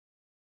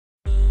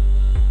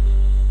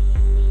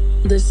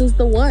This is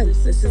the one.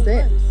 This is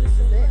it.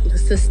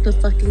 This is the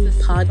fucking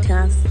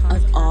podcast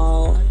of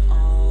all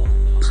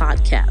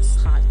podcasts.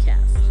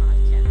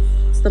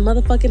 It's the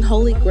motherfucking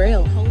holy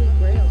grail.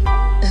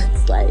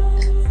 It's like,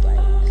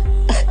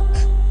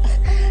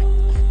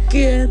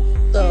 get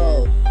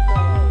the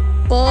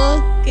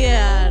fuck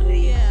out of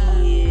here.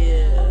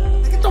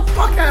 Get the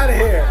fuck out of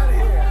here.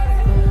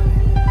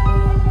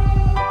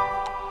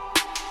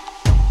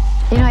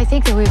 You know, I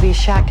think that we'd be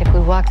shocked if we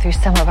walked through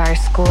some of our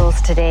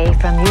schools today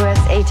from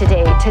USA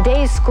Today.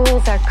 Today's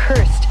schools are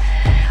cursed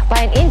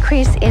by an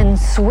increase in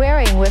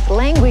swearing with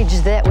language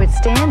that would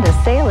stand a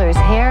sailor's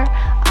hair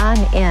on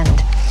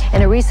end.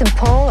 In a recent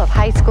poll of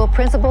high school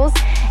principals,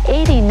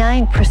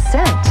 89%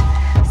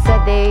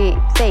 said they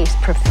face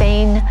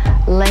profane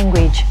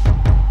language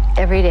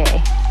every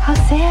day. How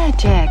sad,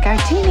 Jack. Our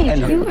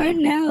teenagers. You are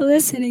now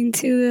listening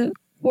to the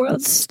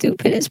world's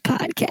stupidest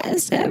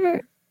podcast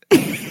ever.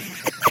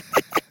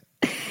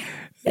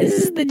 This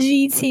is the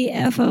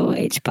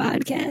GTFOH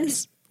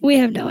podcast. We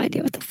have no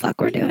idea what the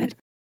fuck we're doing.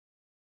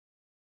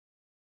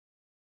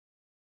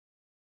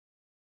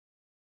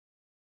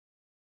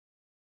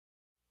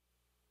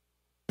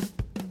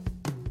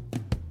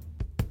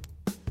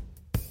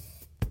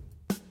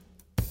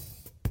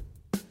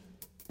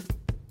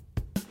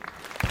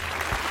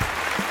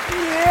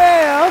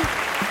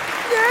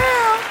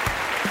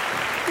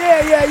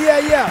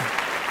 Yeah.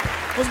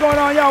 What's going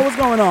on, y'all? What's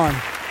going on?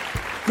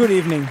 Good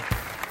evening.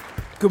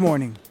 Good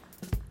morning.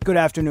 Good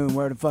afternoon,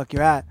 where the fuck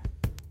you're at.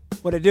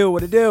 What it do?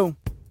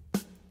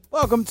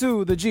 Welcome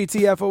to the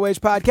GTFOH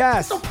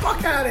podcast. Get the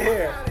fuck out of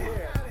here.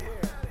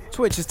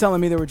 Twitch is telling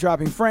me that we're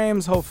dropping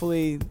frames.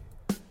 Hopefully,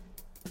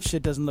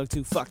 shit doesn't look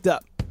too fucked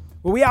up.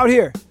 But we out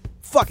here.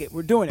 Fuck it.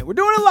 We're doing it. We're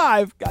doing it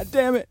live. God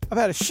damn it. I've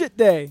had a shit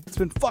day. It's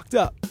been fucked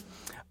up.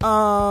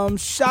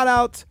 Shout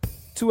out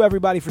to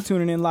everybody for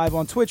tuning in live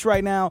on Twitch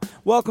right now.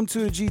 Welcome to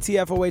the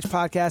GTFOH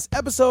podcast,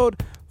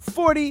 episode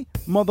 40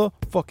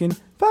 motherfucking 5.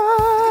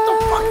 Get the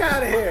fuck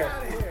out of here.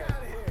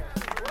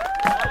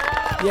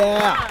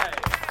 Yeah.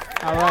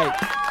 All right.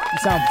 You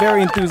sound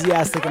very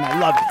enthusiastic and I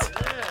love it.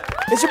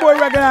 It's your boy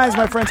Recognize.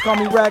 My friends call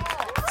me Rec.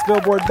 It's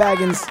Billboard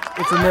Baggins.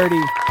 It's a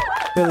nerdy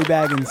Billy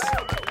Baggins.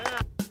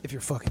 If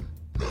you're fucking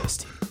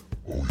nasty.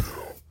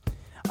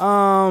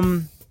 All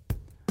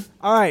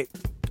right.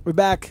 We're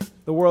back.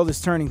 The world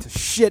is turning to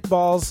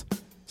shitballs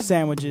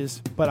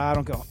sandwiches, but I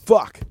don't give a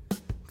fuck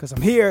because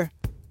I'm here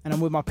and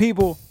I'm with my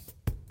people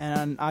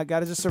and I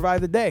gotta just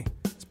survive the day.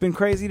 It's been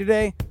crazy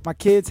today. My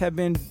kids have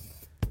been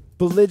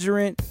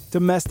belligerent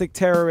domestic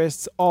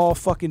terrorists all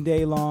fucking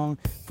day long.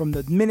 From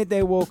the minute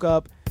they woke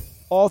up,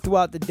 all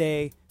throughout the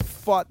day,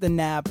 fought the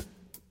nap,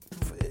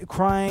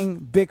 crying,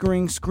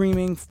 bickering,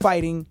 screaming,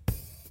 fighting,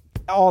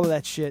 all of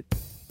that shit.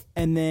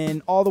 And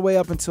then all the way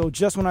up until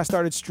just when I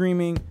started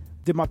streaming,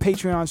 did my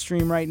Patreon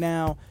stream right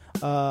now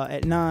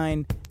at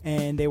 9,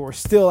 and they were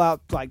still out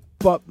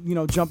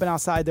jumping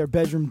outside their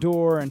bedroom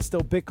door and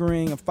still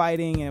bickering and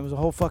fighting, and it was a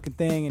whole fucking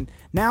thing. And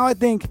now I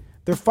think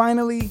they're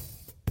finally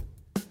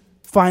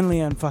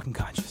unfucking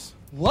conscious.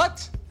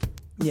 What?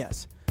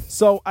 Yes.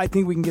 So I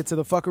think we can get to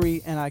the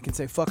fuckery, and I can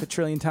say fuck a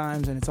trillion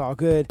times, and it's all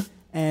good,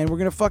 and we're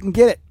gonna fucking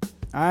get it.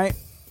 All right.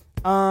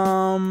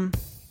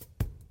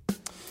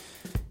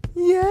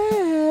 Yeah.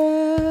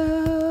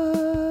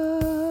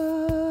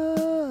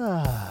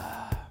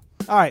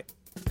 All right.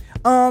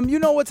 You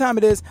know what time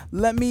it is.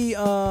 Let me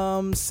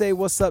say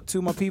what's up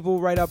to my people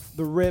right up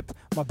the rip,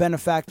 my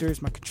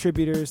benefactors, my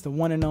contributors, the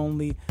one and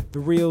only, the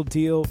real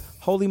deal,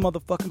 holy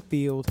motherfucking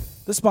field,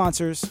 the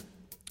sponsors.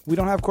 We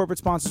don't have corporate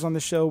sponsors on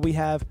the show. We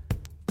have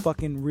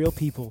fucking real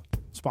people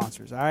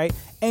sponsors, all right?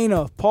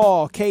 Aina,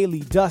 Paul,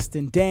 Kaylee,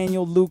 Dustin,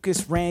 Daniel,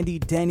 Lucas, Randy,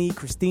 Denny,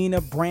 Christina,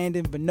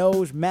 Brandon,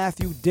 Vinoj,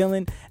 Matthew,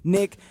 Dylan,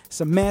 Nick,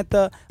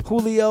 Samantha,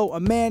 Julio,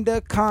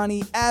 Amanda,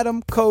 Connie,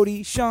 Adam,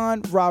 Cody,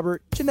 Sean,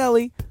 Robert,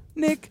 Janelli,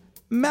 Nick,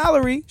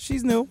 Mallory,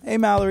 she's new, hey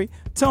Mallory,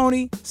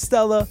 Tony,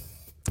 Stella.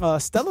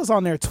 Stella's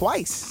on there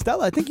twice.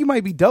 Stella, I think you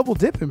might be double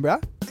dipping,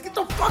 bruh. Get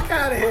the fuck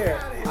out of here.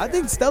 I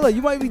think, Stella,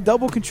 you might be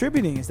double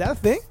contributing. Is that a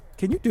thing?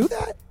 Can you do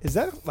that? Is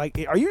that like,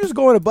 are you just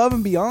going above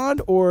and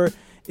beyond, or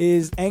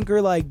is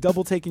Anchor like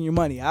double taking your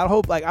money? I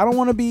hope, I don't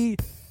want to be,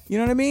 you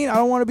know what I mean? I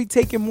don't want to be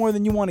taking more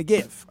than you want to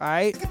give, all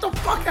right? Get the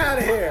fuck out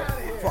of here.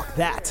 Fuck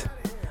that.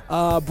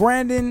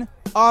 Brandon,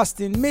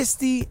 Austin,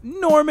 Misty,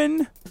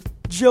 Norman,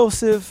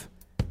 Joseph,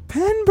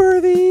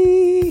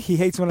 Penberthy. He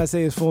hates when I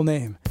say his full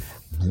name.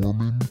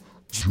 Norman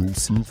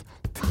Joseph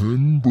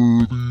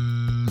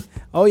Penberthy.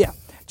 Oh, yeah.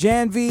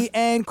 Jan V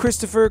and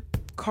Christopher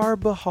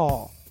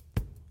Carbajal.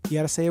 You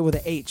got to say it with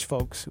an H,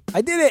 folks.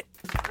 I did it.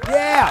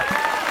 Yeah.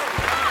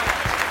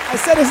 I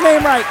said his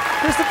name right.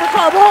 Christopher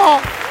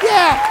Carbajal.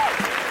 Yeah.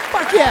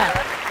 Fuck yeah.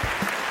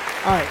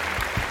 All right.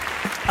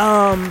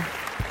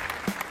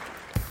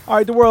 All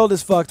right, the world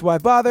is fucked. Why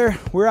bother?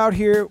 We're out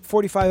here,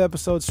 45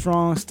 episodes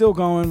strong, still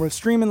going. We're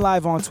streaming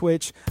live on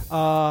Twitch.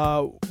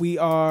 We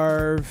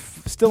are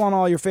still on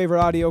all your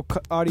favorite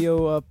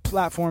audio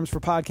platforms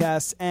for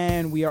podcasts,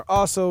 and we are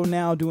also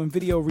now doing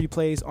video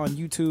replays on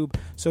YouTube,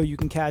 so you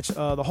can catch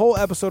the whole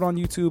episode on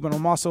YouTube. And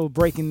I'm also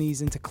breaking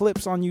these into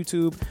clips on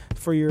YouTube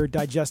for your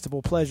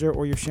digestible pleasure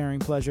or your sharing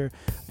pleasure.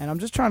 And I'm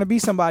just trying to be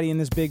somebody in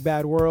this big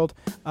bad world.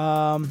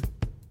 I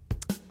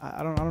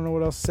don't know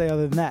what else to say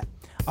other than that.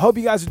 I hope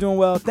you guys are doing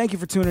well. Thank you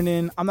for tuning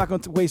in. I'm not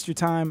going to waste your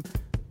time.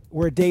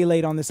 We're a day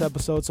late on this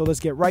episode, so let's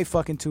get right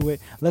fucking to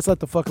it. Let's let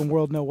the fucking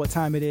world know what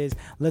time it is.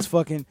 Let's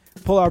fucking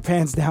pull our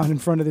pants down in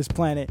front of this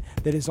planet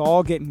that is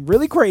all getting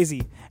really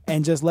crazy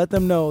and just let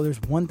them know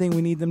there's one thing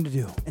we need them to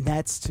do, and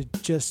that's to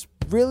just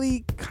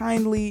really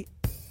kindly,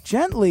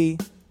 gently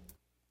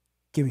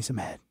give me some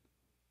head.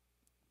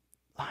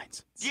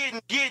 Lines.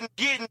 Getting,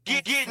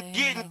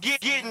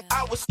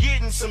 I was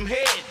getting some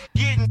head,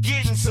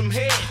 getting some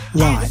head,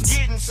 Lines.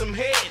 getting some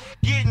head,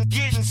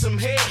 getting some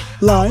head,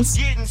 Lines.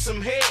 getting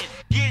some head,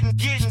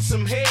 getting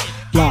some head.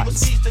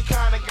 Lines. She's the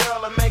kind of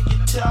girl that make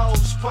your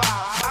toes pop.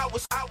 I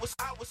was.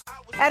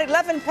 At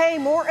 11, pay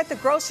more at the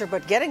grocer,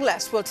 but getting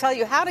less. We'll tell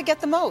you how to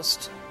get the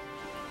most.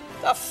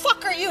 The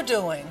fuck are you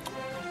doing?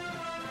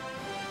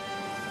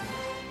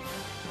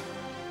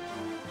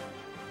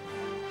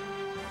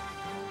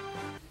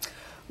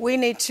 We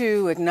need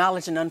to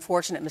acknowledge an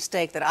unfortunate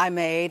mistake that I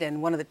made,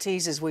 and one of the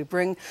teases we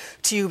bring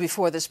to you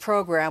before this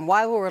program.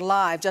 While we were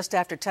live, just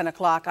after 10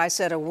 o'clock, I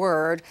said a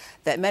word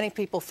that many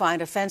people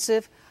find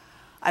offensive.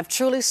 I'm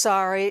truly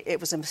sorry.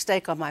 It was a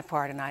mistake on my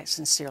part, and I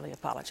sincerely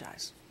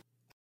apologize.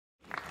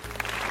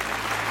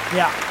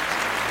 Yeah.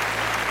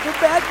 We're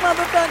back,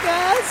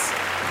 motherfuckers.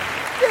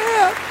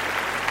 Yeah.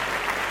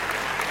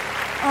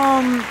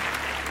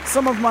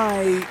 Some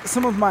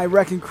of my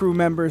Wrecking Crew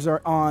members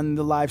are on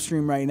the live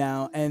stream right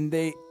now, and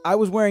I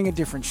was wearing a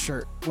different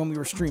shirt when we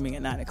were streaming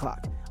at 9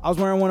 o'clock. I was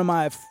wearing one of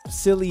my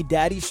silly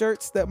daddy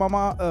shirts that my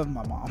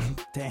mom,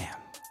 damn,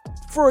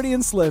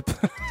 Freudian slip.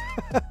 Get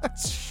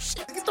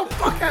the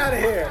fuck out of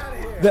here.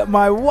 That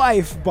my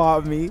wife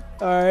bought me.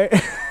 All right.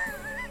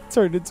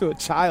 Turned into a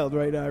child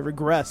right now. I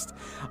regressed.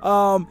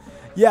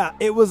 Yeah,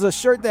 it was a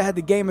shirt that had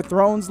the Game of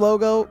Thrones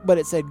logo, but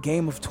it said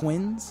Game of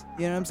Twins.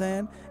 You know what I'm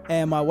saying?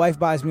 And my wife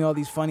buys me all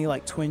these funny,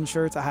 like, twin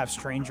shirts. I have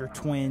Stranger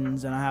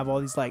Twins, and I have all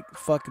these, like,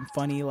 fucking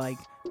funny, like,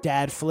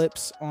 dad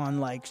flips on,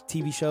 like,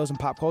 TV shows and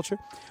pop culture.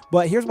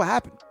 But here's what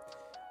happened.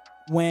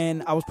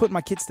 When I was putting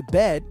my kids to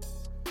bed,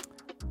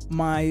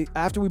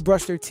 after we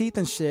brushed their teeth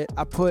and shit,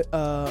 I put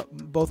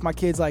both my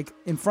kids, like,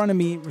 in front of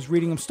me, was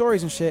reading them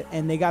stories and shit,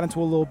 and they got into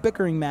a little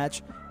bickering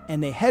match,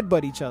 and they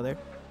headbutt each other,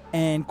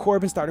 and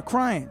Corbin started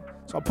crying.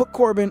 So I put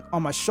Corbin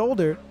on my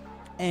shoulder,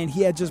 and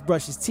he had just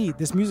brushed his teeth.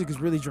 This music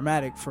is really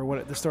dramatic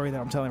for the story that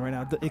I'm telling right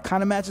now. It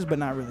kind of matches, but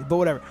not really. But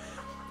whatever.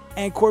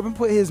 And Corbin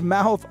put his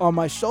mouth on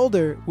my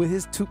shoulder with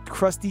his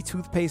crusty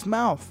toothpaste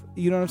mouth.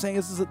 You know what I'm saying?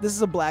 This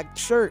is a black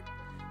shirt.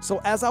 So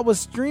as I was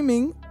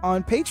streaming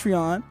on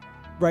Patreon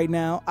right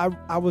now,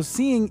 I was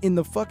seeing in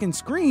the fucking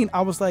screen,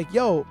 I was like,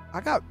 yo,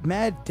 I got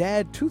mad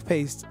dad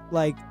toothpaste,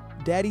 like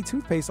daddy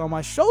toothpaste on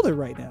my shoulder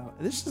right now.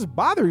 This is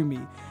bothering me.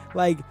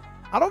 Like,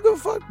 I don't give a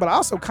fuck, but I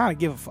also kind of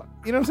give a fuck.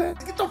 You know what I'm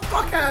saying? Get the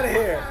fuck out of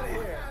here.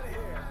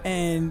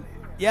 And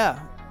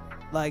yeah,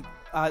 like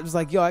I was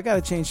like, yo, I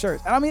gotta change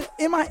shirts. And I mean,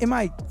 in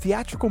my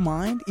theatrical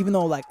mind, even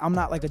though like I'm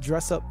not like a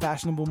dress up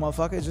fashionable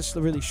motherfucker, it's just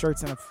really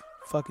shirts and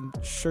fucking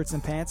shirts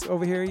and pants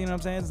over here. You know what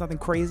I'm saying? It's nothing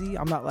crazy.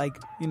 I'm not like,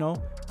 you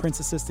know, Prince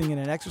assisting in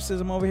an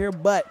exorcism over here.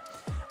 But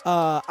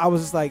I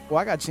was just like, well,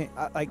 I gotta change.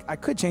 I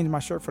could change my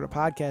shirt for the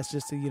podcast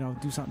just to, you know,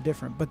 do something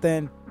different. But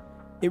then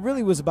it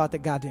really was about the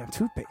goddamn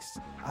toothpaste.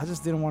 I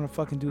just didn't want to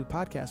fucking do the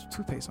podcast with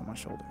toothpaste on my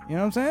shoulder. You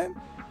know what I'm saying?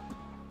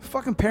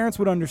 Fucking parents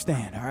would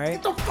understand, all right?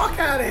 Get the fuck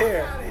out of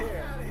here.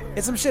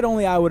 It's some shit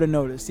only I would have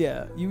noticed,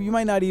 yeah. You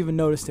might not even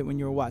noticed it when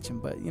you were watching,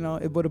 but, you know,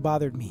 it would have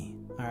bothered me,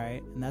 all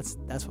right? And that's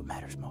what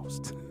matters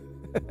most.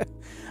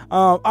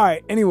 All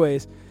right,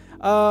 anyways.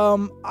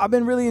 I've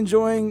been really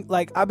enjoying,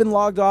 like, I've been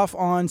logged off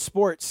on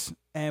sports,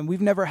 and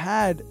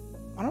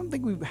I don't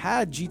think we've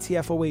had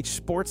GTFOH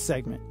sports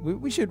segment.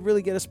 We should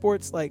really get a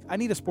sports, like, I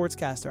need a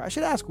sportscaster. I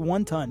should ask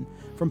One Ton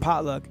from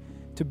Potluck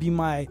to be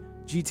my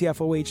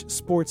GTFOH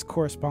sports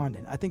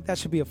correspondent. I think that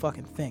should be a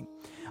fucking thing.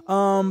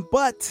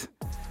 But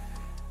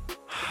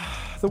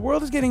the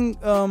world is getting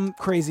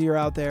crazier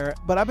out there,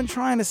 but I've been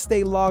trying to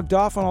stay logged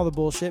off on all the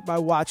bullshit by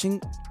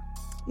watching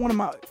one of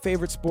my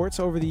favorite sports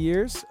over the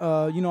years.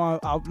 You know,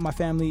 my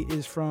family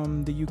is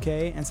from the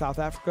UK and South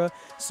Africa,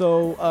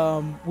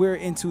 so we're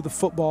into the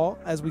football,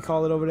 as we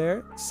call it over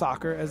there,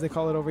 soccer, as they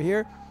call it over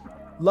here.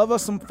 Love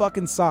us some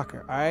fucking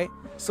soccer, all right?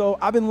 So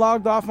I've been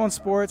logged off on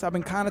sports. I've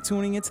been kind of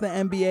tuning into the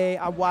NBA.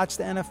 I watched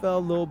the NFL a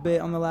little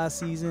bit on the last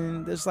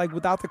season. Just like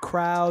without the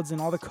crowds and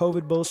all the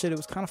COVID bullshit, it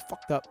was kind of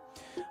fucked up.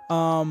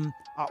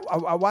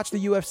 I watch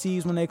the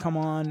UFCs when they come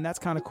on. That's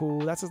kind of cool.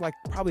 That's just like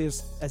probably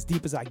as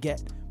deep as I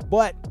get.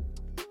 But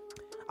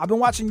I've been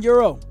watching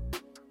Euro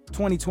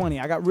 2020.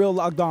 I got real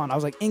logged on. I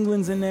was like,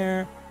 England's in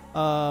there.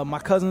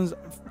 My cousins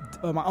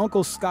my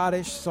uncle's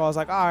Scottish, so I was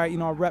like, all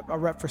right, I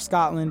rep for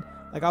Scotland.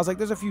 Like, I was like,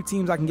 there's a few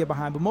teams I can get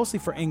behind, but mostly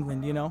for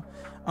England,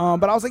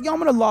 But I was like, I'm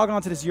going to log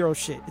on to this Euro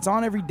shit. It's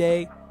on every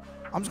day.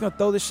 I'm just going to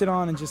throw this shit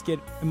on and just get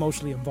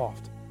emotionally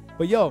involved.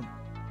 But,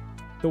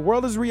 the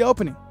world is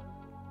reopening.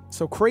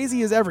 So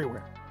crazy is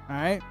everywhere, all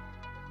right?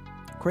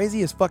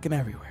 Crazy is fucking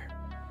everywhere.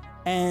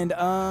 And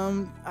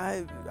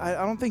I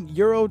don't think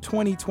Euro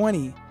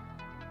 2020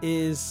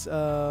 is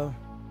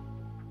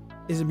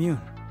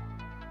immune.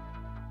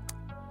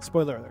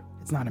 Spoiler alert,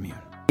 it's not immune.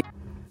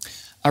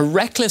 A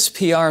reckless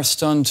PR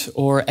stunt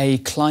or a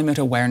climate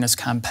awareness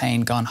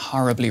campaign gone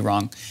horribly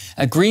wrong.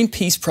 A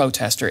Greenpeace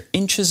protester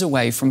inches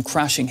away from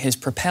crashing his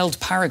propelled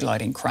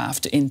paragliding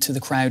craft into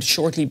the crowd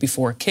shortly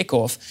before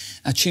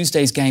kickoff at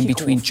Tuesday's game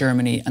between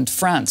Germany and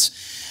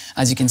France.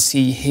 As you can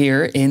see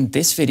here in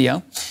this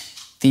video,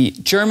 the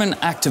German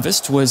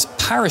activist was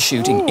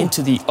parachuting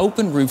into the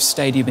open roof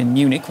stadium in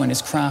Munich when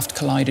his craft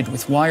collided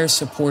with wires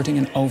supporting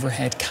an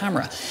overhead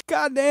camera.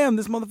 God damn,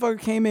 this motherfucker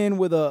came in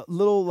with a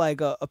little,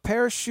 like a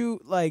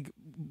parachute, like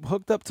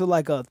hooked up to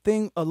like a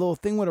little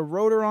thing with a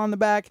rotor on the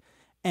back.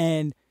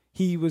 And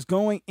he was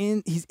going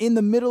in, he's in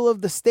the middle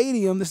of the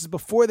stadium. This is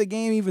before the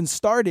game even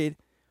started.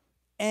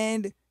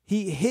 And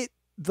he hit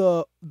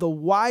the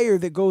wire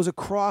that goes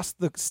across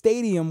the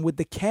stadium with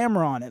the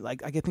camera on it.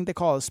 Like, I think they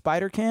call it a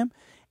spider cam.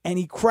 And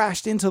he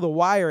crashed into the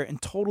wire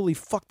and totally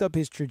fucked up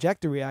his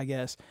trajectory, I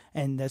guess.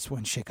 And that's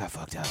when shit got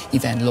fucked up. He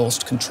then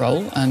lost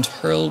control and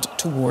hurled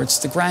towards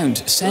the ground,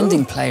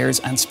 sending players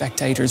and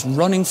spectators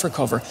running for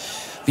cover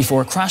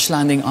before crash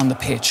landing on the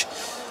pitch.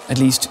 At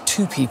least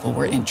 2 people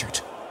were injured.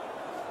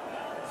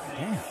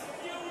 Damn.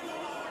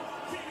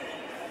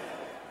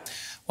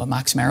 Well,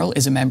 Max Merrill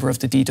is a member of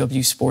the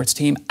DW Sports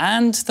team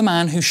and the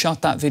man who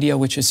shot that video,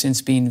 which has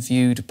since been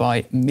viewed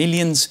by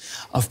millions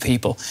of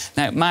people.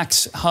 Now,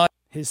 Max, hi.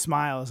 His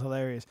smile is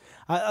hilarious.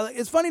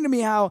 It's funny to me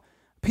how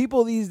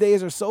people these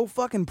days are so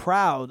fucking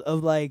proud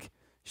of like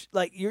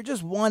you're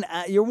just one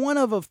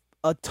of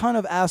a ton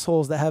of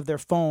assholes that have their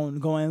phone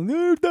going,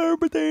 and then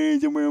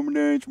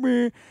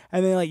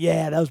like,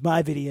 yeah, that was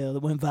my video that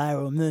went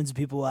viral. Millions of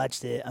people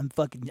watched it. I'm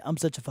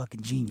such a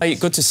fucking genius. Hey,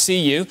 good to see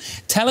you.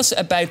 Tell us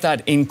about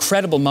that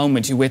incredible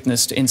moment you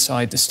witnessed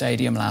inside the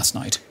stadium last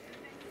night.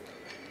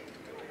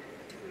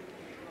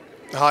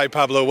 Hi,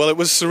 Pablo. Well, it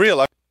was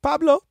surreal.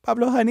 Pablo,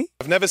 honey.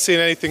 I've never seen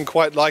anything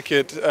quite like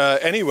it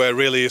anywhere,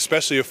 really,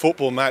 especially a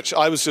football match.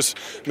 I was just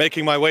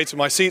making my way to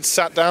my seat,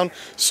 sat down,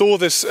 saw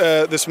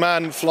this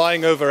man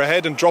flying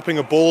overhead and dropping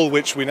a ball,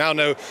 which we now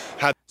know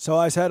had... So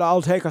I said,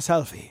 I'll take a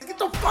selfie. Get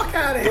the fuck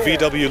out of here!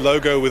 The VW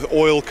logo with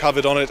oil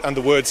covered on it and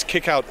the words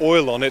 "kick out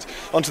oil" on it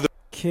onto the...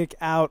 Kick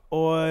out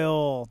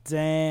oil.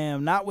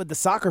 Damn. Not with the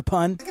soccer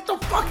pun. Get the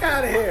fuck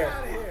out of here!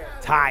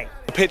 Tie.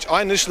 Pitch.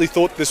 I initially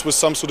thought this was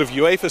some sort of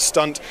UEFA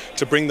stunt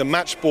to bring the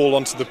match ball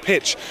onto the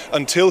pitch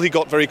until he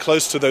got very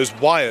close to those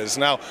wires.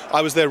 Now,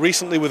 I was there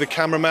recently with a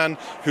cameraman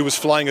who was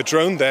flying a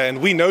drone there,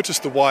 and we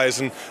noticed the wires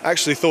and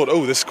actually thought,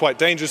 oh, this is quite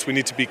dangerous, we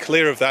need to be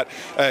clear of that.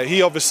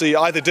 He obviously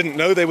either didn't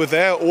know they were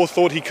there or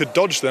thought he could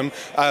dodge them.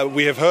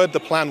 We have heard the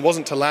plan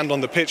wasn't to land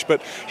on the pitch,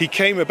 but he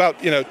came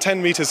about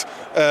 10 meters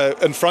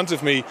in front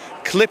of me,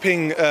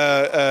 clipping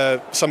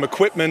some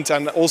equipment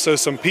and also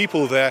some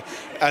people there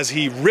as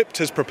he ripped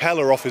his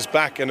propeller off his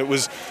back, and it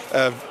was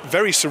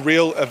very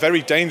surreal,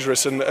 very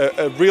dangerous, and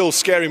a real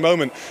scary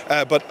moment.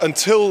 But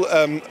until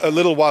a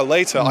little while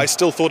later, I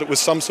still thought it was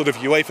some sort of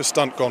UEFA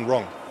stunt gone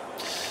wrong.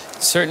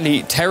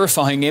 Certainly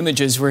terrifying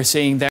images we're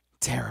seeing there.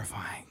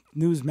 Terrifying.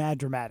 News mad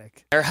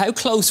dramatic. How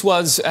close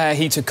was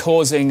he to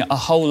causing a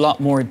whole lot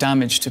more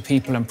damage to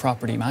people and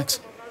property, Max?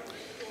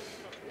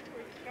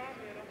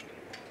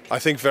 I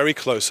think very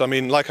close. I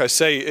mean, like I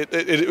say,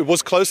 it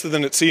was closer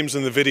than it seems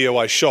in the video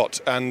I shot.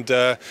 And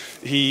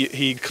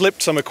he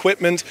clipped some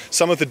equipment.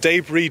 Some of the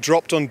debris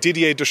dropped on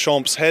Didier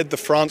Deschamps' head, the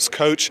France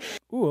coach.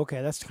 Ooh,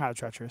 okay, that's kind of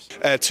treacherous.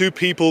 2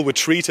 people were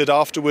treated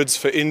afterwards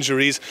for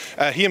injuries.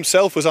 He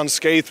himself was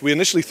unscathed. We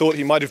initially thought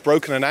he might have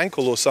broken an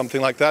ankle or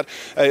something like that.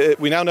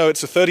 We now know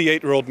it's a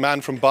 38-year-old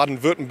man from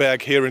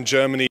Baden-Württemberg here in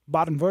Germany.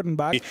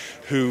 Baden-Württemberg.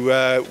 Who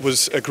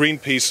was a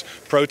Greenpeace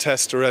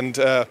protester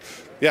and...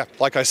 yeah,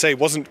 like I say,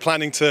 wasn't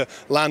planning to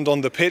land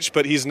on the pitch,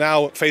 but he's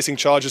now facing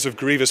charges of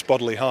grievous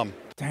bodily harm.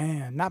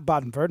 Damn, not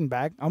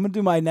Baden-Württemberg. I'm going to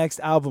do my next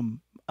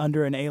album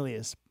under an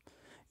alias.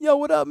 Yo,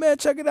 what up, man?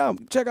 Check it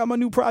out. Check out my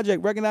new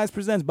project, Recognize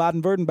Presents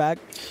Baden-Württemberg.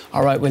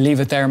 All right, we'll leave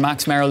it there.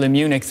 Max Merrill in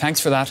Munich.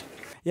 Thanks for that.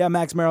 Yeah,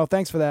 Max Merrill.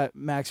 Thanks for that,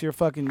 Max. You're a G.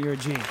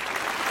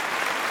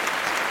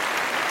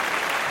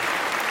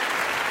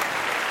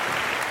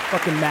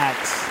 Fucking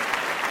Max.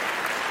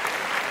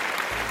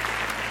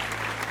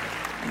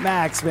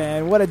 Max,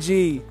 man, what a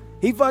G.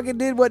 He fucking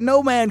did what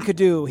no man could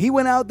do. He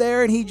went out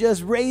there and he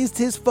just raised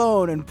his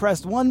phone and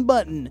pressed one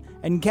button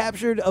and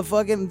captured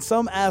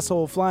some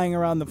asshole flying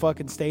around the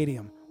fucking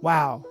stadium.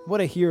 Wow, what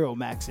a hero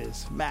Max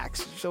is.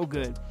 Max, so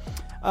good.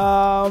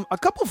 A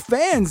couple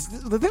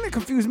fans, the thing that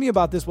confused me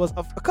about this was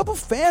a couple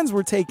fans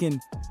were taken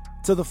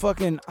to the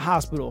fucking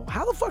hospital.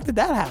 How the fuck did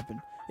that happen?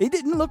 It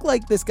didn't look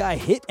like this guy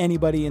hit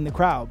anybody in the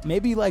crowd.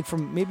 Maybe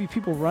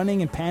people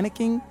running and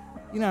panicking.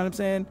 You know what I'm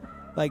saying?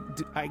 Like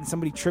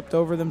somebody tripped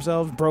over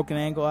themselves, broken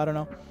ankle, I don't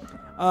know.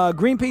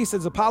 Greenpeace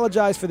has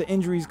apologized for the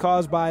injuries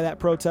caused by that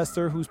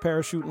protester whose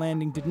parachute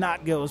landing did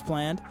not go as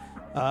planned.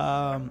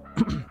 That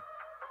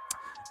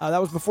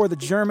was before the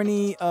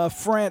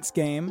Germany-France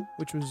game,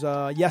 which was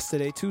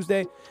yesterday,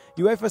 Tuesday.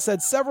 UEFA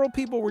said several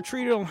people were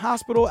treated in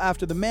hospital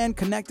after the man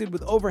connected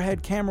with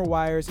overhead camera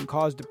wires and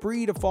caused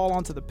debris to fall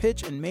onto the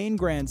pitch and main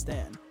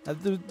grandstand. Now,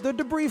 the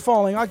debris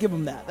falling, I'll give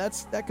them that.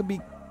 That could be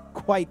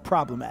quite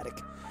problematic.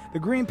 The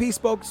Greenpeace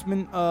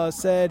spokesman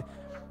said,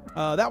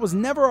 that was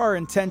never our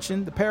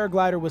intention. The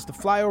paraglider was to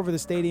fly over the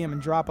stadium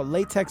and drop a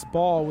latex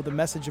ball with a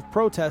message of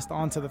protest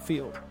onto the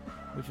field,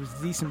 which was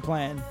a decent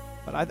plan.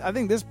 But I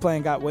think this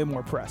plan got way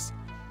more press.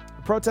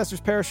 The protester's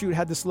parachute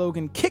had the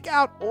slogan, "Kick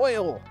out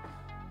oil,"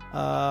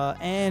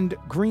 and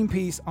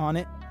Greenpeace on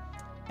it.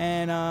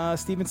 And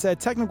Stephen said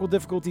technical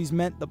difficulties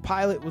meant the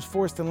pilot was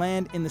forced to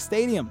land in the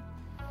stadium.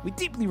 We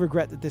deeply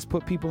regret that this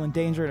put people in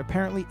danger and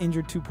apparently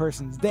injured 2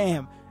 persons.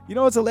 Damn. You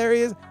know what's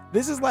hilarious?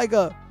 This is like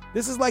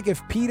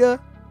if PETA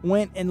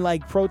went and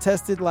like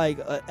protested like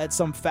at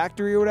some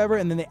factory or whatever,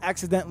 and then they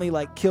accidentally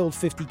like killed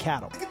 50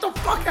 cattle. Get the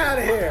fuck out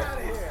of here.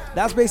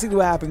 That's basically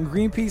what happened.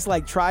 Greenpeace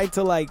like tried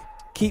to like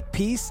keep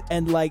peace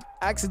and like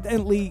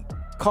accidentally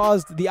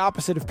caused the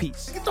opposite of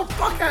peace. Get the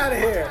fuck out of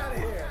here.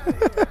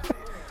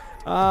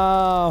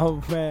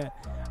 Oh man.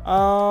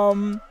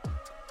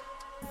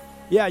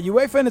 Yeah,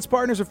 UEFA and its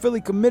partners are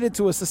fully committed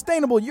to a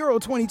sustainable Euro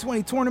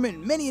 2020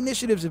 tournament. Many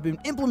initiatives have been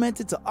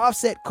implemented to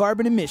offset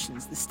carbon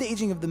emissions. The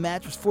staging of the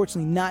match was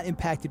fortunately not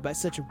impacted by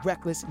such a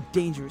reckless and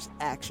dangerous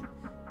action,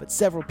 but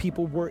several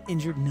people were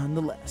injured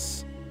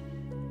nonetheless.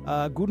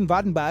 Guten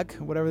Wadenbach,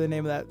 whatever the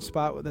name of that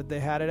spot that they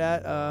had it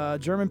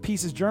at, German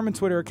Peace's German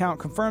Twitter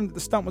account confirmed that the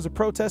stunt was a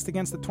protest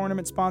against the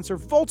tournament sponsor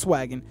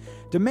Volkswagen,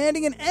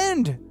 demanding an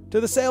end to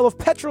the sale of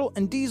petrol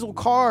and diesel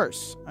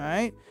cars. All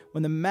right.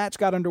 When the match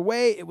got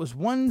underway, it was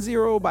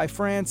 1-0 by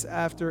France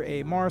after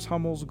a Mars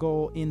Hummels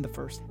goal in the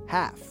first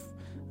half.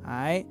 All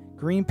right.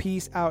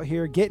 Greenpeace out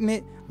here getting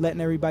it,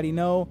 letting everybody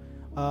know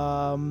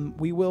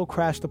we will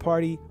crash the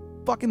party,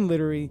 fucking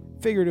literally,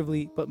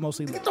 figuratively, but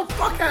mostly literally. Get the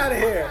fuck out of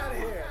here.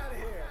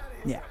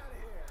 Yeah.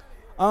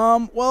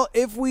 Well,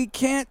 if we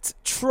can't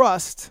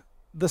trust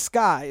the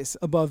skies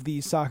above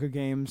these soccer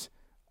games,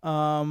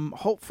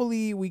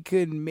 hopefully we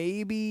could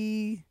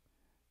maybe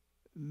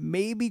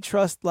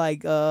trust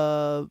like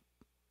trust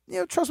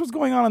what's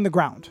going on the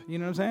ground. You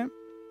know what I'm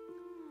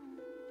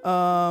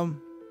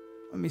saying?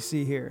 Let me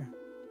see here.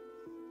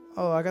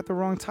 Oh, I got the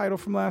wrong title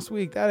from last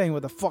week. That ain't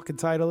what the fucking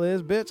title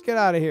is, bitch. Get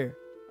out of here.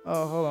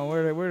 Oh, hold on.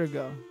 Where'd it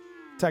go?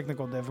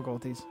 Technical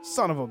difficulties.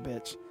 Son of a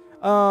bitch.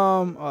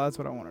 Oh, that's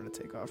what I wanted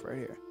to take off right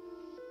here.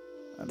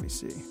 Let me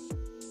see.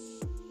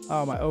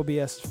 Oh, my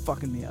OBS is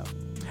fucking me up.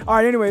 All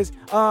right, anyways,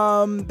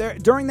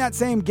 during that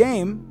same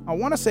game, I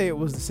want to say it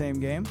was the same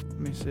game. Let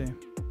me see.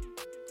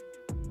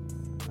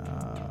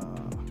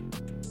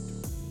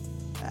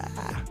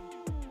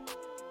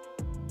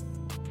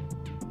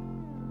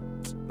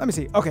 Let me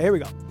see. Okay, here we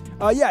go.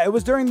 Yeah, it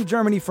was during the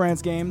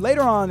Germany-France game.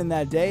 Later on in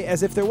that day,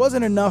 as if there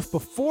wasn't enough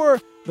before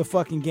the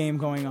fucking game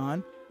going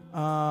on.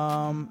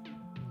 Let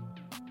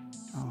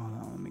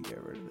me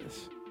get rid of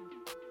this.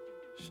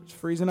 Shit's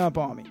freezing up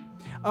on me.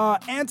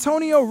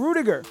 Antonio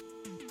Rudiger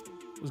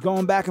was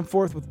going back and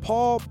forth with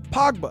Paul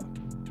Pogba.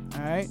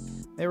 All right.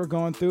 They were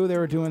going through. They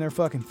were doing their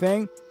fucking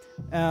thing.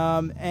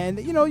 And,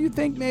 you'd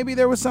think maybe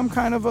there was some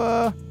kind of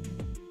a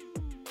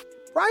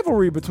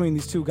rivalry between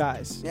these two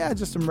guys. Yeah,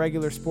 just some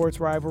regular sports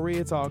rivalry.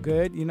 It's all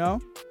good,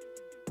 Don't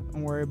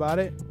worry about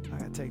it. I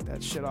gotta take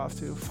that shit off,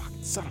 too.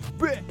 Fucking son of a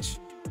bitch.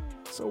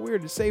 So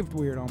weird. It saved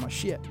weird on my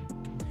shit.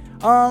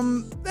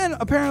 Then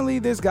apparently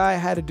this guy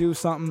had to do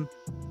something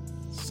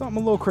a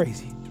little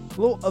crazy.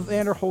 A little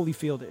Evander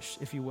Holyfield-ish,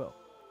 if you will.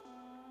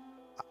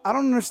 I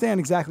don't understand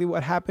exactly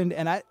what happened,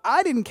 and I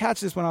didn't catch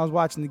this when I was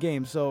watching the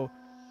game, so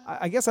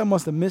I guess I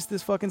must have missed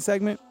this fucking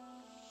segment.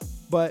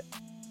 But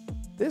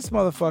this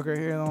motherfucker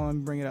here, let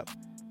me bring it up.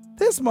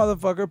 This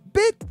motherfucker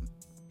bit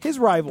his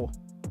rival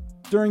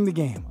during the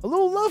game. A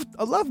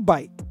love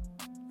bite.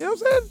 You know what I'm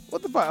saying?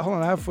 What the fuck? Hold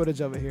on, I have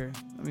footage of it here.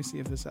 Let me see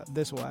if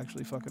this will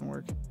actually fucking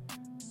work.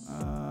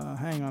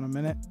 Hang on a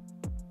minute.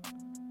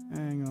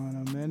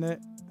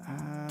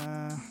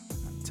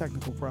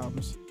 Technical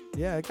problems.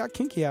 Yeah, it got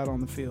kinky out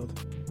on the field.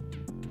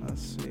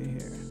 Let's see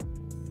here.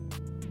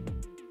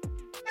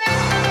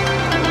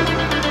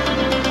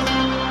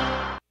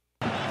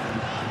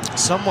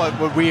 Somewhat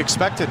what we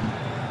expected.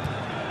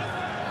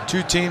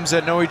 Two teams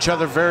that know each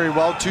other very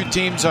well. Two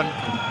teams on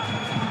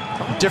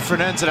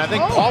different ends. And I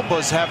think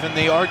Pogba's having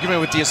the argument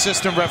with the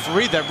assistant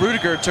referee that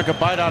Rudiger took a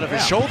bite out of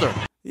his shoulder.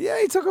 Yeah,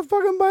 he took a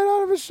fucking bite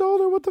out of his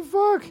shoulder. What the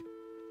fuck?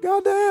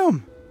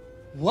 Goddamn.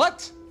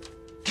 What?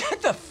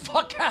 Get the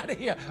fuck out of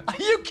here. Are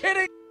you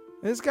kidding?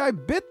 This guy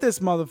bit this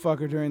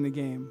motherfucker during the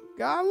game.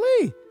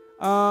 Golly.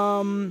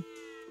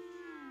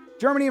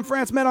 Germany and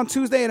France met on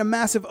Tuesday in a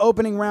massive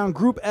opening round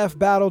Group F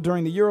battle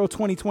during the Euro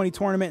 2020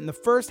 tournament, and the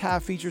first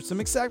half featured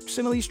some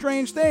exceptionally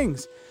strange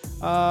things.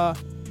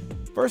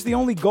 First, the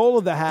only goal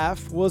of the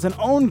half was an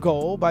own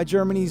goal by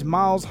Germany's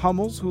Mals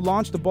Hummels, who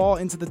launched the ball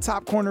into the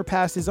top corner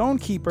past his own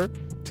keeper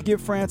to give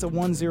France a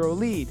 1-0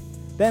 lead.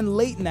 Then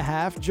late in the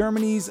half,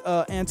 Germany's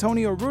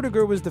Antonio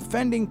Rudiger was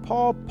defending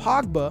Paul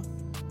Pogba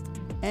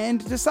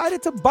and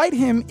decided to bite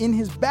him in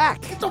his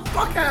back. Get the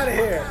fuck out of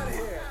here!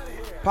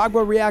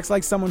 Pogba reacts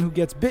like someone who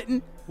gets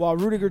bitten, while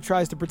Rudiger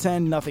tries to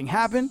pretend nothing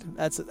happened.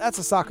 That's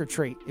a soccer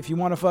trait. If you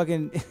want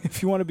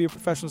to be a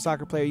professional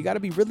soccer player, you got to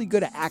be really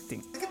good at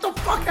acting. Get the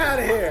fuck out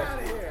of here!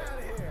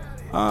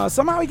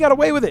 Somehow he got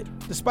away with it,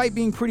 despite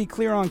being pretty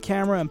clear on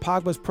camera and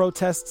Pogba's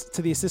protests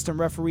to the assistant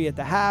referee at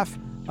the half.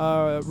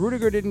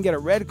 Rudiger didn't get a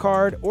red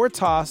card or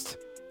tossed,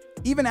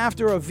 even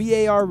after a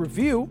VAR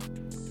review,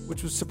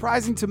 which was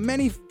surprising to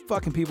many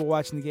fucking people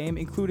watching the game,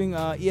 including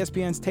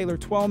ESPN's Taylor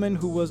Twellman,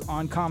 who was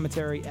on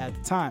commentary at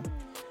the time.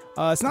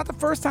 It's not the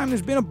first time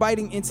there's been a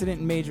biting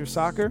incident in major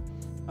soccer.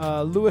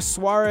 Luis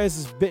Suarez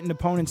has bitten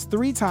opponents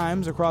 3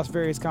 times across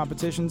various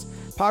competitions.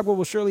 Pogba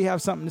will surely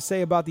have something to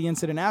say about the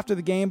incident after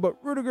the game, but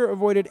Rudiger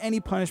avoided any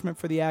punishment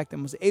for the act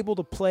and was able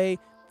to play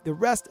the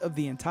rest of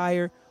the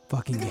entire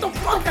fucking game. Get the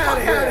fuck out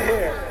of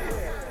here!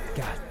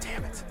 God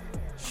damn it.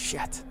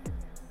 Shit.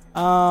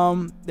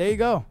 There you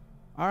go.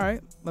 All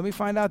right. Let me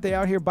find out they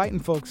out here biting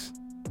folks.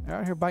 They're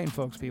out here biting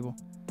folks, people.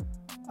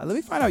 Let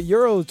me find out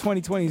Euro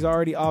 2020 is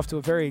already off to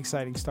a very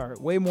exciting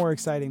start. Way more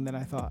exciting than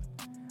I thought.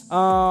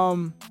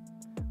 All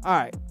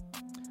right.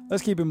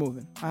 Let's keep it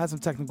moving. I had some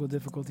technical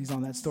difficulties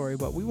on that story,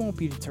 but we won't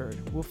be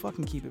deterred. We'll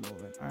fucking keep it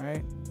moving, all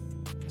right?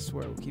 I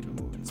swear we'll keep it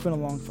moving. It's been a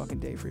long fucking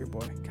day for your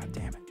boy. God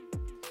damn it.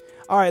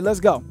 All right, let's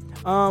go.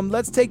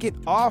 Let's take it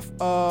off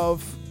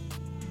of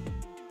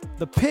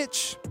the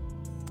pitch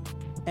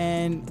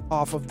and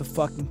off of the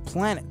fucking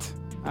planet,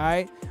 all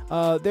right?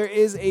 There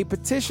is a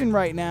petition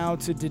right now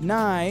to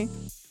deny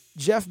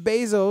Jeff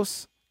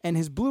Bezos and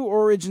his Blue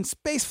Origin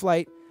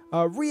spaceflight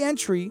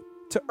re-entry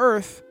to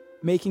Earth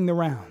making the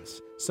rounds.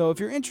 So if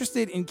you're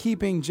interested in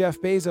keeping Jeff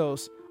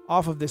Bezos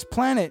off of this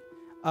planet,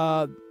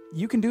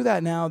 you can do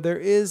that now. There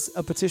is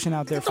a petition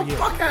out there for you. Get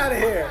the fuck out of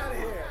here!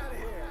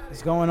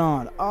 What's going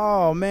on?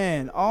 Oh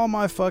man, all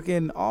my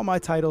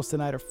titles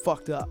tonight are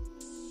fucked up.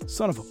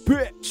 Son of a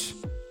bitch.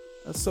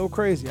 That's so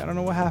crazy. I don't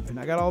know what happened.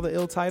 I got all the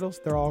ill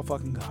titles. They're all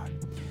fucking gone.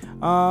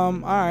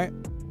 All right.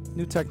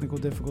 New technical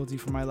difficulty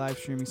for my live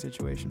streaming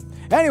situation.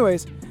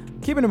 Anyways,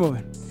 keeping it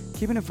moving.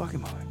 Keeping it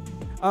fucking moving.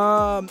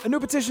 A new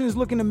petition is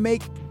looking to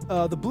make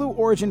the Blue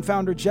Origin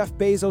founder Jeff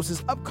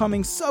Bezos'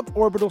 upcoming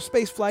suborbital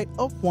spaceflight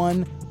a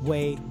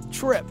one-way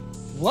trip.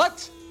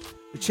 What?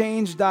 The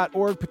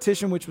Change.org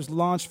petition, which was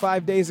launched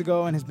 5 days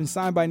ago and has been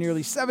signed by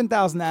nearly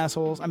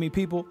 7,000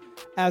 people,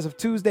 as of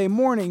Tuesday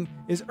morning,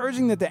 is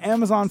urging that the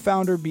Amazon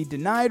founder be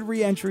denied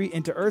re-entry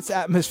into Earth's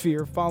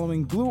atmosphere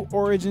following Blue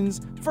Origin's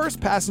first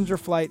passenger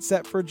flight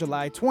set for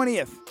July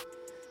 20th.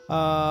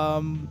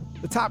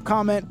 The top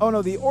comment,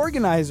 the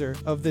organizer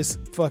of this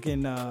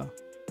fucking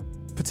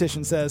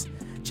petition says,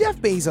 Jeff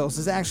Bezos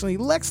is actually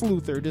Lex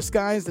Luthor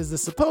disguised as the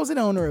supposed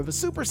owner of a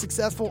super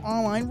successful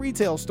online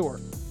retail store.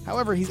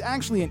 However, he's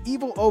actually an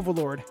evil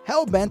overlord,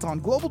 hell-bent on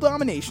global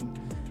domination.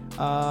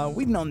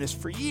 We've known this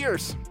for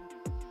years.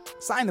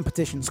 Sign the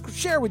petition,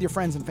 share with your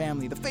friends and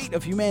family. The fate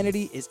of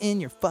humanity is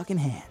in your fucking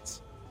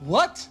hands.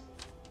 What?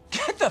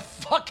 Get the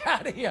fuck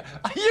out of here!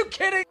 Are you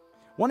kidding?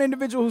 One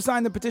individual who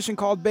signed the petition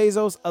called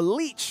Bezos a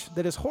leech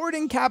that is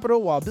hoarding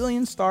capital while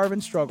billions starve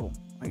and struggle.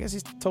 I guess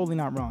he's totally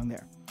not wrong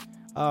there.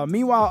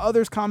 Meanwhile,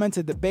 others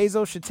commented that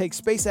Bezos should take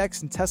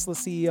SpaceX and Tesla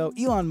CEO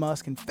Elon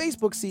Musk and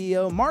Facebook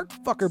CEO Mark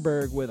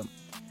Zuckerberg with him.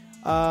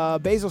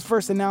 Bezos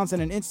first announced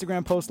in an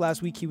Instagram post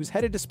last week he was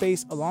headed to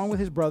space along with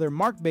his brother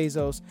Mark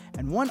Bezos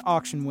and one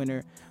auction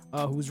winner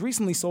who was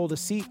recently sold a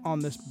seat on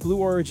the Blue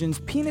Origin's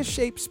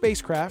penis-shaped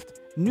spacecraft,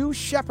 New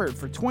Shepard,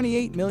 for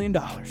 $28 million.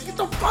 Get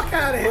the fuck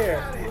out of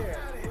here!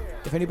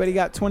 If anybody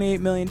got $28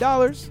 million,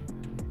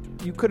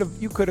 you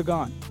could have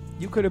gone.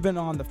 You could have been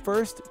on the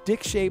first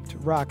dick-shaped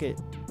rocket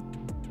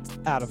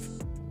out of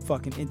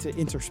fucking into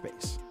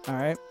interspace. All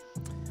right,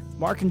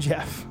 Mark and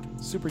Jeff,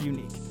 super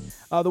unique.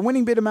 The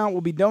winning bid amount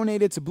will be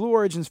donated to Blue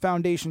Origin's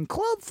foundation,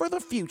 Club for the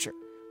Future,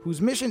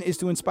 whose mission is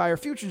to inspire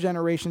future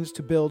generations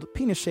to build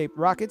penis-shaped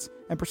rockets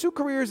and pursue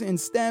careers in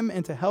STEM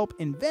and to help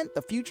invent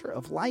the future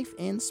of life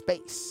in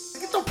space.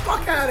 Get the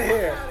fuck out of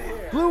here!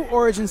 Blue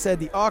Origin said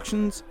the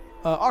auction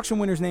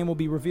winner's name will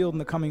be revealed in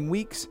the coming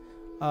weeks.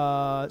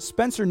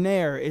 Spencer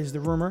Nair is the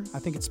rumor. I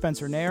think it's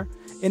Spencer Nair.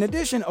 In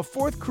addition, a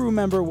fourth crew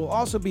member will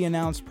also be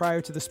announced prior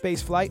to the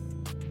space flight.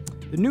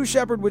 The New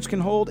Shepard, which can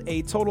hold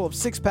a total of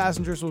 6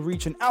 passengers, will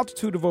reach an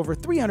altitude of over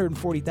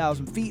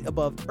 340,000 feet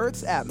above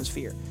Earth's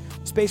atmosphere.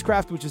 The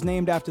spacecraft, which is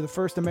named after the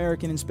first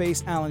American in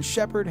space, Alan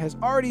Shepard, has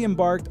already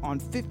embarked on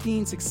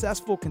 15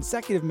 successful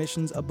consecutive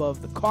missions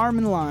above the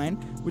Kármán line,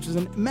 which is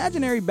an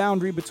imaginary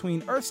boundary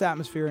between Earth's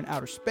atmosphere and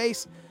outer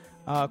space,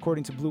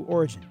 according to Blue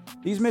Origin.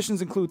 These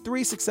missions include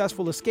 3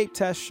 successful escape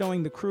tests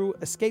showing the crew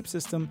escape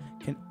system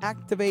can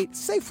activate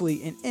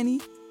safely in any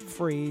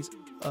phase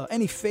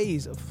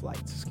of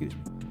flight.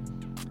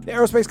 The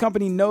aerospace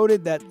company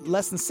noted that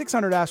less than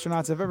 600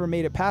 astronauts have ever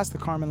made it past the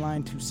Kármán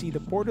line to see the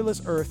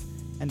borderless Earth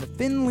and the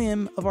thin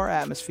limb of our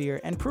atmosphere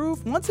and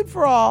prove once and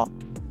for all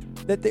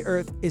that the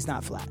Earth is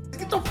not flat.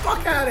 Get the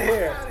fuck out of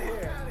here!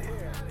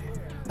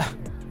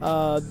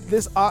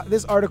 This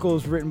article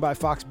is written by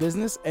Fox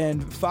Business,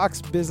 and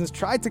Fox Business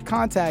tried to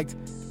contact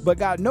but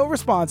got no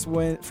response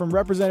from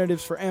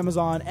representatives for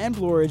Amazon and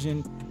Blue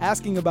Origin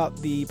asking about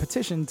the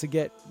petition to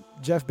get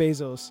Jeff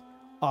Bezos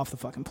off the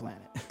fucking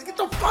planet. Get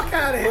the fuck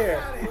out of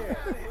here!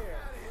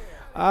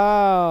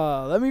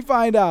 Let me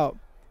find out.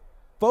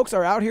 Folks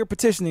are out here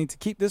petitioning to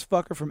keep this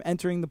fucker from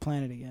entering the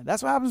planet again.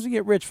 That's what happens when you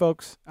get rich,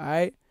 folks. All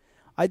right.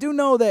 I do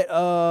know that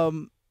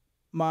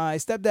my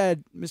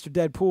stepdad, Mr.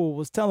 Deadpool,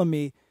 was telling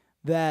me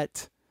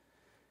that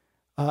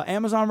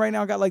Amazon right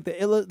now got like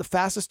the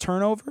fastest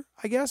turnover,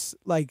 I guess.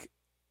 Like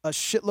a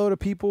shitload of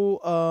people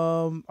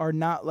are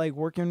not like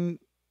working,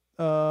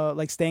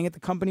 like staying at the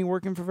company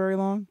working for very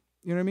long.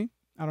 You know what I mean?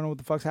 I don't know what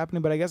the fuck's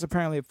happening, but I guess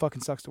apparently it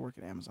fucking sucks to work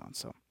at Amazon.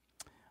 So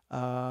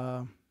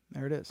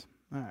there it is.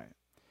 All right.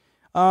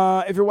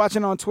 If you're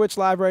watching on Twitch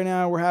live right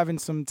now, we're having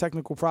some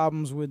technical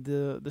problems with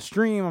the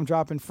stream. I'm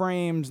dropping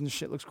frames and the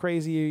shit looks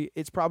crazy.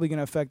 It's probably going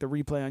to affect the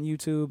replay on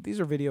YouTube. These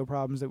are video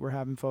problems that we're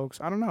having,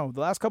 folks. I don't know. The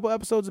last couple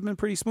episodes have been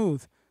pretty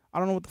smooth. I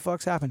don't know what the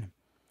fuck's happening.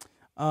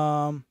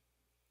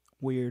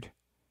 Weird.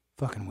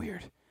 Fucking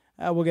weird.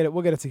 We'll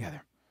get it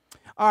together.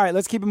 All right,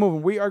 let's keep it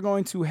moving. We are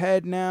going to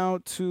head now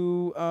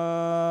to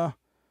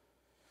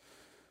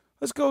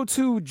let's go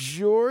to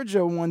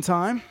Georgia one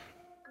time.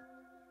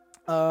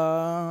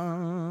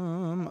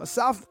 A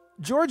South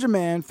Georgia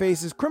man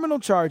faces criminal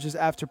charges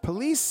after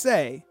police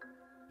say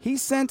he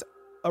sent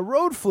a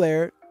road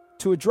flare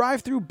to a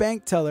drive-through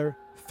bank teller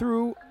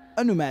through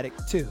a pneumatic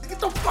tube.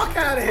 Get the fuck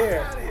out of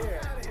here!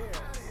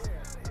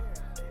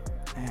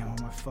 Damn, all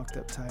my fucked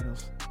up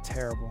titles.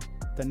 Terrible.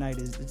 The night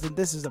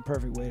this is the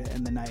perfect way to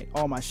end the night.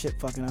 All my shit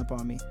fucking up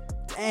on me.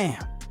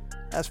 Damn,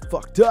 that's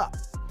fucked up.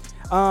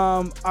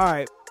 All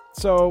right.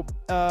 So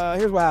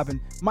here's what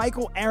happened.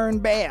 Michael Aaron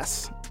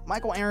Bass.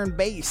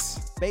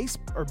 Bass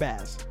or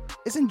Bass?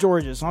 It's in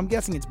Georgia, so I'm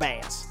guessing it's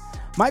Bass.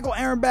 Michael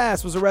Aaron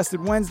Bass was arrested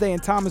Wednesday in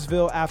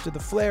Thomasville after the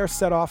flare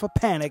set off a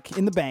panic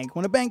in the bank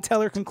when a bank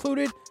teller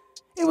concluded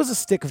it was a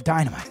stick of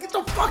dynamite. Get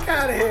the fuck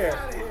out of here!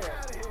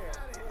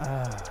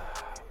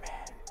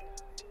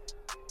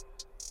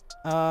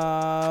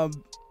 Man.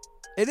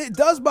 It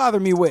does bother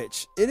me,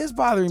 it is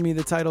bothering me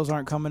the titles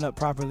aren't coming up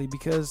properly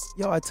because,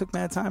 I took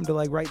mad time to,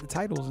 like, write the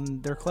titles,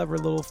 and they're clever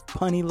little,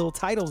 punny little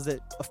titles that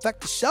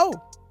affect the show.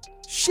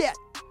 Shit.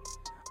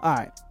 All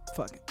right.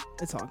 Fuck it.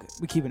 It's all good.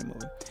 We keeping it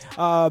moving.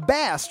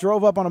 Bass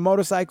drove up on a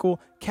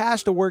motorcycle,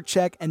 cashed a work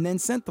check, and then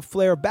sent the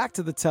flare back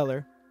to the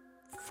teller.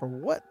 For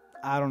what?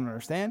 I don't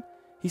understand.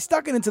 He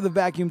stuck it into the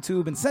vacuum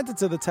tube and sent it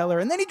to the teller,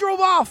 and then he drove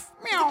off.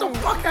 Get the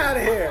fuck out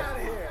of here!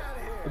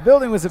 The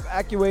building was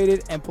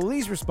evacuated, and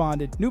police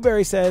responded.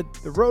 Newberry said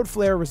the road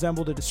flare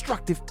resembled a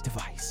destructive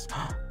device.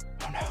 Oh,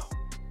 no.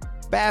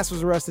 Bass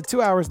was arrested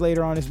 2 hours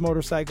later on his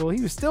motorcycle. He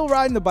was still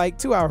riding the bike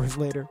 2 hours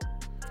later.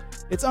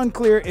 It's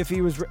unclear if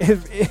he was...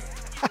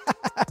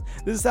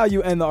 This is how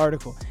you end the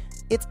article.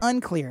 It's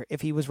unclear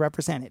if he was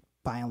represented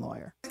by a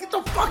lawyer. Get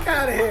the fuck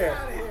out of here!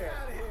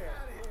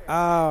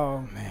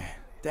 Oh, man.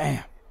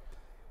 Damn.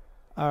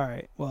 All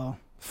right. Well,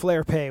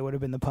 flare pay would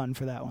have been the pun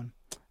for that one.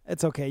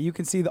 It's okay. You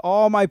can see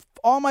all my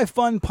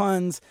fun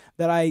puns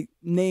that I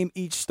name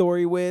each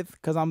story with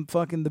because I'm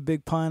fucking the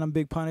big pun. I'm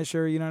Big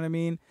Punisher. You know what I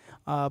mean?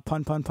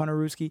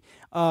 Punarooski.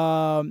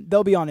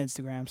 They'll be on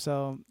Instagram.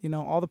 So,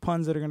 all the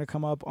puns that are going to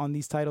come up on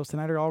these titles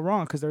tonight are all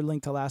wrong because they're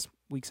linked to last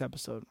week's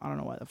episode. I don't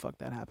know why the fuck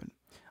that happened.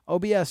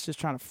 OBS just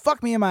trying to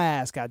fuck me in my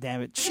ass,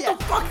 goddammit. Shit. Get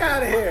the fuck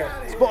out of here.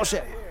 It's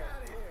bullshit.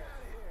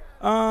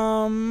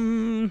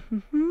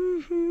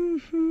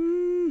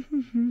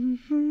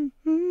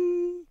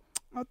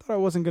 I thought I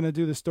wasn't going to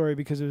do the story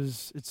because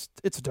it's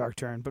a dark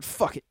turn, but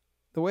fuck it.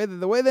 The way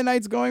the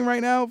night's going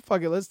right now,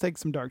 fuck it. Let's take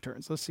some dark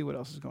turns. Let's see what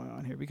else is going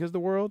on here because the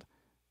world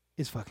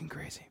is fucking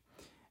crazy.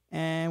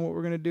 And what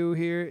we're going to do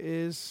here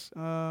is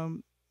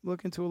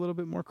look into a little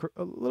bit more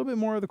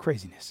of the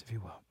craziness, if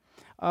you will.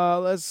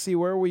 Let's see,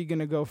 where are we going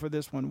to go for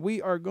this one? We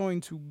are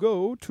going to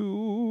go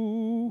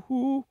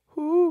to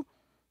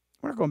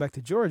we're not going back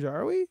to Georgia,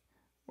 are we?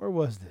 Where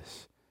was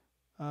this?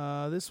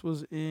 This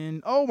was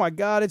in, oh my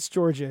God, it's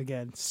Georgia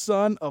again.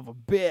 Son of a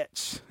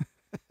bitch.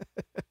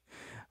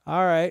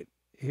 All right.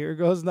 Here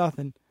goes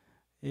nothing.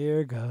 There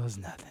we go.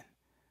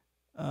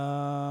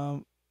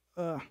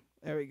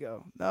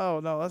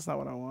 No, that's not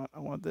what I want. I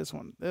want this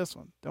one.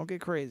 Don't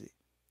get crazy.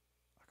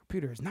 My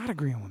computer is not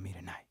agreeing with me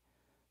tonight.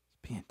 It's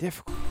being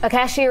difficult. A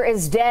cashier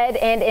is dead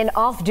and an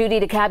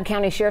off-duty DeKalb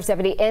County Sheriff's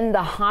deputy in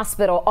the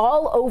hospital,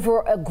 all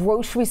over a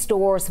grocery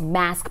store's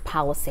mask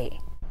policy.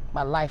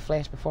 My life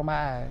flashed before my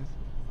eyes.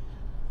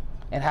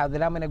 And how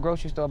that I'm in a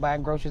grocery store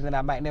buying groceries and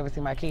I might never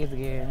see my kids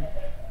again.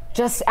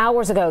 Just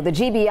hours ago, the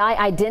GBI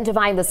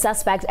identifying the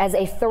suspect as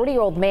a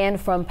 30-year-old man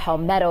from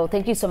Palmetto.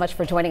 Thank you so much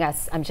for joining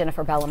us. I'm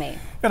Jennifer Bellamy.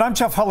 And I'm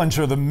Jeff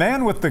Hullinger. The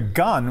man with the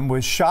gun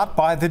was shot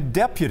by the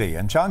deputy.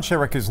 And John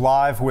Sherrick is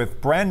live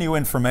with brand new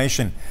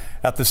information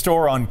at the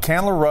store on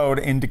Candler Road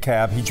in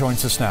DeKalb. He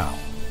joins us now.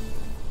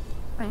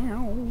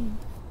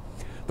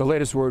 The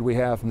latest word we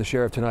have from the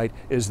sheriff tonight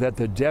is that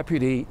the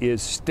deputy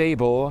is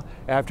stable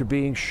after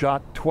being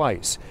shot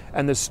twice.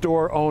 And the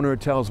store owner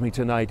tells me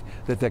tonight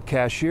that the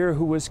cashier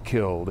who was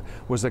killed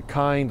was a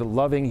kind,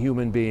 loving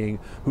human being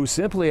who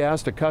simply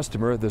asked a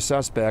customer, the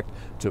suspect,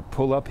 to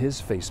pull up his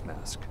face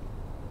mask.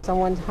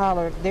 Someone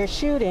hollered, "They're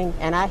shooting,"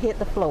 and I hit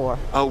the floor.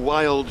 A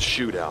wild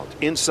shootout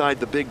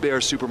inside the Big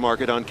Bear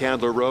supermarket on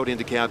Candler Road in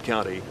DeKalb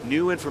County.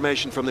 New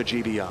information from the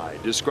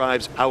GBI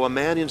describes how a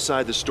man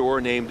inside the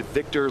store named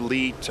Victor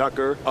Lee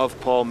Tucker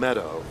of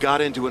Palmetto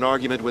got into an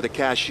argument with a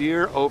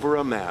cashier over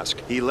a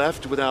mask. He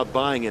left without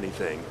buying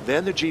anything.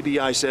 Then the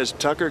GBI says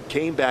Tucker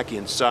came back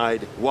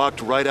inside,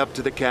 walked right up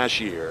to the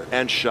cashier,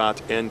 and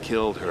shot and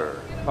killed her.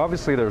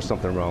 Obviously, there was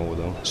something wrong with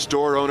him.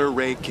 Store owner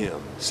Ray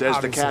Kim says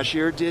the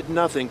cashier did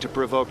nothing to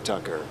provoke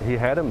Tucker. He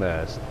had a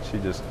mask. She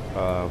just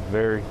a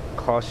very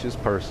cautious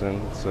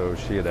person, so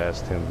she had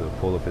asked him to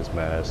pull up his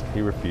mask.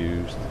 He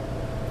refused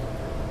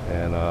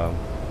and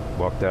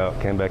walked out,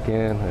 came back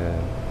in,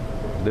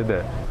 and did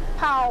that.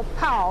 Pow,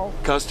 pow.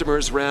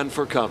 Customers ran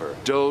for cover,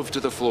 dove to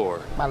the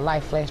floor. My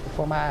life flashed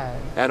before my eyes.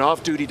 An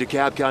off-duty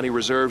DeKalb County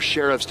Reserve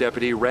Sheriff's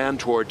deputy ran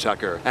toward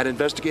Tucker, and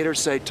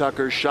investigators say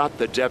Tucker shot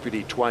the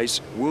deputy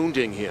twice,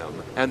 wounding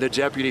him, and the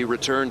deputy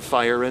returned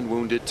fire and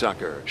wounded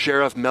Tucker.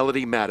 Sheriff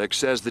Melody Maddox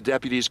says the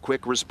deputy's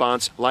quick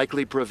response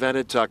likely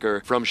prevented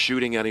Tucker from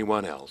shooting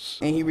anyone else.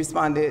 And he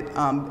responded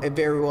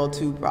very well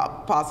to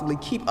possibly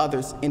keep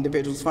others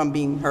individuals from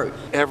being hurt.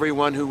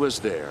 Everyone who was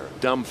there,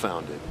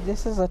 dumbfounded.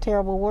 This is a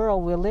terrible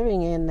world we're living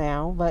in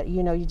now, but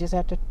you know, you just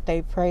have to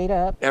stay prayed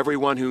up.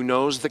 Everyone who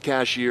knows the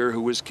cashier who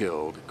was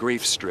killed,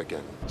 grief-stricken.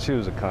 She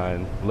was a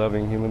kind,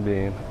 loving human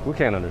being. We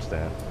can't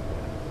understand.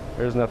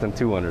 There's nothing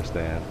to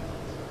understand.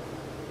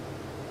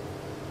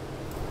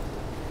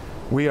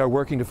 We are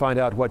working to find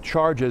out what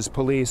charges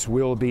police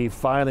will be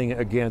filing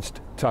against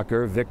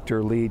Tucker,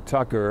 Victor Lee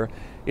Tucker,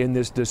 in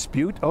this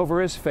dispute over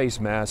his face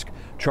mask,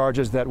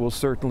 charges that will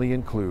certainly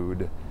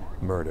include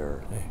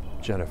murder.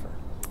 Jennifer.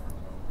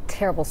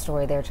 Terrible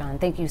story there, John.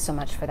 Thank you so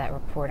much for that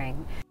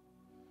reporting.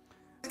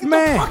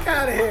 Man. Get the fuck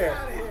out of here.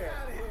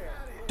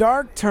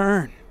 Dark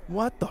turn.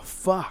 What the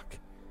fuck?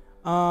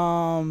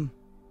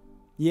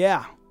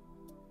 Yeah.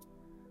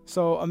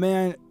 So a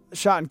man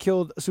shot and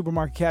killed a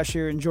supermarket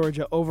cashier in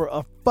Georgia over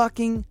a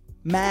fucking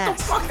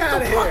mask. Get the fuck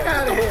out of here.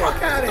 Get the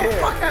fuck out of here. Get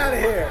the fuck out of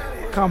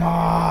here. Come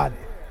on.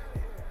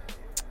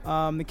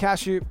 The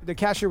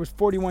cashier was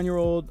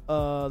 41-year-old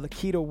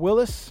Lakita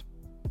Willis,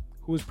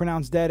 who was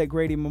pronounced dead at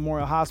Grady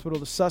Memorial Hospital.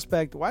 The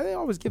suspect, why do they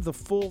always give the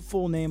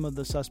full name of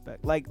the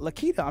suspect? Like,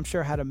 Lakita, I'm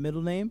sure, had a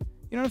middle name.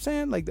 You know what I'm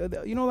saying? Like,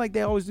 you know, like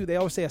they always do. They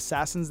always say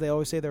assassins. They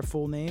always say their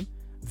full name.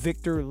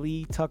 Victor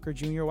Lee Tucker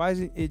Jr. Why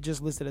is it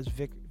just listed as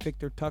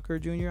Victor Tucker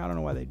Jr.? I don't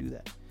know why they do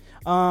that.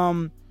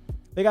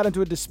 They got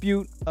into a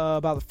dispute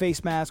about the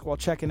face mask while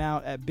checking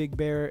out at Big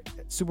Bear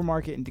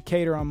Supermarket in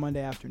Decatur on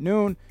Monday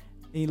afternoon.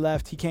 He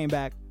left. He came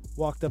back,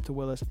 walked up to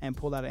Willis, and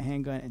pulled out a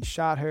handgun and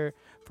shot her.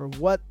 For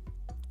what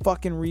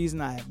fucking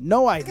reason, I have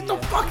no idea. Get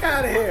the fuck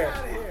out of here.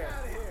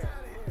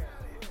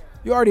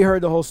 You already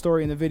heard the whole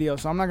story in the video,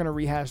 so I'm not going to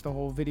rehash the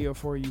whole video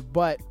for you.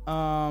 But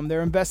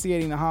they're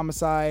investigating the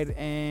homicide,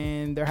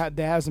 and there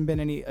hasn't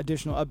been any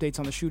additional updates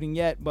on the shooting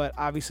yet. But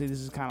obviously, this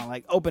is kind of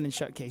like open and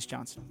shut case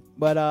Johnson.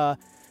 But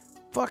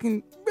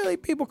fucking really,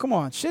 people, come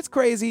on. Shit's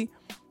crazy.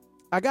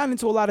 I got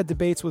into a lot of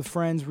debates with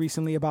friends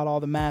recently about all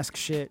the mask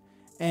shit.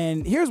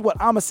 And here's what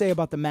I'm going to say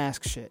about the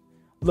mask shit.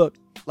 Look,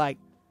 like,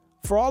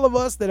 for all of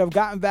us that have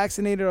gotten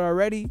vaccinated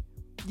already,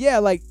 yeah,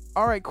 like,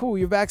 all right, cool,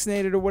 you're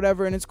vaccinated or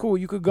whatever, and it's cool.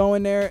 You could go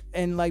in there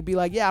and, like, be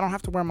like, yeah, I don't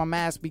have to wear my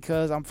mask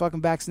because I'm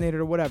fucking vaccinated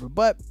or whatever.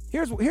 But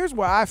here's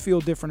where I feel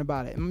different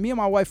about it. And me and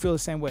my wife feel the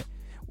same way.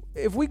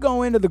 If we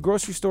go into the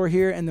grocery store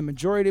here and the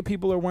majority of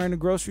people are wearing the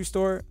grocery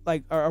store,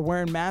 like, are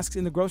wearing masks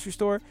in the grocery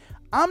store,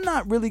 I'm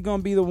not really going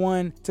to be the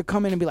one to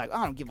come in and be like,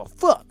 I don't give a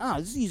fuck.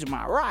 These are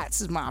my rights.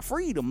 This is my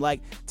freedom.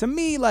 Like, to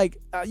me, like,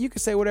 you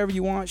can say whatever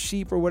you want,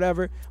 sheep or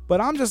whatever,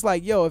 but I'm just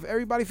like, yo, if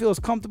everybody feels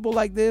comfortable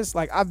like this,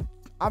 like, I've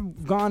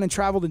gone and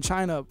traveled in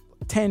China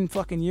 10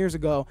 fucking years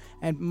ago,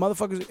 and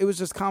motherfuckers, it was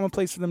just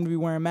commonplace for them to be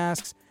wearing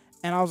masks.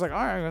 And I was like, all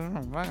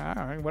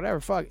right, whatever,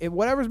 fuck. If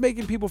whatever's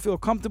making people feel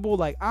comfortable,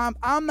 like,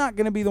 I'm not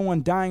going to be the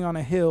one dying on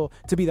a hill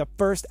to be the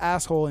first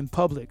asshole in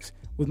Publix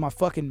with my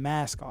fucking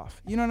mask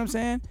off. You know what I'm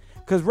saying?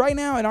 Because right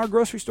now in our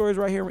grocery stores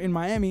right here in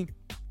Miami,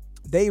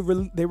 they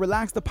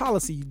relaxed the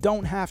policy. You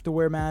don't have to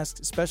wear masks,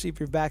 especially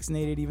if you're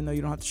vaccinated, even though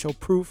you don't have to show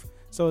proof.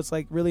 So it's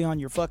like really on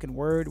your fucking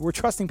word. We're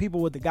trusting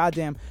people with the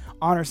goddamn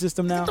honor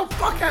system now. Get the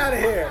fuck out of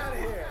here.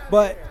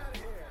 But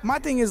my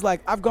thing is,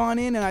 like, I've gone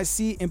in and I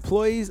see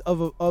employees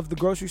of the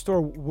grocery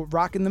store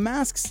rocking the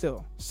masks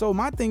still. So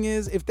my thing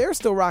is, if they're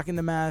still rocking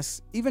the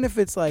masks, even if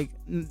it's like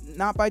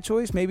not by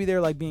choice, maybe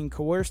they're like being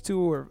coerced to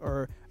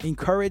or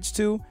encouraged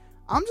to,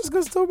 I'm just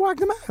going to still rock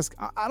the mask.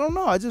 I don't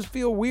know. I just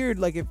feel weird.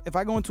 Like if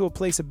I go into a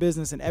place of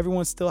business and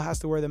everyone still has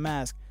to wear the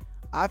mask,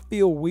 I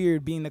feel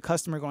weird being the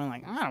customer going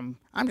like, I'm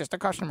just a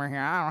customer here.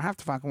 I don't have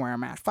to fucking wear a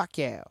mask. Fuck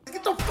yeah.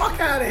 Get the fuck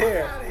out of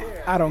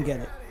here. I don't get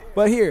it.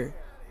 But here,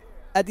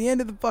 at the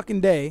end of the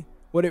fucking day,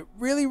 what it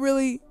really,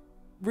 really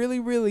really,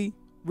 really,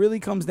 really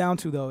comes down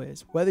to, though,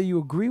 is whether you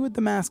agree with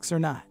the masks or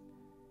not.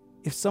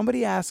 If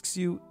somebody asks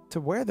you to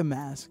wear the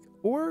mask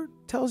or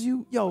tells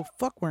you, yo,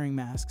 fuck wearing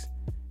masks,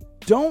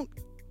 don't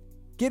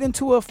get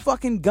into a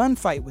fucking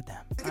gunfight with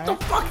them. Get the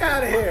fuck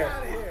out of here.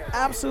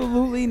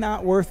 Absolutely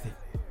not worth it.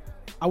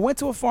 I went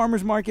to a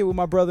farmer's market with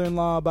my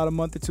brother-in-law about a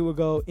month or two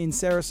ago in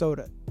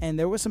Sarasota, and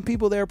there were some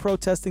people there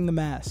protesting the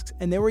masks,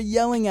 and they were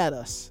yelling at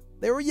us.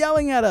 They were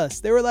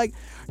like,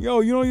 yo,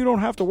 you don't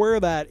have to wear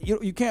that.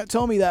 You can't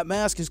tell me that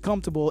mask is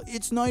comfortable.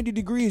 It's 90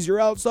 degrees.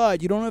 You're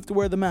outside. You don't have to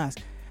wear the mask.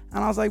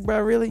 And I was like, bro,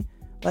 really?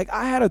 Like,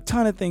 I had a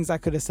ton of things I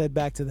could have said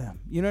back to them.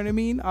 You know what I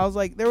mean? I was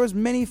like, there was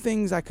many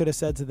things I could have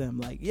said to them.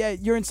 Like, yeah,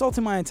 you're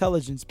insulting my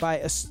intelligence by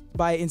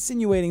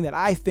insinuating that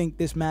I think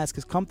this mask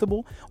is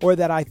comfortable or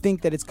that I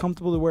think that it's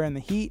comfortable to wear in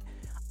the heat.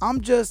 I'm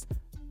just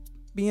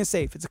being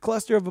safe. It's a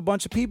cluster of a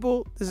bunch of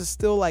people. This is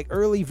still like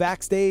early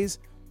vax days.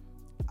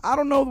 I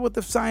don't know what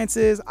the science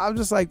is. I'm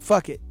just like,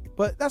 fuck it.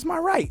 But that's my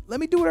right. Let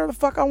me do whatever the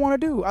fuck I want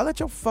to do. I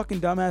let your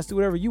fucking dumbass do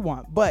whatever you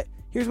want. But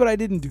here's what I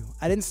didn't do.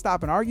 I didn't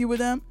stop and argue with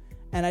them.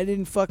 And I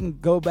didn't fucking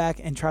go back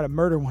and try to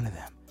murder one of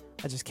them.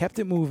 I just kept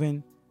it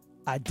moving.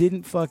 I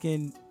didn't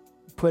fucking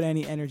put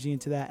any energy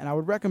into that. And I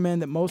would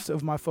recommend that most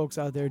of my folks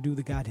out there do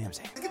the goddamn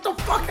same. Get the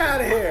fuck out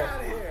of here.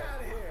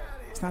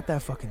 It's not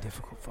that fucking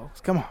difficult,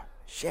 folks. Come on.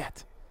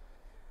 Shit.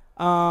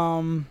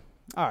 All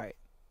right.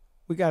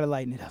 We got to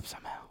lighten it up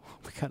somehow.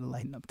 We got to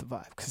lighten up the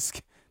vibe because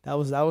that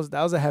was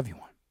a heavy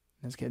one.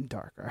 It's getting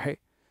dark, all right?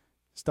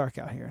 It's dark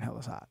out here and hell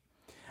is hot.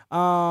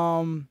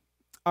 All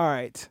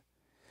right.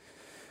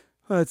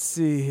 Let's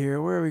see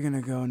here. Where are we going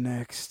to go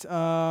next?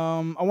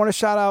 I want to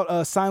shout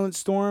out Silent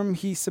Storm.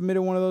 He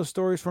submitted one of those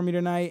stories for me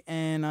tonight.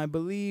 And I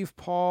believe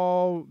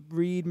Paul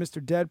Reed, Mr.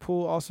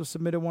 Deadpool, also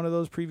submitted one of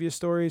those previous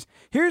stories.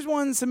 Here's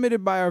one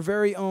submitted by our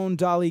very own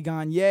Dolly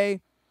Gagne.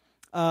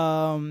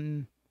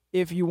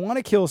 If you want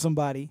to kill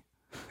somebody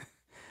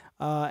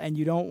and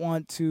you don't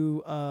want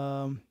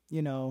to,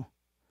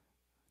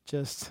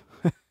 just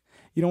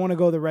you don't want to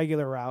go the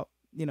regular route,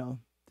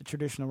 the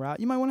traditional route,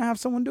 you might want to have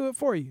someone do it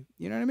for you.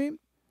 You know what I mean?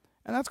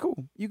 And that's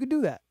cool. You could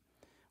do that.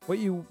 What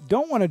you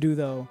don't want to do,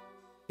 though,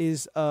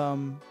 is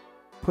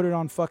put it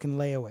on fucking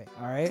layaway,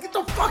 all right? Get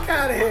the fuck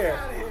out of here.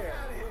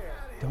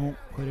 Don't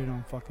put it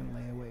on fucking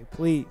layaway,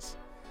 please.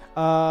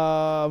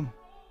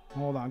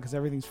 Hold on, because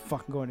everything's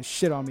fucking going to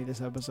shit on me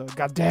this episode.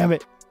 God damn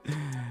it.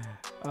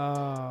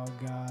 Oh,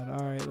 God.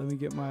 All right, let me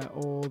get my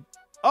old...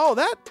 Oh,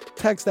 that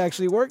text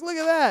actually worked. Look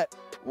at that.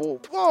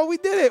 Whoa, we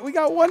did it. We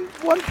got one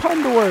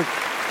pun to work.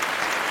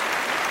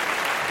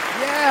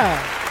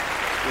 Yeah.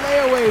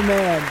 Layaway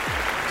man.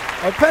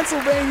 A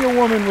Pennsylvania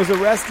woman was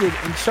arrested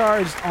and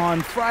charged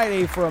on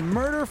Friday for a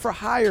murder for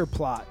hire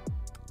plot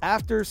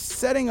after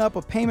setting up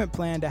a payment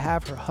plan to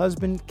have her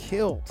husband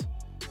killed.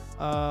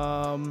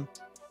 Law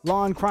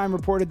and Crime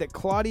reported that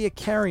Claudia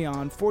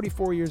Carrion,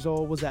 44 years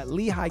old, was at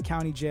Lehigh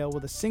County Jail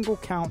with a single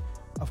count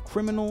of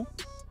criminal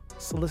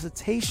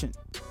solicitation.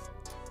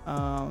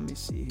 Let me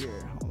see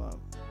here. Hold up.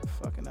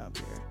 Fucking up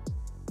here.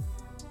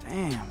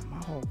 Damn,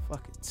 my whole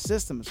fucking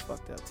system is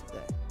fucked up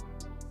today.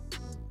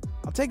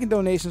 I'm taking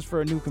donations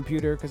for a new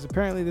computer because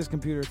apparently this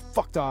computer is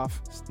fucked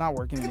off. It's not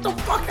working anymore. Get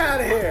the fuck out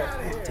of here.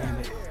 Damn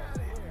it.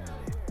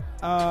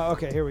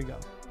 Okay, here we go.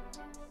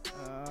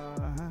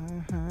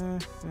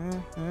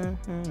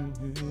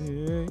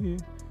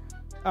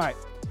 All right.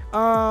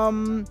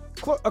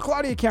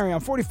 Claudia Carrion,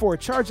 44,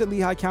 charged at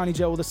Lehigh County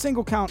Jail with a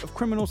single count of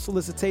criminal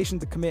solicitation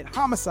to commit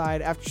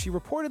homicide after she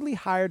reportedly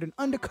hired an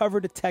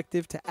undercover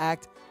detective to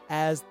act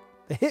as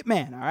the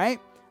hitman, all right?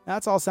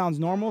 That all sounds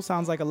normal.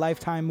 Sounds like a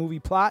Lifetime movie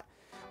plot.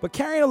 But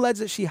Carrion alleged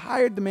that she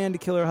hired the man to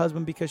kill her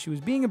husband because she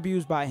was being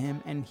abused by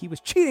him and he was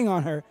cheating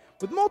on her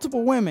with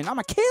multiple women. I'm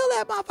going to kill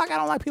that motherfucker. I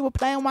don't like people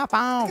playing with my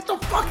phone. Get the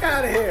fuck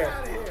out of here.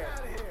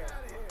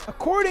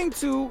 According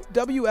to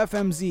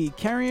WFMZ,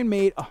 Carrion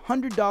made a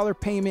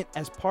 $100 payment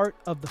as part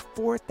of the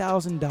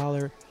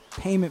 $4,000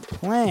 payment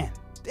plan.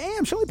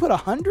 Damn, she only put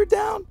 $100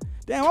 down?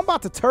 Damn, I'm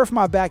about to turf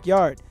my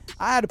backyard.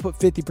 I had to put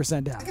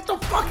 50% down. Get the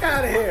fuck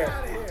out of here.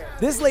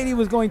 This lady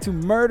was going to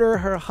murder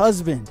her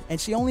husband, and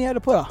she only had to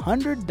put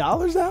 $100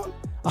 down?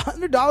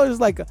 $100 is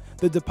like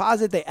the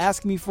deposit they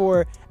ask me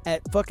for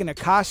at fucking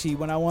Akashi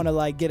when I want to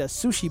like get a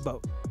sushi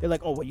boat. They're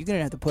like, oh, well, you're going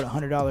to have to put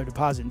 $100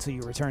 deposit until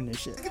you return this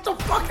shit. Get the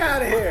fuck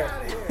out of here.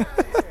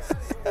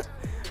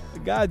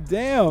 God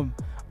damn.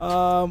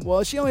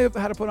 Well, she only had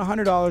to put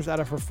 $100 out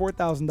of her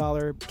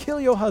 $4,000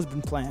 kill your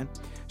husband plan.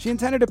 She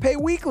intended to pay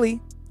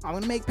weekly. I'm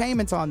going to make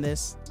payments on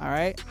this. All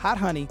right. Hot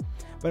honey.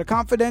 But a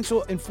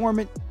confidential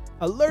informant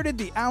alerted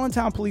the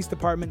Allentown Police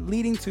Department,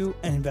 leading to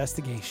an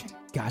investigation.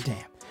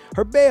 Goddamn.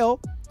 Her bail,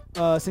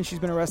 since she's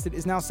been arrested,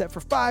 is now set for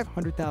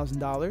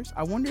 $500,000.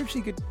 I wonder if she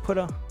could put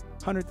a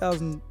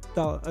 $100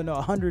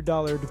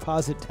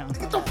 deposit down.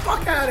 Get the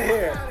fuck out of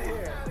here.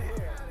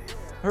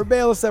 Her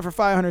bail is set for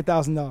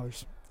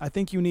 $500,000. I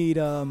think you need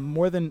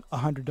more than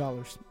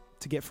 $100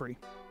 to get free.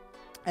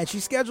 And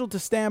she's scheduled to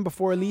stand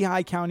before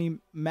Lehigh County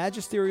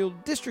Magisterial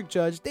District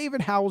Judge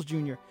David Howells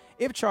Jr.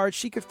 If charged,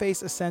 she could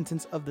face a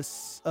sentence of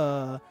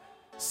the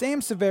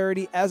same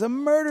severity as a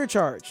murder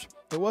charge.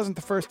 It wasn't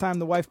the first time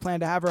the wife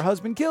planned to have her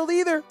husband killed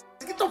either.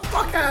 Get the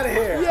fuck out of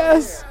here!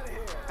 Yes!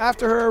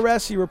 After her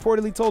arrest, she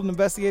reportedly told an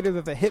investigator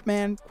that the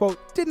hitman,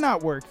 quote, did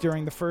not work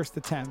during the first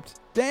attempt.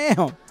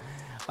 Damn!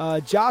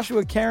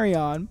 Joshua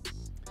Carrion,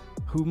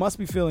 who must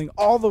be feeling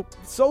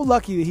so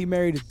lucky that he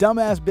married a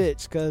dumbass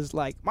bitch, because,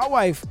 like, my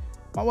wife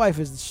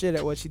is the shit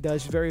at what she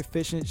does. She's very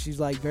efficient. She's,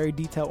 like, very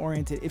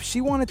detail-oriented. If she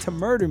wanted to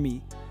murder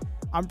me,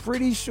 I'm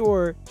pretty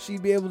sure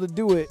she'd be able to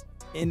do it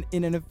in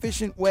an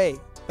efficient way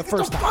the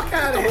first time. Get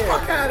the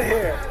fuck out of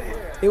here!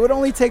 It would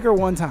only take her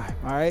one time,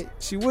 all right?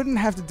 She wouldn't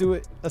have to do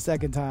it a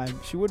second time.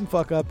 She wouldn't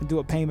fuck up and do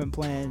a payment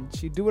plan.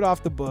 She'd do it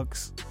off the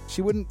books.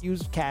 She wouldn't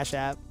use Cash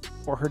App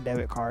or her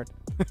debit card.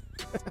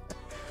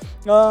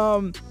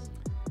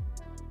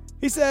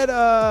 He said,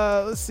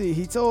 let's see.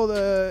 He told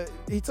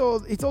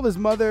his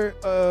mother,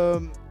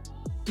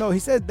 he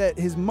said that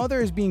his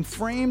mother is being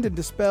framed and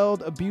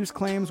dispelled abuse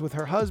claims with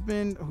her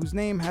husband, whose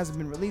name hasn't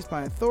been released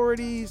by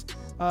authorities.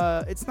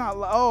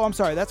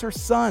 That's her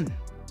son,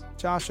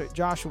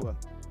 Joshua.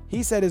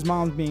 He said his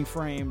mom's being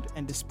framed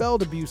and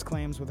dispelled abuse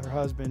claims with her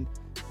husband,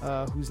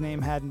 whose name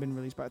hadn't been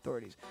released by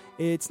authorities.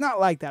 It's not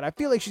like that. I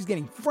feel like she's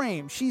getting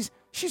framed. She's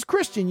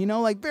Christian,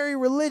 like very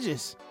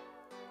religious.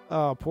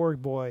 Oh, poor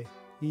boy.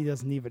 He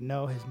doesn't even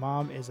know his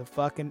mom is a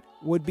fucking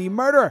would-be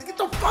murderer. Get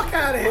the fuck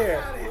out of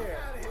here!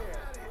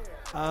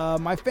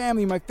 My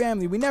family,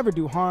 we never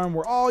do harm.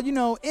 We're all,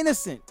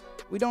 innocent.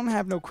 We don't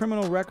have no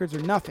criminal records or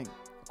nothing.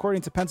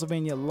 According to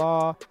Pennsylvania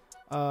law,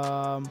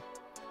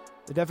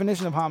 the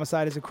definition of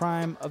homicide is a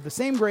crime of the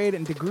same grade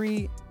and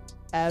degree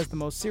as the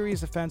most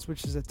serious offense,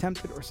 which is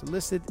attempted or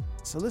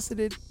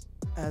solicited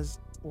as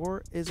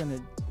or is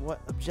an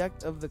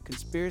object of the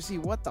conspiracy.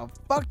 What the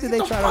fuck did they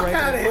try to write? Get the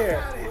fuck out of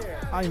here!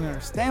 I don't even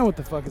understand what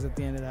the fuck is at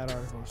the end of that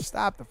article.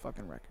 Stop the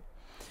fucking record.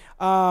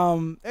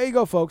 There you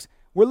go, folks.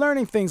 We're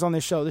learning things on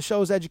this show. The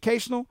show is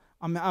educational.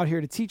 I'm out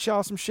here to teach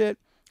y'all some shit,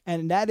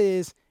 and that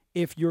is,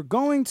 if you're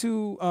going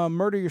to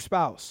murder your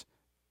spouse,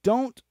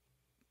 don't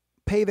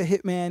pay the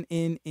hitman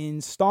in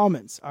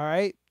installments, all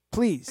right?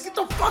 Please. Get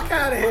the fuck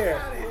out of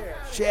here!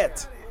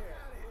 Shit.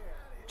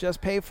 Just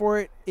pay for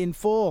it in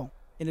full,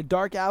 in a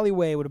dark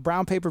alleyway with a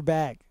brown paper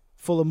bag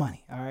full of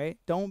money, all right?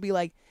 Don't be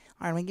like,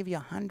 all right, I'm going to give you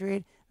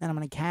 $100, then I'm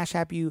going to Cash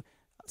App you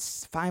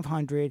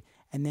 $500,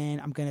 and then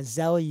I'm going to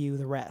Zelle you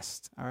the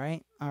rest, all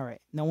right? All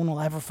right. No one will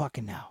ever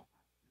fucking know.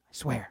 I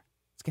swear.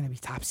 It's going to be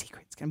top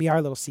secret. It's going to be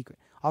our little secret.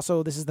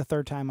 Also, this is the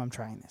third time I'm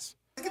trying this.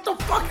 Get the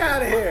fuck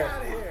out of here!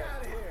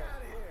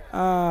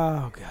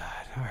 Oh,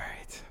 God. All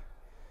right.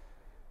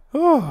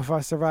 Oh, if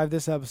I survive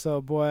this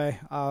episode, boy,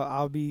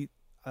 I'll be...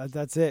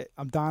 that's it.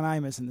 I'm Don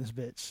Imus in this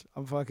bitch.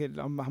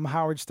 I'm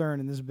Howard Stern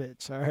in this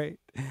bitch. All right.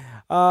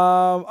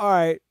 All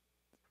right.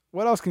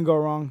 What else can go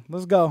wrong?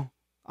 Let's go.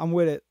 I'm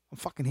with it. I'm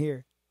fucking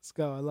here. Let's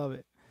go. I love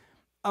it.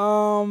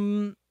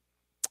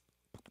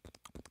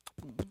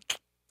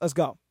 Let's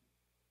go.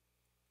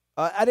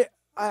 I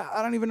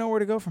don't even know where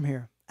to go from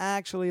here.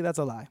 Actually, that's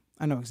a lie.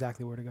 I know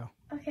exactly where to go.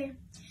 Okay.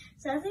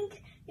 So I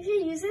think you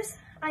should use this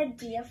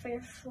idea for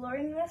your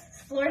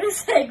Florida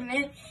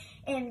segment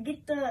and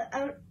get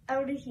out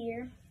of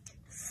here.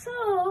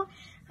 So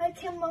I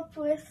came up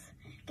with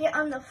get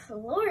on the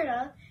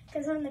Florida,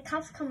 because when the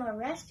cops come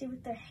arrest you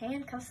with their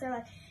handcuffs, they're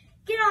like,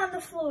 get on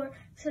the floor,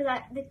 so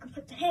that they can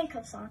put the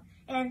handcuffs on.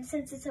 And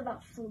since it's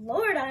about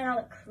Florida and all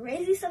the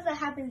crazy stuff that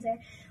happens there,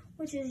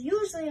 which is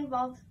usually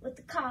involved with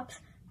the cops,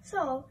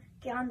 so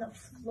get on the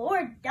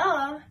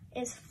Florida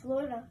is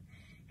Florida.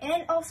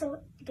 And also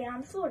get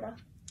on Florida.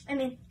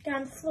 Get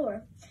on the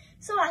floor.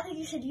 So I think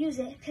you should use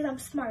it because I'm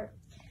smart.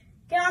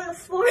 Get on the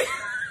floor.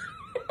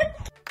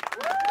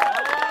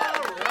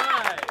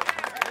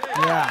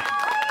 Yeah.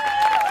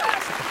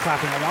 Fuck the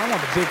clapping. I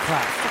want the big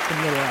clap. Fuck the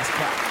little ass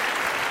clap.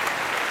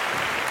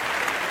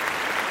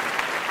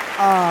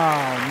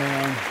 Oh,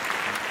 man.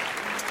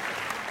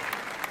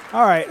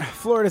 All right.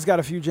 Florida's got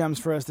a few gems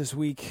for us this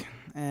week.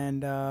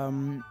 And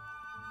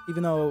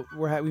even though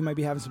we might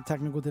be having some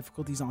technical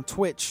difficulties on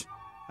Twitch,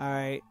 all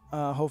right,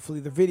 hopefully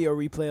the video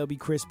replay will be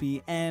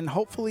crispy. And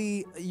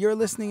hopefully you're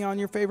listening on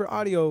your favorite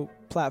audio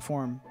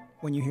platform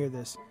when you hear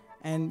this.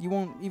 And you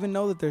won't even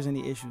know that there's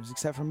any issues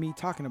except for me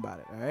talking about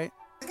it, all right?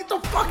 Get the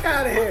fuck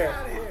out of here!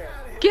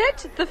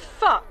 Get the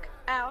fuck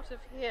out of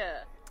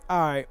here. All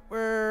right,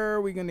 where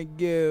are we going to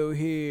go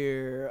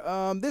here?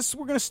 We're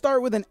going to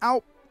start with an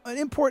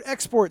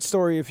import-export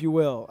story, if you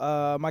will.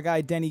 My guy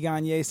Denny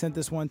Gagne sent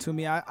this one to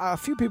me. A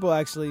few people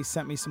actually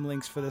sent me some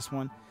links for this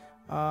one.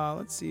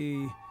 Let's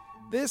see.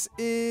 This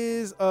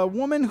is a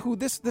woman who,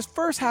 this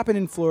first happened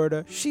in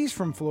Florida. She's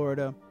from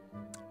Florida.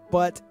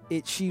 But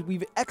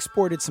we've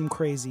exported some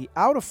crazy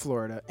out of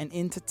Florida and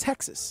into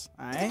Texas.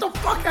 All right? Get the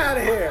fuck out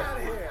of here!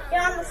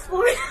 Get on the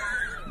floor.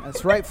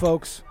 That's right,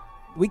 folks.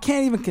 We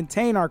can't even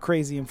contain our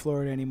crazy in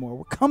Florida anymore.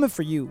 We're coming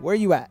for you. Where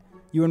you at?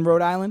 You in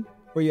Rhode Island?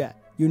 Where you at?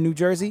 You in New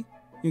Jersey?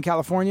 You in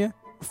California?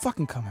 We're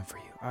fucking coming for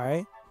you, all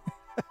right?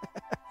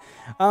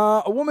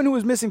 A woman who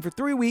was missing for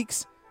 3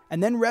 weeks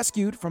and then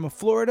rescued from a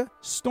Florida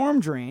storm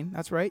drain.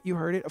 That's right, you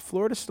heard it, a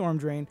Florida storm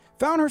drain.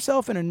 Found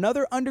herself in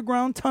another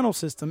underground tunnel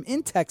system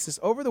in Texas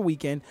over the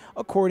weekend,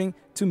 according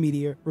to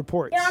media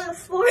reports. Yeah, on the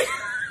floor.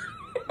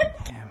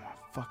 Damn,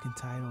 fucking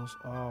titles.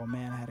 Oh,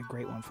 man, I had a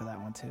great one for that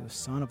one, too.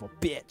 Son of a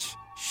bitch.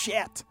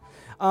 Shit.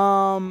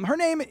 Her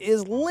name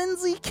is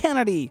Lindsay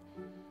Kennedy,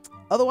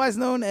 otherwise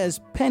known as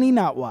Penny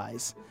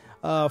Notwise.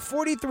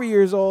 43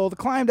 years old,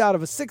 climbed out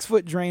of a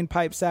 6-foot drain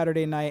pipe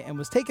Saturday night and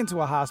was taken to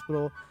a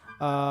hospital.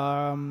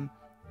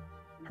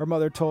 Her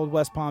mother told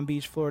West Palm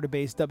Beach,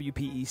 Florida-based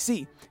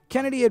WPEC.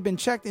 Kennedy had been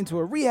checked into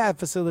a rehab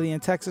facility in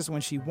Texas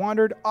when she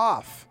wandered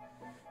off.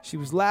 She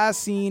was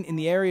last seen in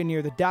the area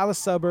near the Dallas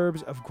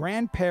suburbs of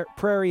Grand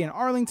Prairie and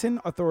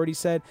Arlington, authorities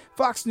said.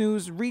 Fox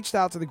News reached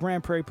out to the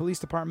Grand Prairie Police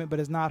Department but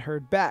has not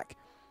heard back.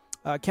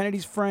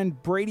 Kennedy's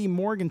friend Brady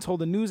Morgan told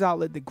the news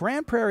outlet that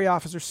Grand Prairie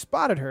officers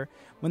spotted her.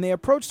 When they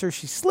approached her,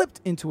 she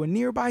slipped into a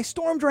nearby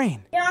storm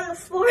drain. Yeah, on the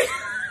floor.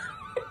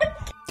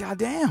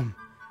 Goddamn.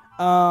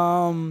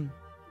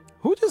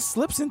 Who just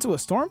slips into a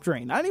storm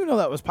drain? I didn't even know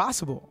that was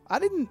possible. I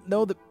didn't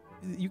know that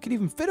you could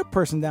even fit a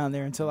person down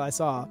there until I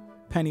saw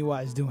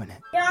Pennywise doing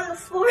it. Yeah, on the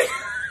floor.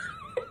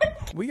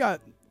 We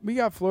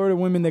got Florida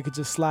women that could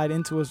just slide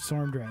into a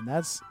storm drain.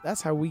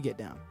 That's how we get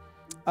down.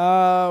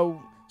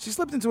 She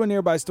slipped into a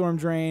nearby storm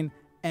drain,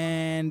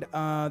 and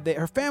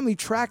her family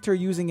tracked her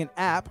using an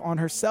app on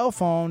her cell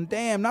phone.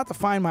 Damn, not to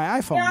find my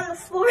iPhone. Yeah, on the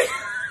floor.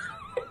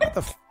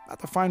 not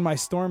to find my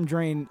storm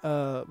drain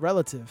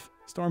relative.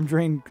 Storm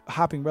drain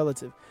hopping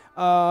relative.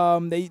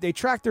 They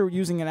tracked her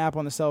using an app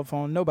on the cell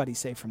phone. Nobody's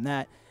safe from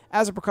that.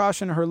 As a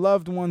precaution, her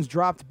loved ones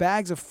dropped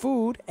bags of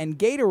food and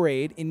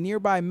Gatorade in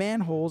nearby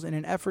manholes in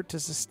an effort to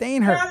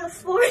sustain her. Yeah, on the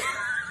floor.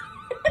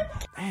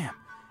 Damn.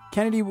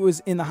 Kennedy was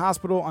in the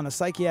hospital on a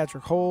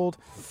psychiatric hold.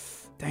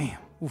 Damn.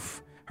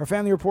 Oof. Her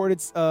family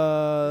reportedly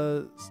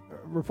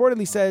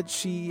said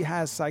she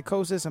has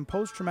psychosis and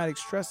post-traumatic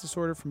stress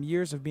disorder from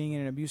years of being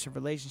in an abusive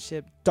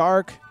relationship.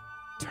 Dark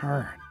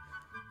turn.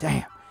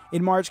 Damn.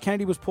 In March,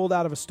 Kennedy was pulled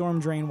out of a storm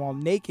drain while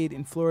naked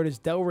in Florida's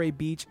Delray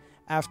Beach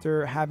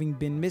after having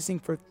been missing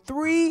for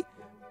 3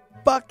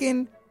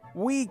 fucking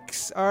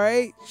weeks. All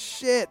right?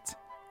 Shit.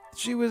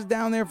 She was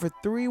down there for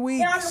 3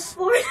 weeks. Yeah, on the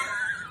floor.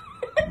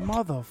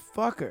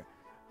 Motherfucker.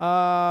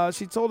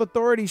 She told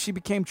authorities she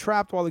became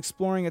trapped while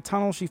exploring a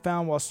tunnel she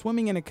found while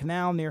swimming in a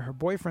canal near her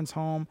boyfriend's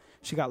home.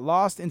 She got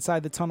lost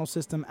inside the tunnel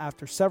system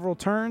after several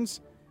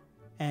turns,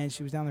 and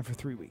she was down there for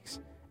 3 weeks.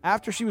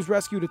 After she was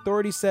rescued,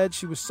 authorities said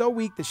she was so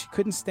weak that she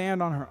couldn't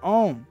stand on her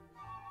own.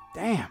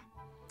 Damn.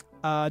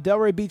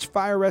 Delray Beach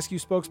Fire Rescue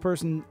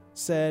spokesperson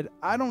said,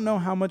 "I don't know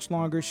how much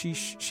longer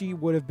she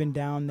would have been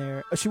down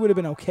there. She would have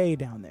been okay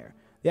down there.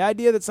 The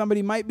idea that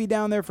somebody might be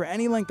down there for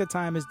any length of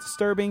time is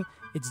disturbing.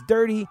 It's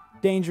dirty,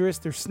 dangerous.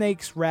 There's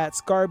snakes,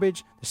 rats,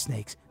 garbage. There's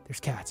snakes, there's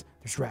cats,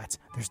 there's rats,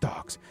 there's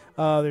dogs.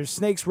 There's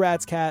snakes,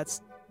 rats,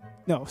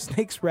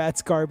 snakes,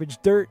 rats, garbage,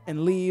 dirt,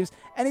 and leaves.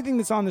 Anything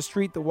that's on the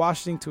street that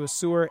washes into a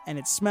sewer, and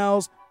it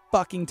smells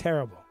fucking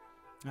terrible."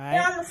 All right?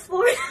 Yeah, on the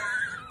floor.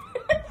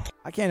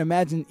 I can't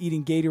imagine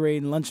eating Gatorade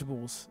and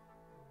Lunchables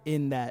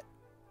in that,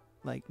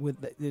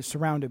 they're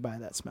surrounded by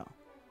that smell.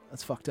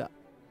 That's fucked up.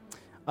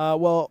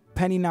 Well,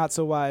 Penny Not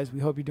So Wise,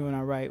 we hope you're doing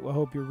all right. We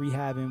hope you're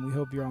rehabbing. We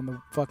hope you're on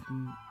the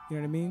fucking, you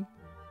know what I mean?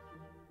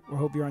 We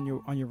hope you're on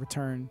your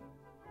return,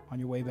 on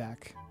your way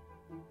back.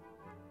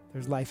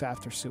 There's life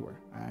after sewer,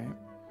 all right?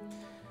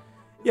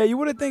 Yeah, you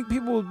would have think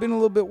people would have been a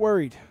little bit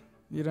worried,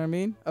 you know what I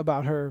mean,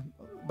 about her.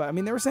 But, I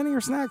mean, they were sending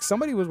her snacks.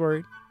 Somebody was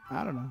worried.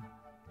 I don't know.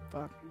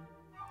 Fuck.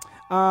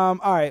 All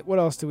right, what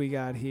else do we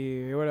got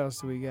here? Yeah,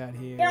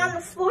 on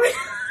the floor.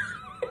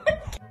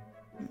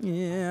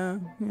 Yeah.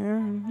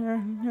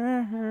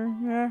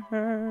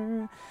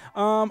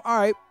 All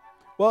right.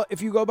 Well,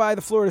 if you go by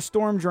the Florida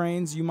storm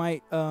drains, you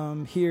might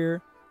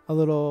hear a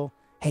little,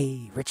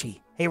 hey,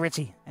 Richie.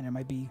 And it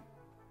might be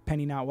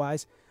Penny Not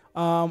Wise.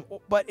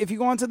 But if you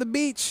go onto the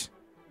beach,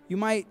 you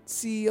might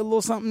see a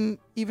little something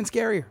even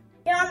scarier.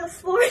 Yeah, on the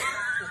floor.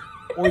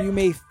 Or you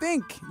may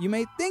think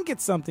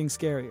it's something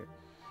scarier.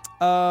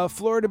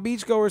 Florida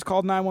beachgoers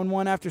called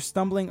 911 after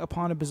stumbling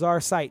upon a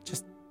bizarre sight.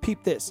 Just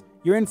peep this.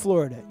 You're in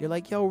Florida. You're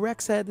like, yo,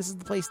 Rex said this is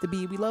the place to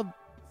be. We want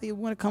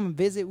to come and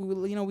visit.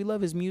 We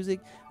love his music.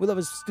 We love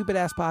his stupid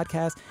ass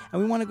podcast.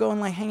 And we want to go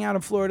and hang out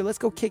in Florida. Let's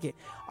go kick it.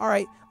 All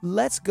right,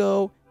 let's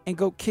go and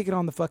go kick it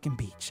on the fucking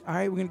beach. All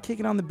right, we're going to kick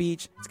it on the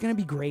beach. It's going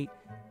to be great.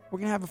 We're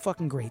going to have a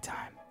fucking great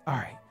time. All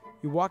right,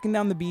 you're walking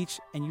down the beach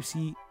and you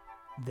see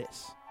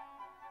this.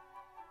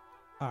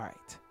 All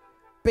right.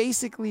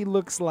 Basically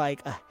looks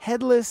like a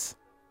headless,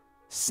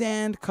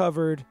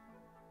 sand-covered,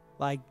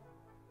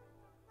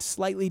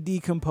 slightly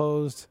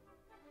decomposed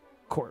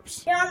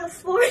corpse. Yeah, on the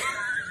floor.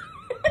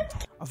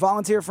 A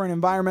volunteer for an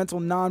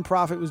environmental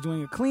nonprofit was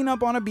doing a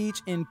cleanup on a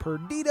beach in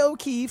Perdido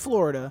Key,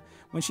 Florida,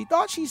 when she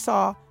thought she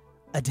saw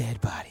a dead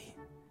body.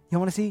 You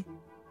want to see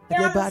a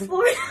dead body?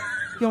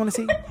 You want to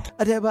see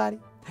a dead body?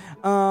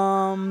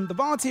 The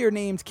volunteer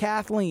named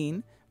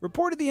Kathleen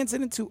reported the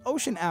incident to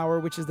Ocean Hour,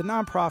 which is the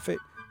nonprofit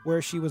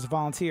where she was a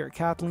volunteer.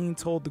 Kathleen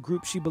told the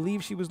group she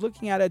believed she was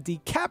looking at a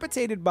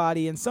decapitated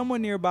body and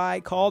someone nearby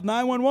called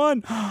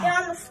 911.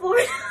 On the floor.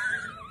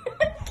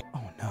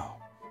 Oh no.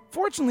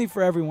 Fortunately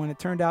for everyone, it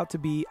turned out to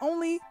be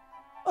only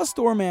a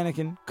store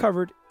mannequin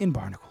covered in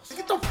barnacles.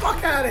 Get the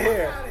fuck out of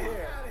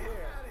here!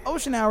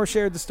 Ocean Hour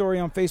shared the story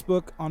on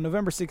Facebook on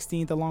November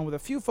 16th, along with a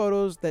few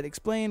photos that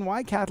explain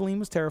why Kathleen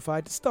was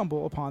terrified to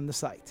stumble upon the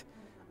site.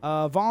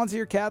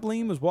 Volunteer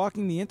Kathleen was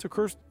walking the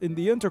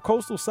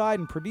intercoastal side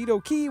in Perdido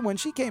Key when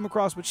she came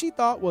across what she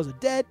thought was a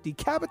dead,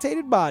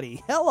 decapitated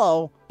body.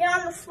 Hello.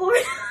 On the floor.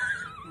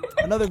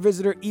 Another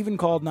visitor even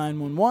called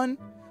 911.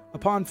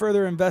 Upon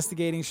further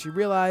investigating, she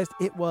realized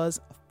it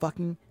was a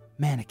fucking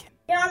mannequin.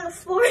 On the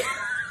floor.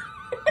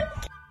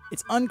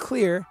 It's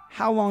unclear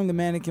how long the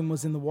mannequin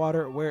was in the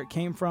water or where it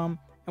came from,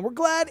 and we're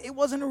glad it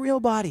wasn't a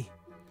real body.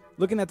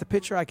 Looking at the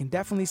picture, I can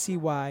definitely see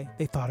why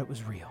they thought it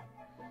was real.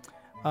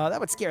 That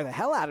would scare the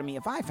hell out of me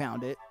if I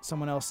found it,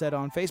 someone else said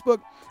on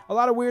Facebook. A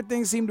lot of weird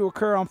things seem to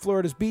occur on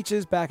Florida's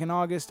beaches. Back in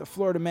August, a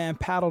Florida man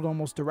paddled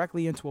almost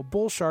directly into a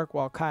bull shark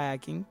while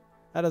kayaking.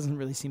 That doesn't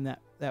really seem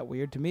that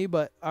weird to me,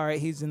 but all right,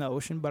 he's in the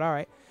ocean, but all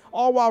right.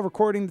 All while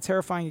recording the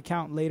terrifying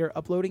account, later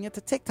uploading it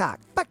to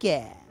TikTok. Fuck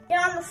yeah.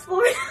 On the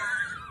floor.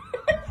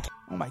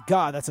 Oh my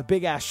god, that's a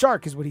big-ass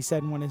shark is what he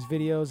said in one of his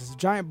videos. As a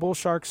giant bull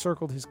shark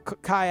circled his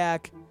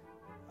kayak.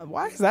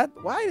 Why is that?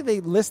 Why do they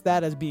list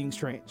that as being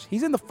strange?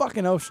 He's in the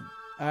fucking ocean,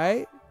 all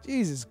right?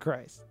 Jesus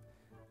Christ.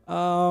 Yeah.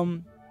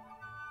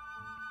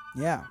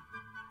 All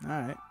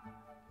right.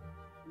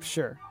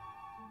 Sure.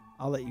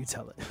 I'll let you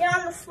tell it.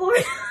 On the floor.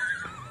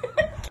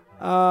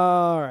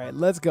 All right,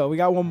 let's go. We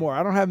got one more.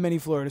 I don't have many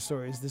Florida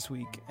stories this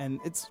week, and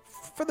it's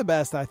for the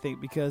best, I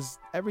think, because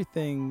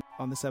everything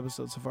on this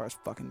episode so far is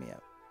fucking me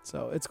up.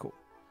 So it's cool.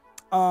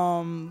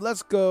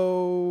 Let's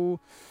go.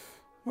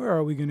 Where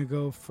are we gonna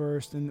go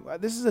first? And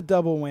this is a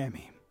double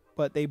whammy,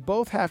 but they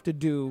both have to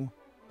do.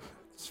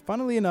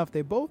 Funnily enough,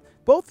 they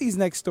both these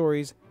next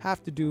stories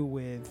have to do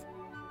with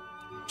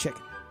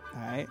chicken.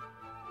 All right.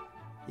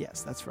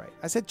 Yes, that's right.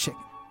 I said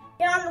chicken.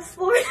 On the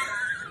floor.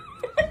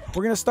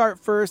 We're gonna start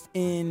first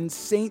in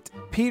St.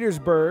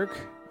 Petersburg.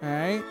 All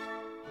right.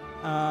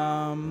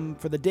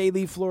 For the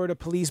Daily Florida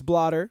Police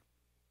Blotter,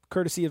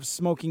 courtesy of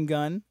Smoking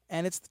Gun,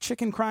 and it's the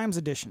Chicken Crimes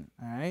Edition,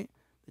 all right?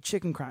 The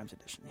Chicken Crimes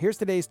Edition. Here's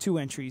today's two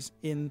entries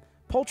in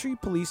Poultry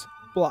Police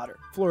Blotter,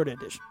 Florida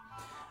Edition.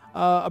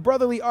 A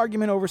brotherly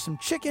argument over some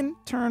chicken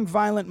turned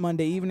violent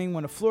Monday evening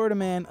when a Florida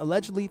man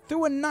allegedly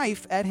threw a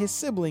knife at his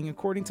sibling,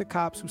 according to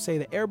cops who say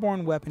the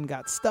airborne weapon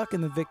got stuck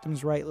in the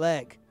victim's right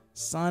leg.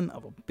 Son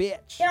of a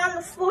bitch. On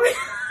the floor.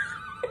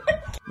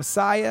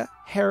 Messiah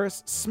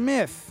Harris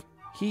Smith.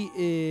 He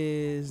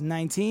is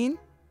 19,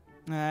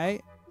 all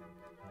right?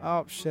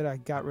 Oh, shit, I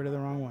got rid of the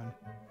wrong one.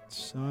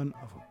 Son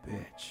of a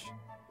bitch.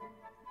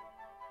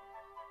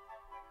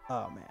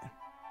 Oh, man.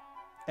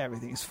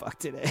 Everything's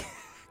fucked today.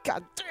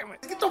 God damn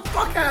it. Get the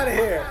fuck out of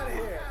here.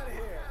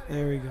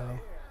 There we go.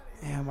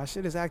 Damn, my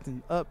shit is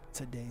acting up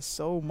today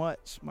so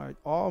much.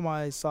 All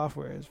my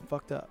software is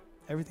fucked up.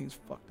 Everything's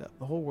fucked up.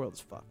 The whole world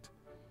is fucked.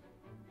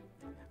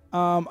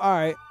 All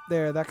right.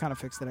 There, that kind of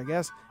fixed it, I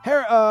guess.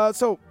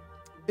 So,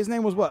 his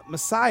name was what?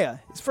 Messiah.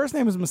 His first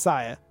name is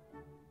Messiah.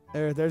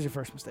 There's your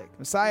first mistake.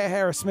 Messiah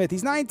Harris Smith.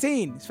 He's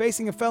 19. He's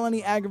facing a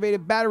felony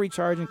aggravated battery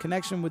charge in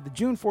connection with the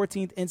June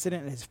 14th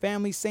incident at his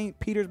family's St.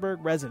 Petersburg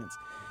residence.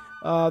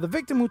 The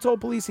victim, who told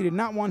police he did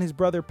not want his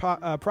brother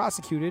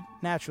prosecuted,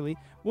 naturally,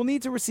 will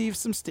need to receive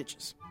some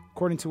stitches,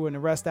 according to an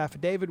arrest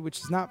affidavit,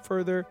 which does not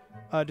further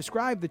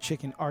describe the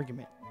chicken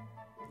argument.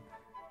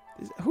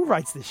 Who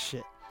writes this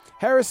shit?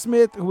 Harris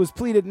Smith, who was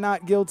pleaded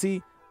not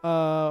guilty,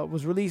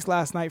 was released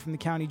last night from the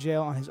county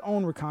jail on his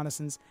own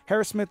recognizance.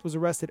 Harris Smith was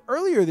arrested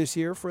earlier this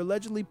year for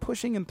allegedly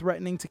pushing and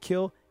threatening to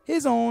kill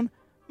his own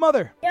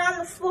mother. On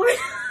the floor.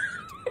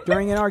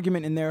 During an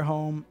argument in their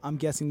home. I'm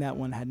guessing that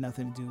one had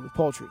nothing to do with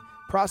poultry.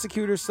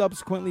 Prosecutors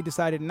subsequently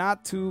decided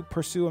not to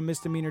pursue a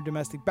misdemeanor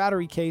domestic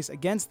battery case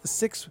against the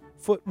 6'1",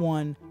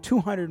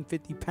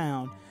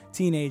 250-pound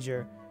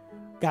teenager.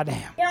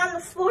 Goddamn. On the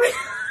floor.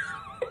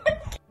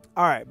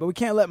 All right, but we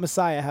can't let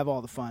Messiah have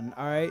all the fun,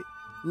 all right?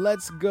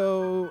 Let's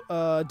go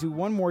do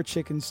one more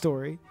chicken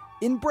story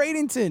in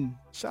Bradenton.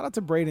 Shout out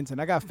to Bradenton.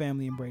 I got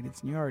family in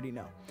Bradenton. You already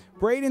know.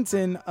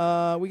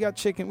 Bradenton, we got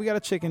chicken. We got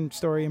a chicken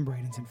story in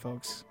Bradenton,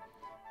 folks.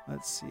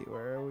 Let's see.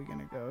 Where are we going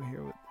to go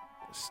here with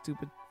a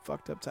stupid,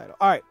 fucked up title?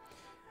 All right.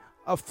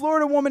 A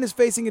Florida woman is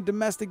facing a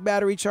domestic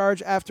battery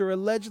charge after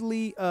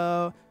allegedly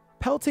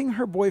pelting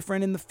her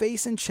boyfriend in the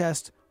face and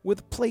chest with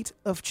a plate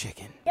of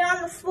chicken.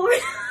 On the floor.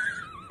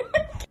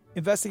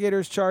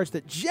 Investigators charged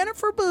that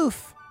Jennifer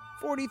Booth,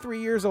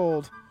 43 years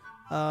old,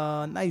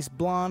 nice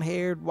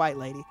blonde-haired white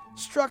lady,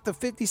 struck the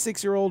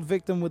 56-year-old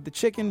victim with the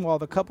chicken while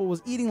the couple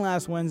was eating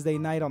last Wednesday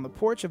night on the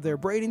porch of their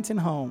Bradenton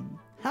home.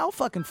 How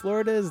fucking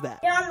Florida is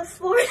that? On the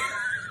floor.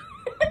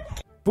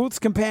 Booth's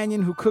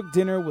companion, who cooked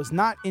dinner, was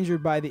not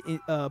injured by the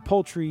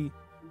poultry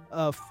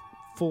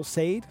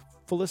fusillade.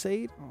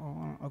 Fulisade?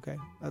 Oh, okay.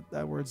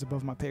 That word's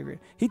above my pay grade.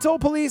 He told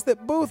police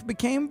that Booth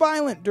became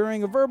violent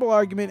during a verbal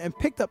argument and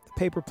picked up the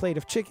paper plate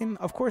of chicken.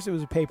 Of course it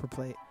was a paper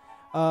plate.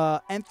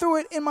 And threw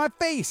it in my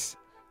face.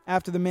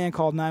 After the man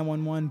called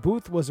 911,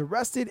 Booth was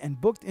arrested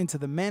and booked into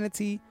the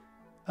Manatee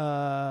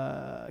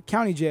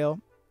County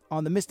Jail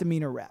on the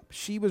misdemeanor rap.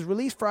 She was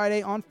released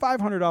Friday on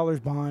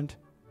 $500 bond.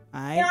 Get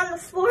on the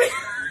floor.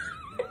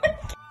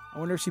 I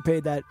wonder if she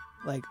paid that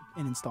like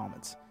in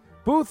installments.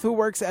 Booth, who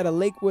works at a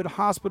Lakewood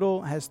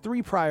hospital, has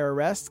 3 prior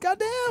arrests.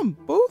 Goddamn,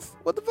 Booth,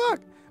 what the fuck?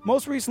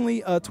 Most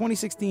recently,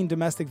 2016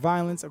 domestic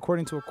violence,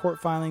 according to a court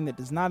filing that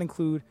does not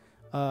include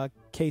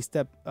case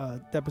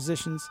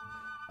depositions.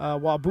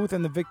 While Booth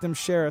and the victim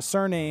share a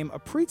surname, a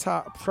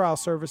pre-trial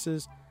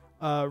services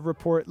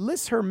report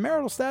lists her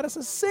marital status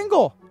as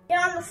single. Get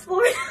on the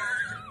floor.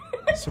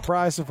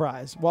 Surprise,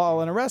 surprise.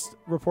 While an arrest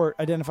report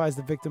identifies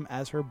the victim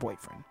as her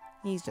boyfriend.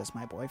 He's just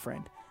my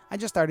boyfriend. I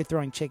just started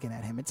throwing chicken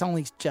at him. It's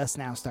only just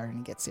now starting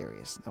to get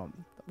serious.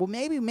 Well,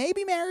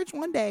 maybe marriage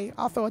one day.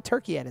 I'll throw a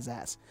turkey at his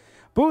ass.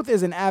 Booth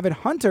is an avid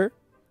hunter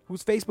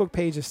whose Facebook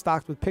page is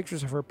stocked with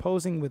pictures of her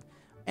posing with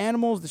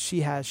animals that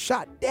she has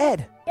shot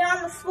dead. Get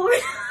on the floor.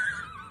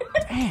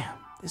 Damn,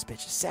 this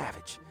bitch is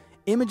savage.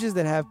 Images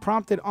that have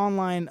prompted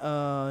online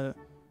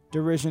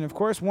derision. Of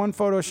course, one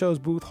photo shows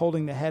Booth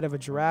holding the head of a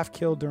giraffe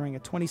killed during a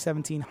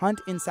 2017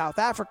 hunt in South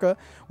Africa,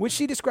 which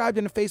she described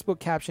in a Facebook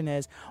caption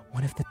as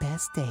one of the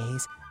best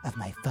days of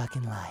my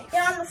fucking life.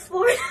 Get on the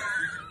floor.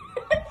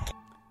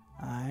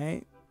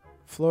 Alright.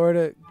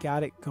 Florida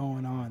got it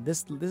going on.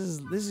 This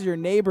is your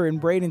neighbor in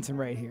Bradenton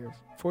right here.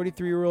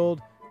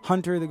 43-year-old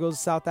hunter that goes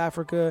to South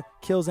Africa,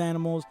 kills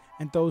animals,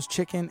 and throws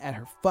chicken at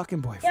her fucking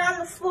boyfriend. Get on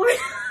the floor.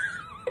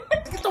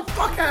 Get the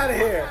fuck out of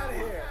here.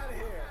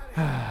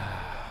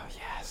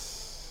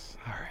 Yes.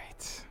 All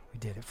right. We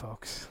did it,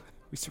 folks.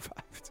 We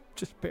survived.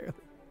 Just barely.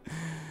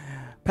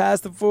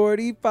 Past the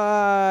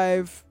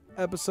 45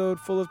 episode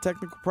full of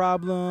technical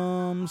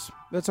problems.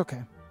 That's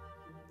okay.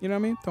 You know what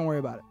I mean? Don't worry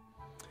about it.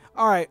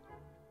 All right.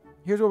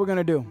 Here's what we're going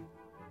to do.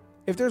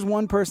 If there's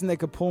one person that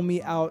could pull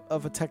me out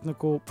of a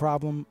technical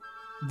problem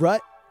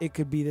rut, it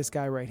could be this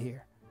guy right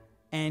here.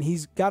 And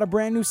he's got a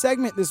brand new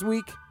segment this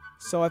week.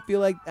 So I feel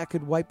like that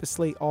could wipe the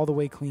slate all the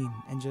way clean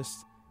and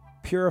just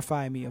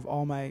purify me of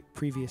all my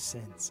previous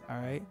sins. All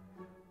right?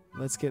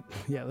 Let's get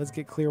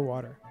clear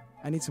water.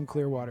 I need some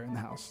clear water in the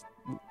house.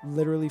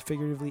 Literally,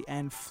 figuratively,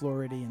 and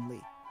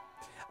Floridianly.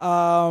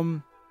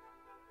 All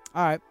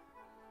right.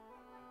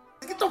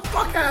 Get the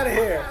fuck out of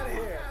here.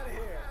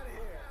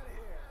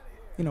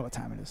 You know what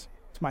time it is.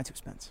 It's my 2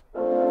 cents.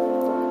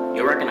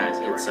 You'll recognize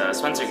it. It's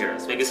Spencer here.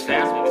 His biggest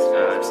fan.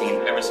 I've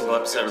seen every single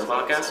episode of the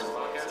podcast.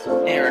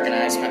 Hey, I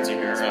recognize Spencer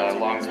here, a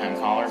long-time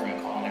caller. I've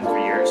been calling him for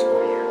years.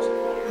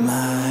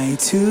 My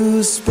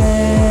 2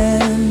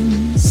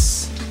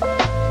 cents.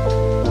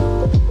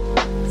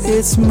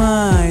 It's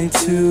my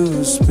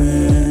 2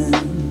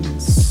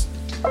 cents.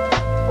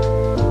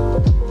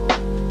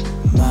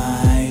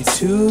 My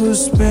 2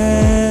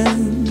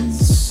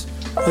 cents.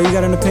 Oh, you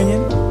got an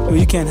opinion? Well,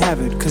 you can't have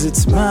it, because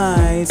it's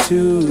my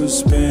 2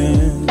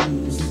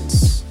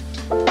 cents.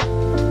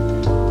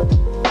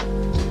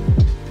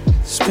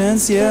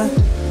 Spence, yeah.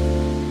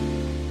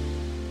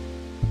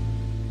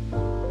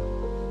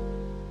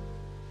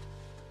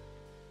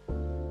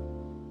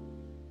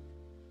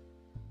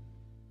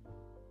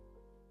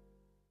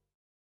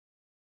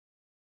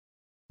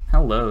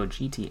 Hello,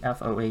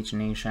 GTFOH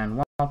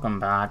Nation. Welcome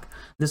back.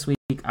 This week,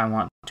 I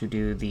want to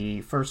do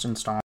the first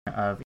installment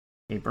of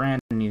a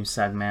brand new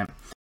segment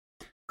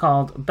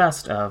called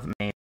Best of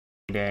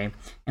Mayday.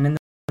 And in the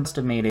Best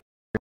of Mayday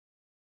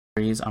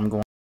series, I'm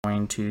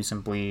going to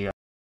simply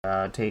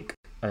take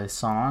a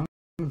song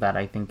that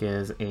I think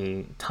is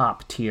a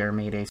top-tier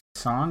Mayday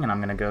song, and I'm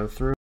going to go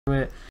through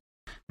it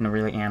and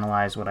really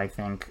analyze what I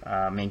think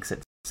makes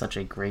it such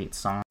a great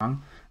song.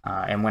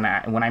 And when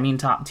I mean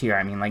top tier,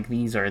 I mean like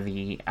these are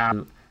the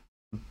absolute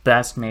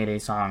best Mayday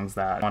songs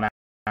that when I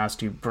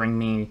asked you bring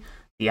me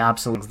the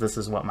absolutes, this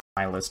is what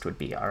my list would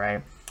be. All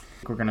right,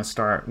 we're gonna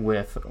start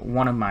with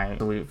one of my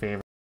absolute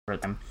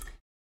favorites.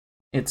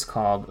 It's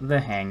called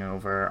 "The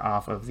Hangover"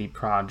 off of the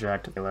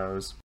Project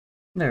Halos.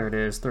 There it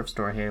is, Thrift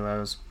Store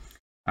Halos.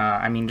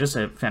 I mean, just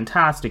a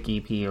fantastic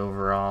EP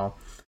overall.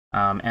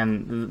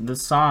 And the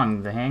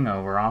song "The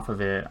Hangover" off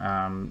of it,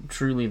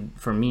 truly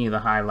for me the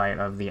highlight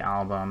of the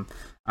album.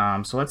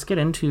 So let's get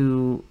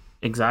into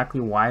exactly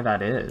why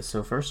that is.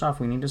 So first off,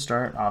 we need to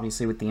start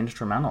obviously with the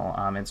instrumental.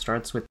 It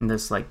starts with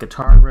this like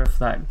guitar riff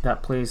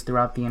that plays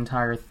throughout the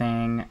entire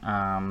thing.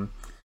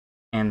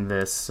 And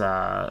this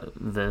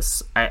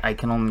I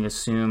can only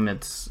assume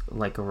it's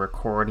like a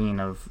recording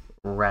of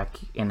Wreck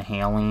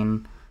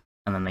inhaling,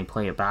 and then they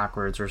play it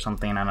backwards or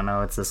something. I don't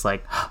know. It's this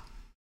like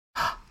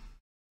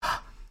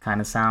kind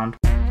of sound.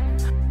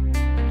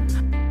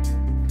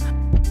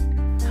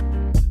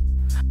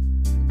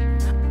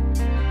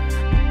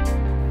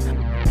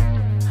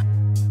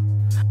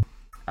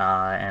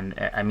 And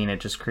I mean, it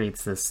just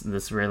creates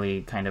this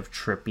really kind of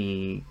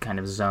trippy, kind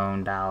of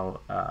zoned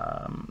out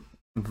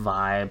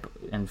vibe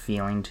and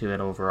feeling to it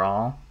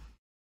overall.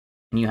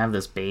 and you have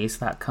this bass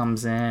that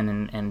comes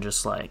in and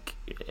just like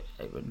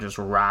it just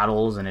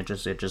rattles, and it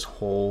just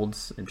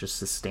holds, it just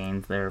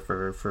sustains there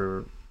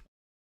for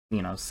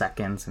you know,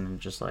 seconds, and it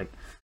just like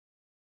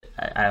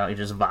it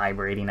just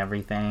vibrating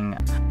everything.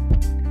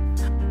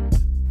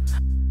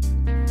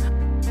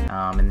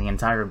 And the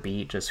entire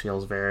beat just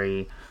feels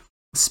very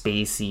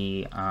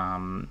spacey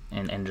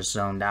and just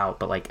zoned out,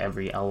 but like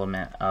every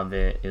element of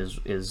it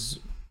is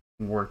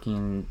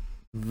working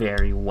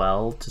very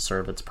well to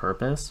serve its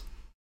purpose.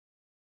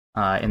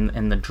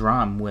 In the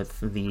drum, with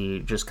the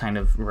just kind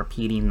of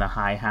repeating the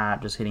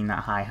hi-hat, just hitting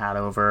that hi-hat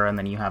over, and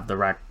then you have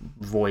the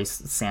voice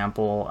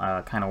sample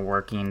kind of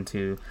working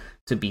to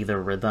be the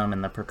rhythm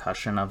and the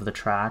percussion of the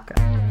track.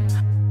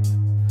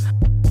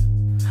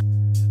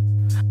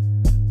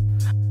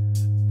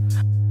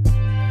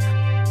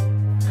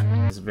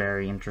 It's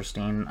very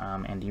interesting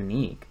and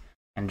unique,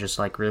 and just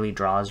like really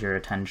draws your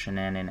attention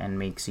in and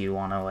makes you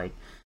want to like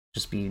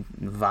just be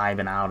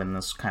vibing out in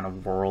this kind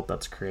of world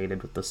that's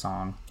created with the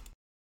song.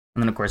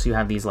 And then of course you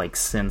have these like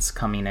synths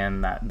coming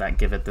in that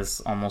give it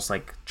this almost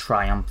like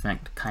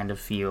triumphant kind of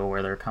feel,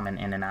 where they're coming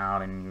in and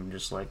out, and you're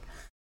just like,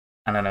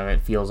 I don't know,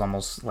 it feels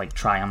almost like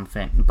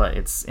triumphant, but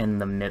it's in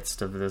the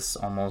midst of this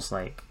almost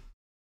like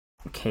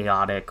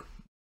chaotic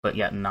but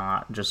yet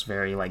not, just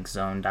very like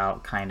zoned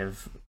out kind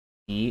of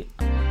beat.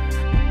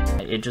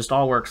 It just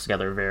all works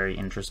together very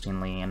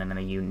interestingly and in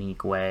a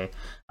unique way.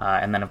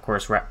 And then of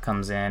course Rhett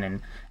comes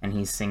in and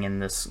he's singing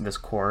this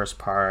chorus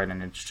part,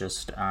 and it's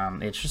just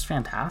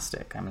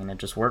fantastic. I mean, it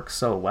just works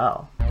so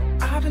well.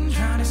 I've been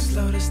trying to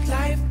slow this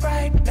life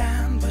right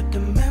down, but the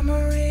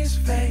memories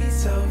fade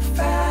so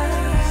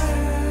fast.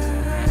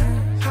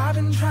 I've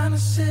been trying to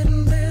sit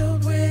and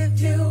build with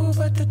you,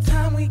 but the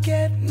time we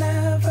get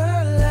never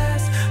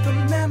lasts. The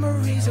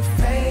memories are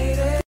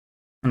faded.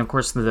 And of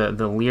course the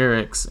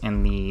lyrics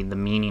and the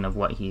meaning of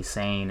what he's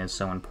saying is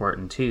so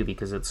important too,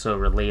 because it's so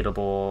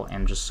relatable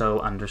and just so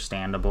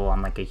understandable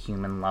on like a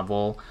human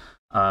level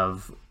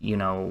of, you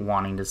know,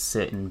 wanting to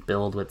sit and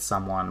build with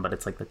someone, but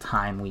it's like the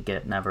time we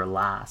get never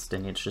lasts,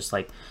 and it's just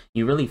like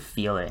you really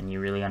feel it and you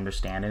really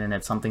understand it, and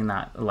it's something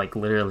that like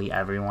literally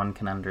everyone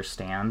can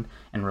understand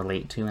and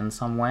relate to in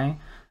some way.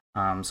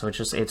 So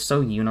it's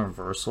so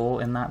universal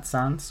in that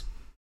sense.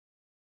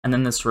 And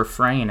then this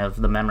refrain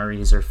of the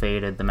memories are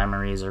faded, the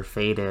memories are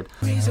faded.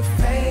 Memories are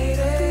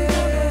faded,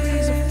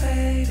 memories are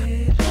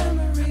faded,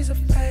 memories are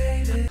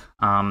faded.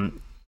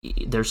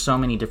 There's so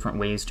many different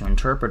ways to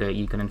interpret it.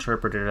 You can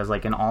interpret it as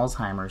like an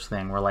Alzheimer's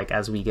thing, where like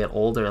as we get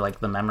older, like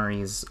the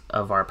memories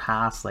of our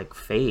past like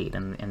fade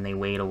and they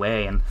wade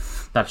away, and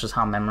that's just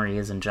how memory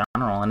is in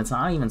general. And it's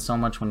not even so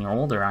much when you're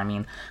older. I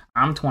mean,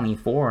 I'm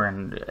 24,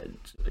 and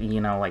you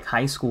know, like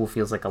high school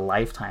feels like a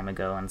lifetime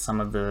ago, and some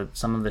of the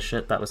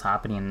shit that was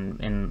happening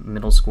in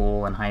middle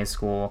school and high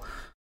school,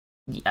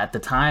 at the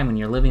time when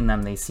you're living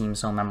them, they seem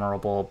so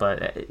memorable,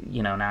 but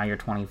you know, now you're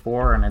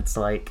 24 and it's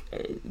like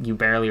you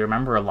barely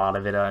remember a lot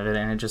of it,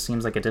 and it just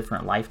seems like a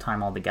different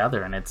lifetime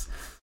altogether, and it's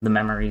the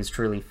memories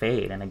truly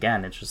fade. And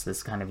again, it's just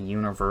this kind of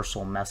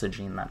universal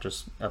messaging that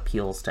just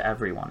appeals to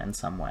everyone in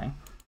some way.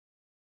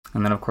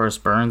 And then of course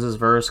Burns'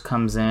 verse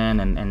comes in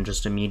and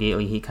just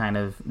immediately he kind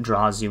of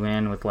draws you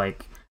in with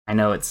like, I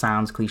know it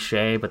sounds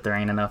cliche, but there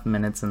ain't enough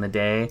minutes in the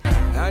day.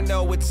 I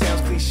know it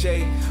sounds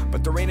cliche,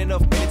 but there ain't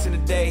enough minutes in the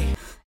day.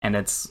 And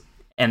it's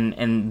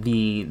and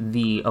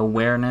the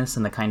awareness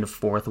and the kind of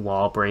fourth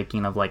wall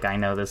breaking of like, I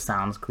know this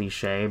sounds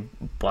cliche,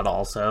 but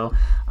also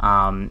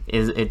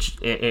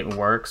it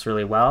works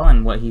really well.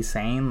 And what he's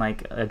saying,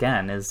 like,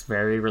 again, is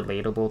very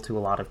relatable to a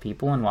lot of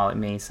people, and while it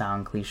may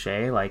sound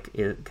cliche, like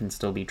it can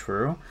still be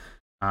true.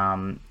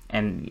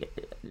 And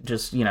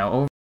just, you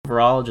know,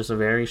 overall just a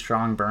very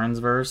strong Burns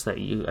verse that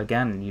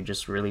you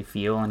just really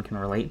feel and can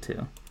relate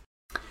to.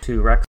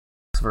 To Rex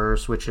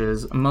verse, which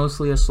is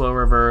mostly a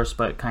slower verse,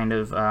 but kind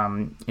of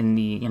in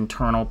the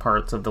internal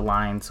parts of the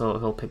line, so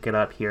he'll pick it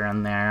up here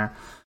and there,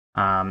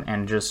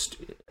 and just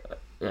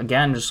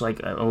again, just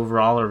like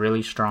overall a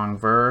really strong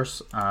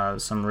verse,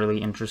 some really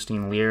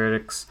interesting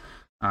lyrics,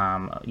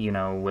 you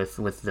know,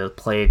 with the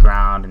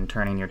playground and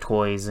turning your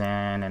toys in,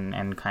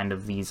 and kind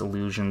of these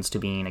allusions to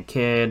being a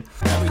kid.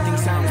 Everything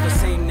sounds the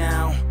same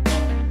now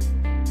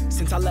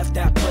since I left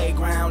that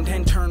playground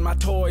and turned my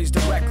toys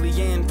directly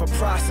in for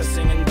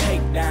processing and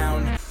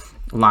takedown.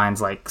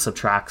 Lines like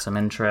subtract some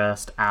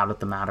interest, out at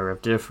the matter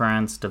of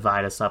difference,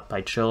 divide us up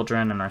by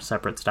children and our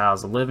separate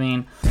styles of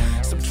living.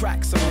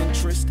 Subtract some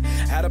interest,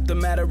 add up the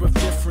matter of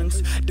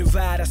difference,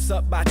 divide us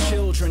up by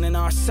children and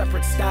our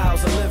separate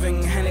styles of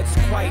living, and it's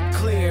quite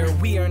clear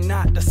we are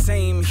not the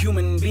same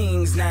human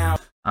beings now.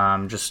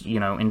 Just, you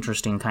know,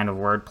 interesting kind of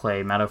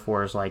wordplay,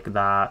 metaphors like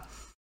that.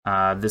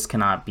 This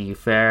cannot be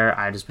fair.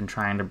 I just been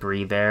trying to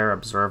breathe air,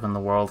 observing the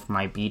world from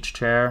my beach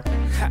chair.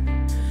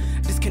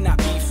 This cannot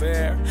be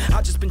fair.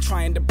 I've just been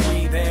trying to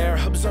breathe air,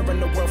 observing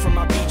the world from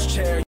my beach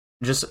chair.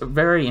 Just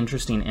very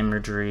interesting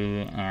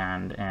imagery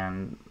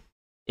and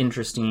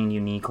interesting,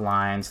 unique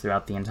lines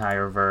throughout the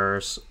entire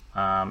verse.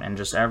 And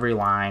just every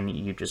line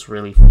you just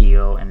really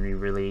feel and you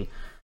really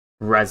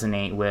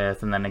resonate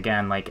with. And then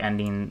again, like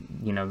ending,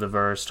 you know, the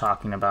verse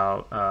talking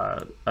about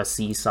a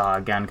seesaw,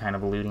 again, kind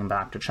of alluding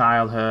back to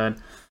childhood.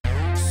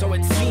 So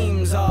it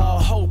seems all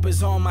hope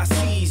is on my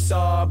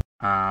seesaw.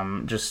 I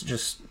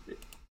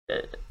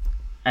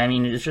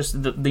mean, it's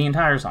just the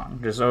entire song,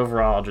 just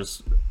overall,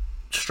 just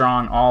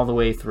strong all the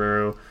way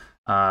through.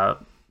 Plex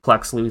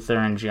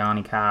Luthor and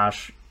Gianni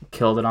Cash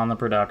killed it on the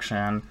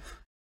production.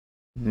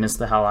 Missed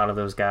the hell out of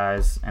those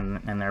guys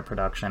and their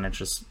production. It's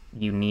just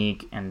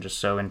unique and just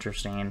so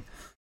interesting.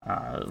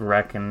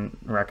 Wreck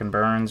and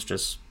Burns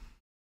just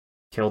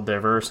killed their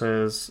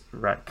verses.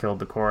 Wreck killed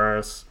the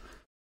chorus.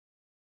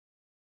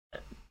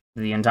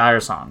 The entire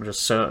song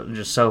just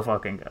so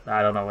fucking good.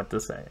 I don't know what to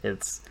say.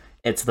 It's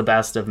the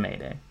best of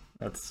Mayday.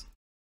 That's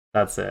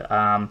it.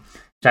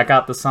 Check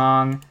out the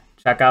song.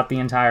 Check out the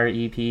entire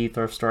EP,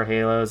 Thrift Store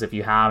Halos. If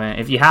you haven't,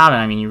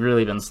 I mean, you've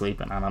really been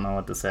sleeping. I don't know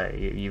what to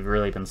say. You've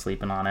really been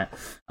sleeping on it.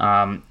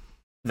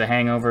 The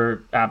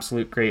Hangover,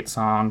 absolute great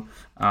song.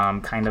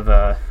 Kind of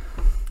an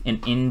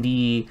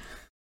indie,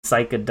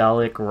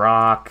 psychedelic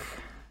rock,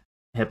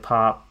 hip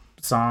hop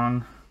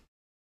song,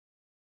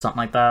 something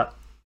like that.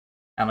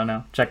 I don't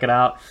know. Check it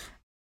out.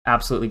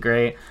 Absolutely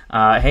great.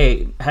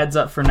 Hey, heads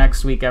up for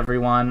next week,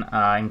 everyone,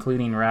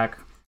 including Rec,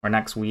 or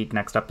next week,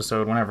 next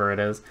episode, whenever it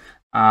is.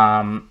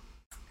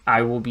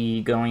 I will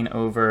be going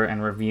over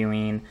and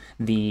reviewing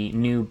the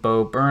new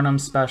Bo Burnham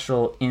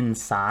special,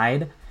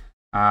 Inside.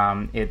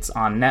 It's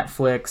on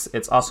Netflix.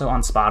 It's also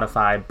on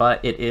Spotify,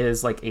 but it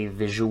is like a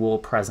visual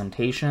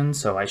presentation,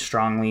 so I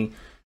strongly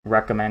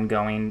recommend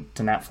going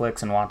to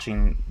Netflix and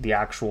watching the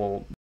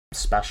actual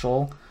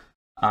special.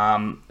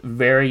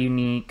 Very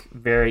unique,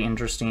 very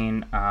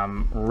interesting,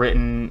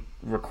 written,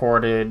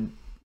 recorded,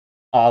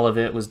 all of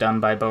it was done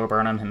by Bo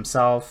Burnham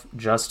himself,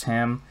 just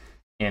him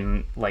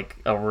in like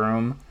a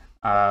room.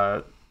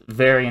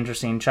 Very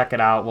interesting. Check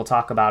it out. We'll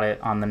talk about it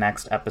on the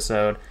next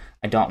episode.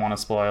 I don't want to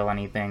spoil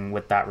anything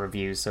with that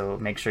review, so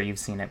make sure you've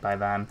seen it by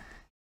then.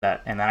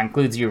 That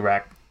includes you,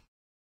 Rec. You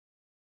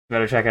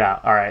better check it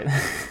out. All right.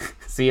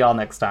 See y'all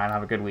next time.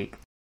 Have a good week.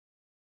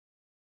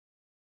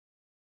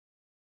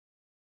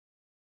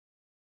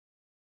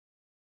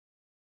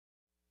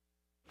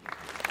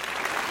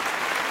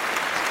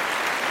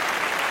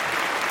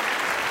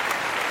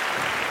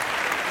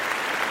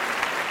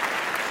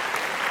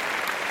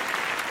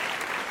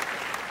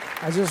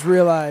 I just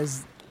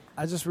realized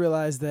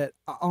that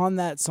on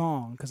that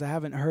song, because I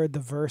haven't heard the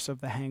verse of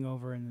The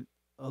Hangover in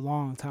a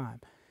long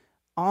time,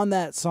 on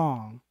that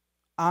song,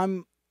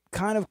 I'm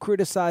kind of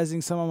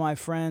criticizing some of my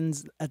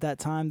friends at that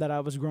time that I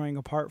was growing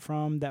apart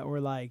from that were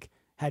like,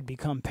 had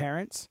become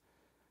parents,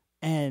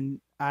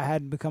 and I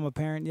hadn't become a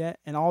parent yet.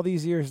 And all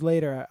these years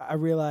later, I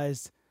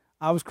realized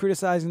I was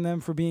criticizing them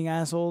for being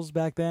assholes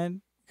back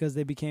then because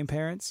they became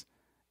parents,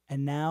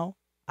 and now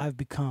I've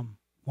become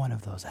one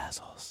of those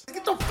assholes.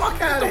 Get the fuck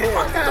out of here!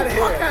 Fuck out of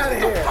here! Fuck out of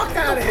here! Fuck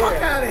out of here!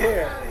 Fuck out of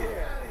here!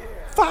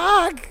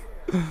 Fuck!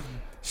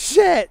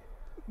 Shit,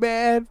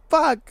 man.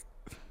 Fuck.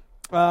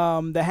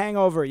 The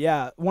Hangover,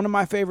 yeah. One of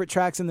my favorite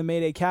tracks in the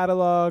Mayday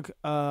catalog.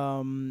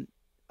 I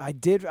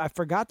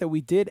forgot that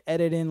we did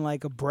edit in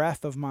like a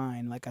breath of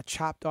mine, like a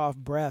chopped off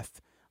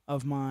breath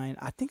of mine.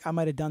 I think I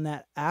might have done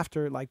that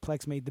after like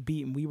Plex made the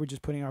beat and we were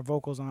just putting our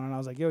vocals on, and I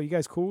was like, yo, you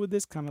guys cool with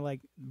this? Kind of like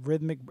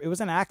rhythmic. It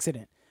was an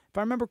accident. If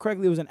I remember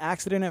correctly, it was an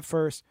accident at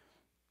first,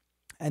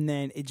 and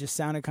then it just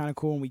sounded kind of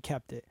cool, and we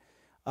kept it.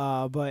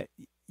 But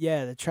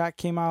yeah, the track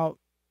came out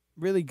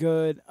really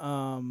good.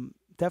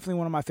 Definitely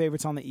one of my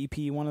favorites on the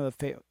EP. One of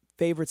the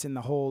favorites in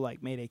the whole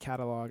like Mayday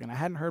catalog. And I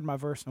hadn't heard my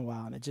verse in a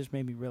while, and it just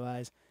made me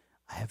realize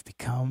I have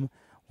become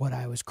what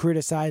I was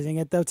criticizing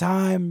at the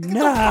time. Get the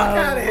fuck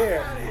out of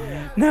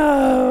here!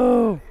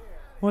 No!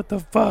 What the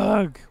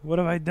fuck? What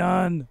have I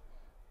done?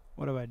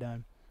 What have I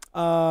done?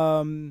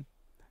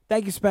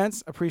 Thank you,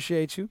 Spence.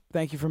 Appreciate you.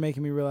 Thank you for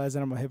making me realize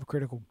that I'm a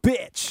hypocritical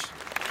bitch.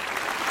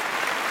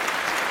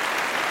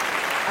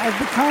 I've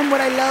become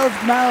what I love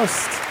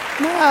most.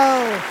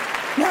 No.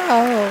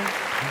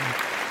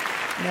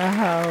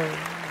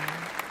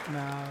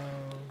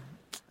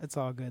 It's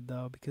all good,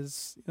 though,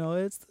 because, you know,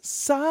 it's the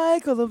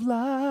cycle of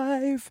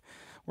life.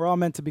 We're all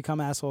meant to become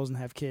assholes and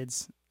have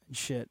kids and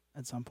shit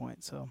at some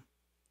point, so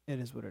it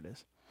is what it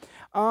is.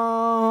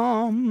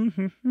 Oh,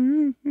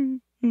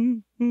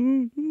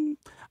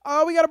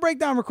 we got a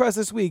breakdown request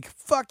this week.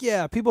 Fuck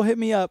yeah. People hit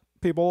me up.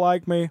 People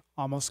like me.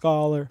 I'm a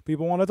scholar.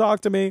 People want to talk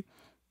to me.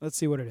 Let's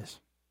see what it is.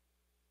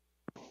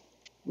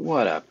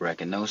 What up,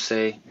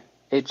 Reckonose?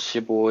 It's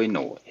your boy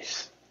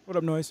Noise. What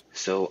up, Noise?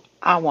 So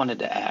I wanted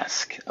to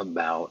ask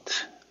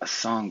about a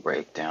song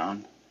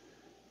breakdown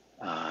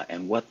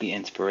and what the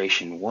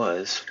inspiration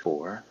was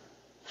for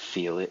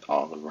Feel It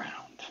All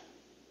Around.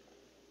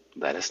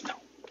 Let us know.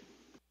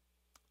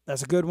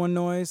 That's a good one,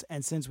 Noise.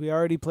 And since we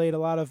already played a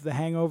lot of The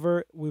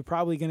Hangover, we're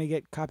probably going to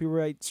get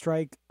copyright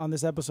strike on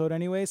this episode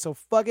anyway. So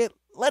fuck it.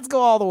 Let's go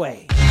all the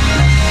way.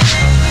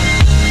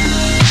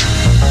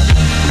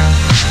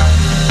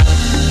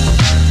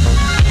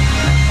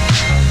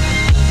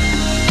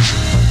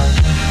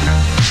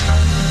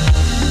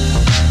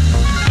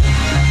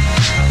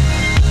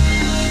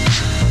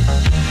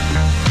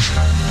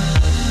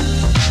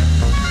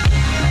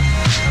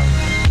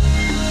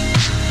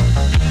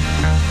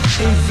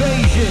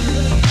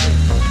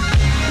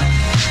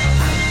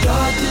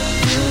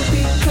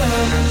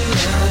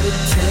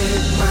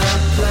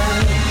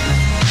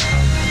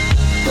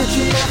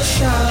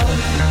 show.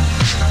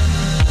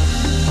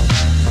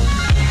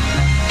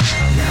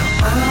 Now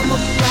I'm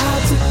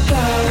about to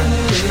go and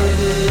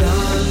live it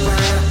on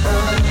my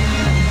own.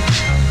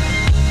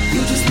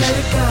 You just let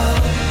it go.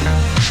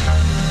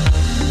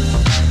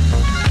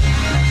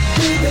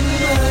 We've been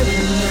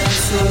running now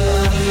so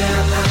long,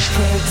 yeah, I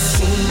can't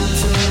seem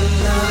to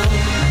know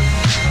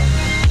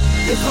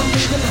if I'm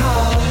leaving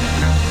home.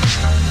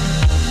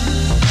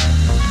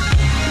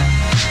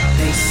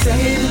 They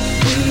say that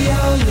we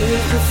all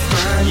live to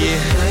find a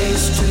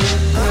place to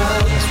go.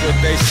 That's what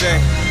they say.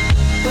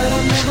 But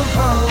I'm never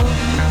home.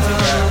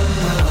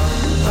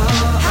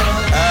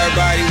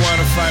 Everybody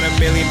wanna find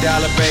 $1 million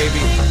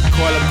baby.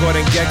 Call up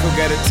Gordon Gekko,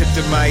 get a tip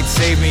that might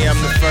save me. I'm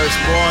the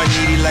firstborn,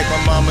 needy like my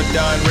mama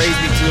done raised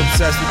me. Too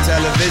obsessed with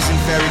television,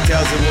 fairy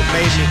tales are what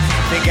made me.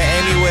 Think of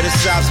anywhere the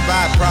soft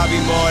spot, probably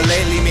more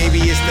lately.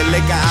 Maybe it's the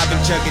liquor I've been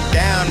chugging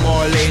down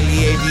more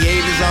lately.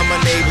 Aviators on my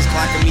neighbors,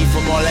 clocking me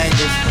from all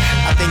angles.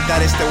 I think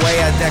that it's the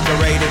way I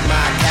decorated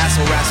my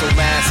castle, wrestle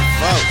massive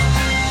folk.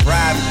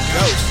 Private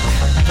ghost.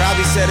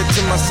 Probably said it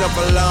to myself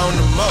alone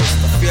the most.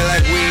 I feel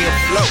like we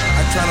afloat.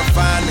 I'm trying to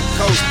find the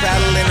coast.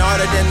 Paddling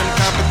harder than them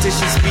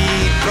competition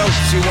speed boats.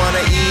 You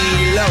wanna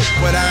elope,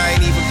 but I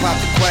ain't even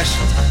popped the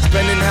question.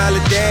 Spending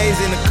holidays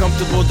in a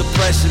comfortable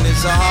depression.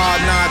 It's a hard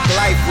knock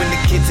life when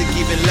the kids are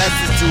giving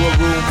lessons to a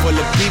room full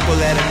of people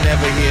that'll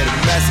never hear the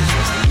message.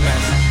 What's the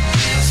message?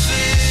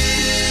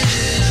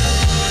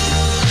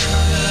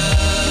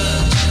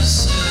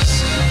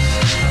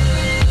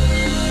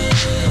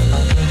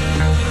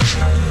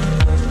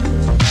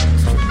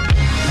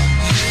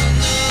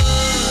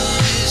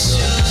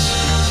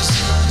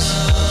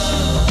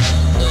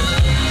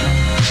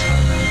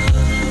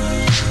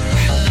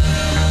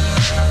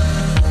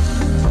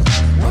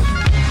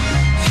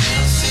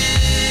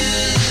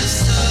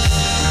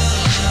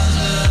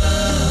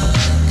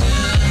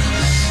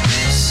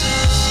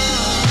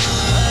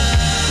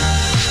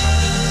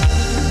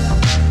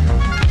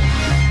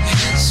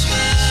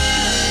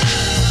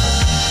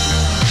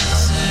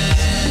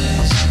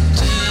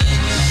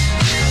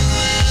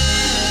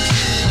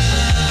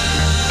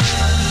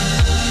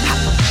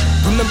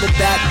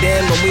 Back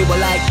then when we were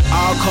like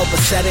all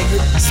copacetic,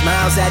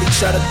 smiles at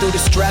each other through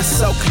the stress,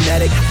 so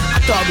kinetic.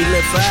 I thought we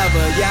lived forever,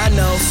 yeah I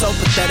know, so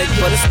pathetic.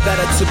 But it's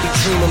better to be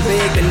dreaming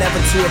big than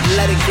never to have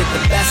let it get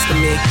the best of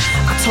me.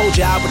 I told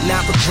you I would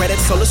not regret it,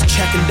 so let's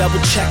check and double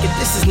check it.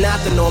 This is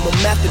not the normal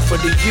method for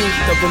the youth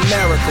of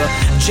America.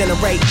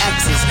 Generate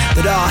exes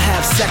that all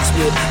have sex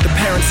with the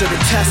parents of the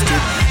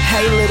tested.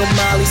 Hey little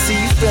Molly, see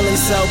you feeling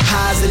so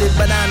positive,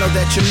 but I know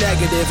that you're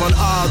negative on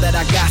all that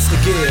I got to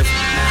give.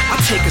 I'll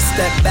take a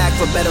step back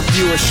for better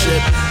viewership.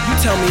 You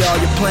tell me all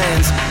your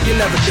plans, you're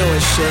never doing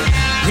shit.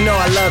 You know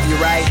I love you,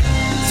 right?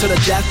 To the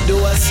death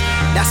do us,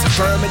 that's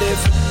affirmative.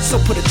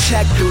 So put a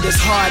check through this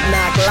hard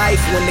knock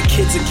life when the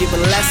kids are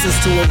giving lessons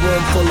to a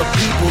room full of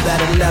people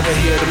that'll never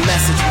hear the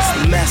message. What's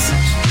the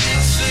message?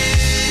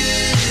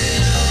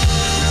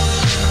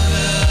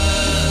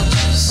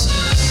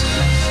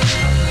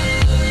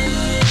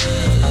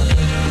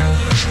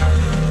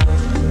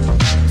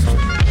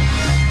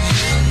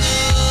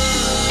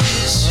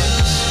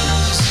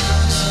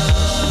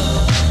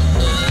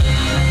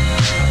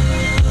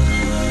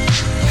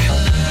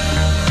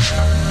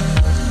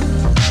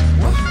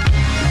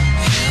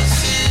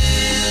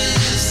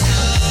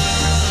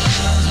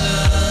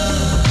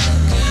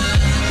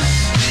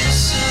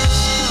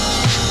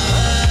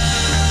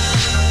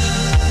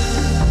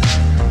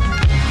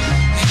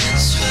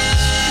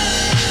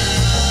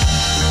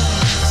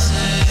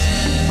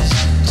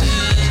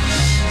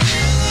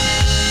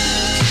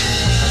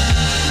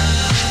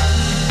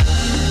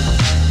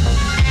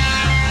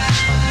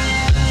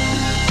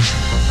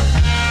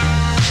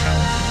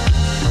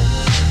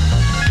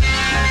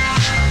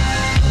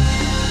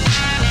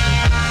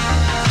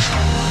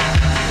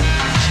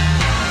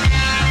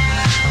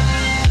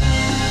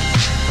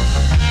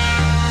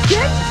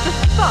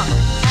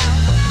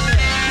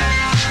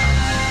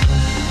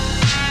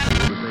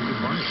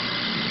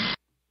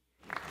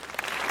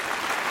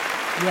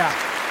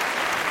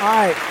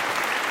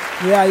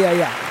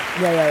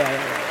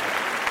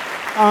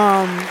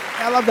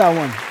 I love that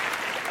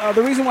one.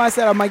 The reason why I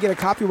said I might get a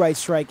copyright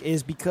strike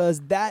is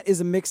because that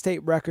is a mixtape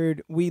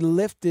record. We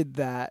lifted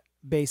that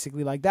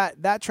basically, like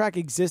that track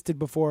existed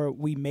before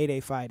we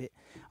Mayday-fied it.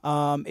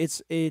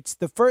 It's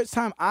the first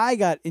time I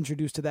got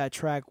introduced to that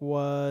track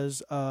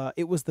was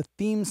it was the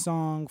theme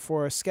song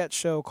for a sketch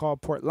show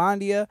called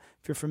Portlandia.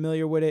 If you're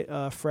familiar with it,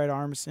 Fred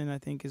Armisen, I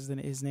think is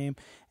his name,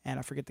 and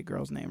I forget the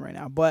girl's name right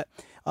now. But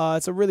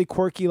it's a really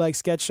quirky like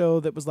sketch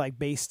show that was like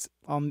based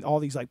on all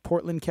these like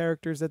Portland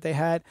characters that they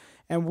had,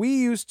 and we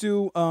used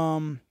to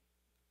love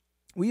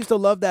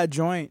that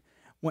joint.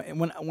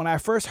 When I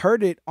first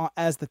heard it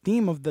as the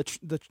theme of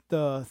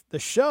the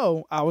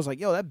show, I was like,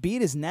 "Yo, that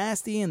beat is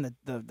nasty, and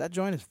that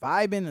joint is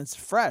vibing, and it's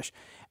fresh."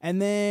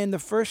 And then the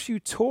first few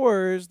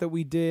tours that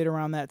we did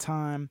around that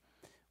time,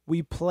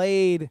 we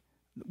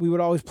would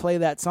always play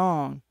that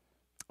song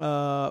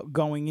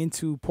going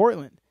into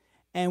Portland,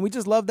 And we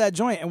just loved that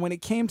joint. And when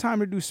it came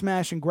time to do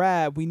Smash and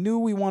Grab, we knew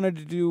we wanted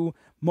to do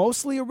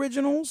mostly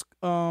originals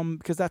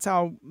because that's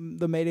how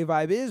the Mayday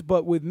vibe is.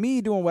 But with me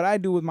doing what I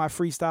do with my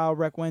freestyle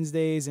Rec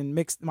Wednesdays and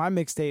my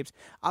mixtapes,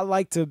 I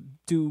like to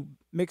do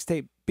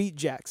mixtape beat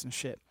jacks and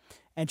shit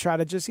and try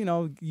to just,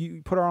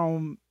 you put our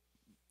own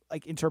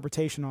like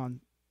interpretation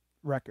on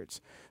records.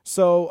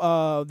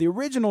 So the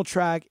original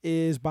track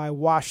is by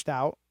Washed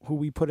Out, who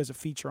we put as a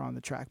feature on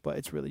the track, but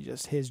it's really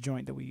just his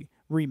joint that we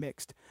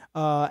remixed.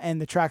 And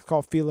the track's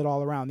called Feel It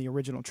All Around, the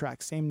original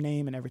track, same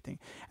name and everything.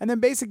 And then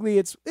basically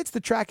it's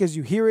the track as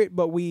you hear it,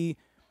 but we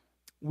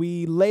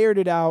layered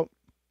it out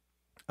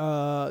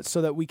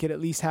so that we could at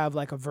least have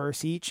like a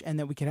verse each, and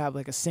then we could have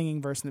like a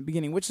singing verse in the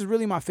beginning, which is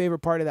really my favorite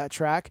part of that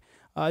track.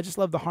 I just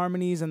love the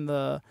harmonies and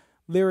the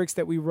lyrics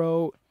that we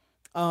wrote.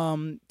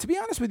 To be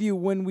honest with you,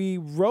 when we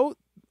wrote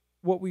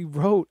what we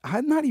wrote,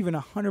 I'm not even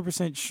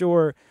 100%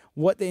 sure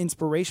what the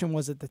inspiration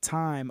was at the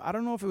time. I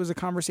don't know if it was a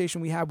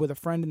conversation we had with a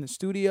friend in the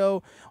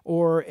studio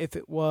or if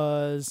it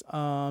was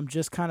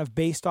just kind of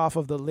based off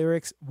of the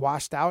lyrics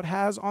Washed Out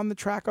has on the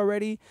track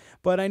already.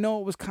 But I know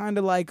it was kind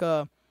of like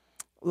a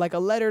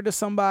letter to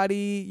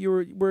somebody.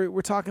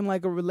 We're talking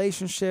like a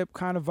relationship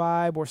kind of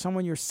vibe, or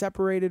someone you're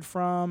separated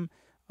from.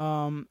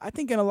 I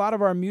think in a lot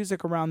of our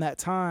music around that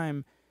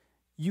time,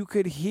 you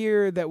could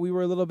hear that we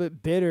were a little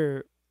bit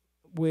bitter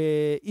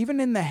with, even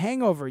in The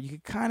Hangover, you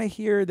could kind of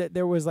hear that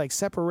there was like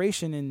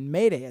separation in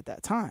Mayday at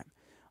that time.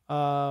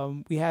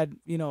 We had,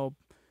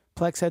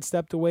 Plex had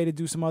stepped away to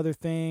do some other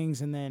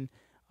things, and then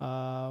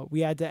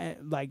we had to,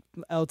 like,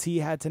 LT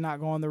had to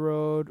not go on the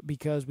road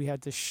because we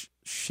had to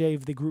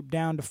shave the group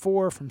down to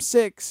 4 from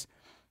 6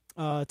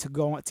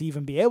 to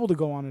even be able to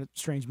go on a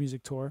Strange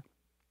Music tour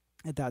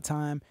at that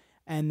time.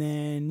 And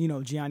then,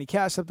 Gianni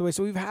Cash stepped away.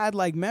 So we've had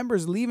like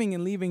members leaving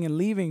in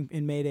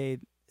Mayday.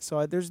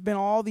 So there's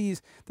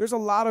a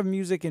lot of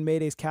music in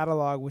Mayday's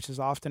catalog, which is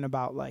often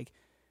about like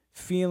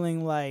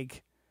feeling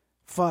like,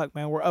 fuck,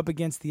 man, we're up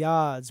against the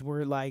odds.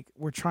 We're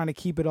trying to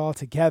keep it all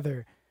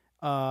together.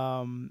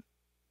 We're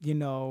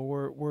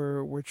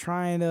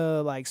trying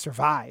to like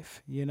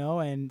survive,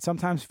 and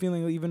sometimes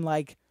feeling even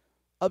like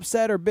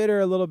upset or bitter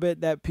a little bit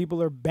that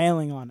people are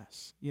bailing on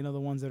us, the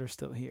ones that are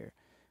still here.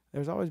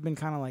 There's always been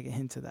kind of like a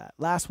hint to that.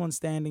 Last One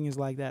Standing is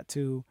like that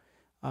too.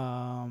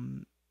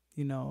 There's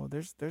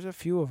a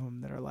few of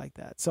them that are like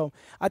that. So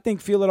I think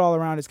Feel It All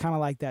Around is kind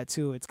of like that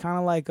too. It's kind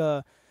of like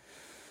a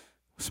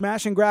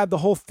Smash and Grab. The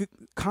whole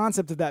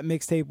concept of that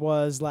mixtape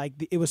was like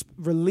it was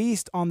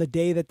released on the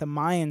day that the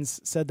Mayans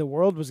said the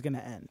world was going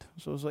to end.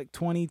 So it was like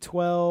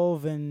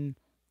 2012, and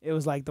it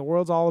was like the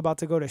world's all about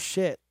to go to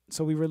shit.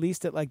 So we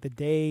released it like the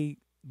day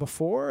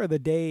before or the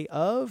day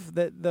of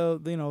that the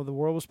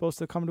world was supposed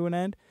to come to an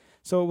end.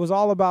 So it was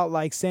all about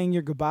like saying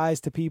your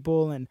goodbyes to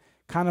people and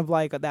kind of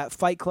like that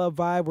Fight Club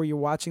vibe where you're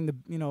watching the,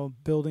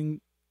 building,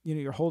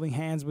 you're holding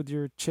hands with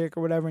your chick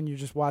or whatever, and you're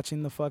just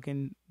watching the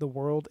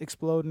world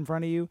explode in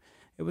front of you.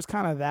 It was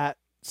kind of that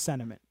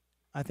sentiment.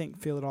 I think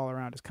Feel It All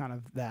Around is kind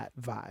of that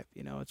vibe.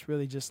 It's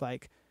really just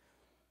like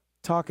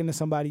talking to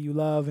somebody you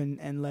love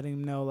and letting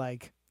them know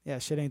like, yeah,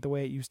 shit ain't the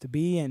way it used to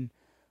be. And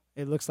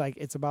it looks like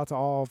it's about to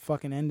all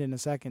fucking end in a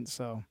second.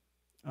 So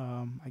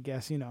I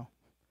guess,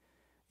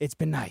 it's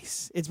been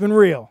nice. It's been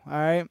real. All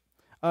right.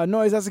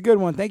 Noise, that's a good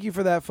one. Thank you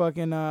for that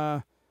fucking,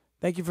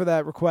 thank you for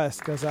that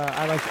request, because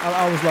I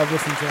always love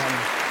listening to that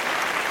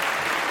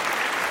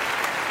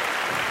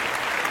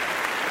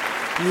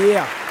one.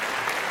 Yeah.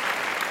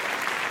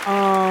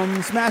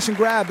 Smash and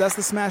Grab, that's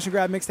the Smash and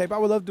Grab mixtape. I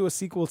would love to do a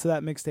sequel to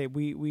that mixtape.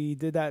 We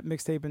did that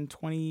mixtape in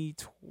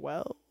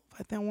 2012.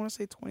 I want to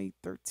say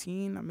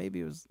 2013. Maybe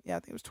it was, I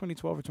think it was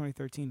 2012 or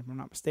 2013, if I'm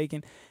not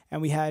mistaken. And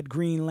we had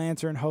Green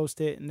Lantern host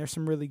it, and there's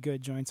some really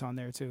good joints on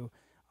there too.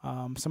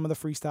 Some of the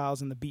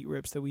freestyles and the beat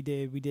rips that we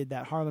did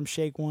that Harlem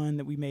Shake one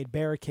that we made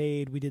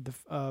Barricade. We did the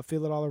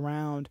Feel It All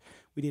Around.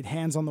 We did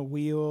Hands on the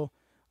Wheel.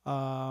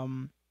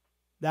 That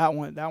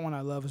one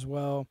I love as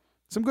well.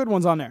 Some good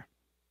ones on there.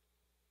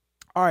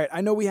 All right,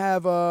 I know we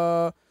have,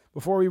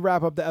 before we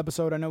wrap up the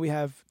episode, I know we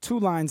have 2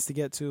 lines to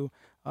get to.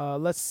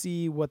 Let's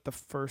see what the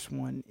first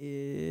one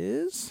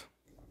is.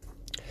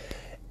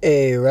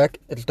 Hey, Rec,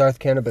 it's Darth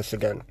Cannabis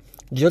again.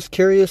 Just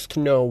curious to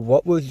know,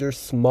 what was your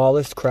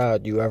smallest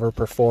crowd you ever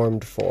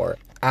performed for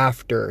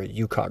after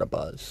you caught a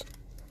buzz?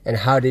 And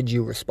how did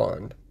you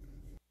respond?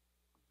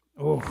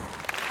 Oh,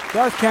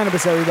 Darth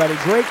Cannabis, everybody.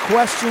 Great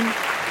question.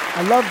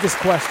 I love this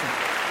question.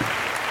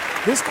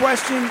 This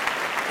question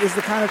is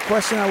the kind of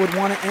question I would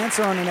want to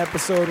answer on an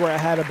episode where I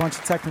had a bunch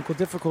of technical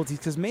difficulties,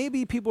 because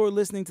maybe people were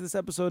listening to this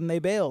episode and they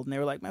bailed and they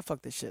were like, man,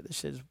 fuck this shit. This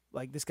shit is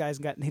like,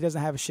 he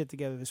doesn't have his shit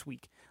together this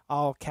week.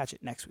 I'll catch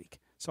it next week.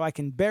 So I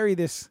can bury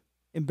this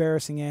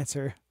embarrassing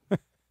answer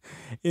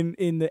in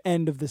the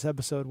end of this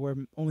episode, where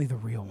only the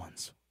real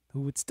ones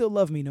who would still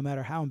love me no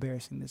matter how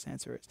embarrassing this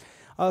answer is.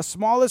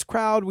 Smallest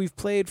crowd we've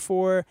played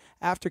for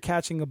after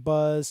catching a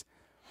buzz.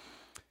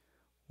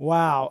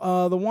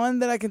 Wow. The one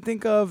that I can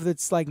think of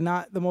that's like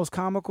not the most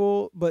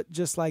comical, but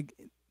just like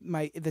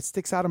that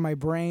sticks out of my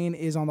brain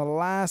is on the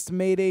last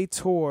Mayday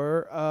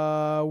tour,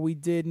 we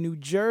did New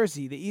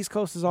Jersey. The East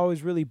Coast is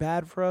always really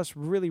bad for us,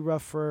 really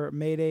rough for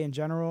Mayday in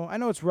general. I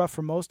know it's rough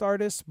for most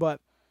artists,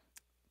 but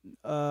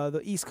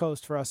the East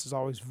Coast for us is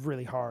always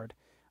really hard.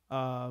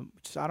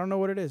 Which I don't know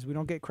what it is. We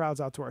don't get crowds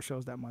out to our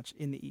shows that much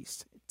in the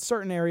East.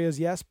 Certain areas,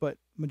 yes, but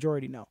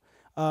majority, no.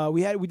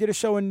 We did a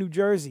show in New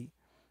Jersey,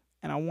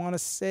 and I want to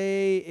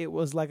say it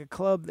was like a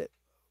club that,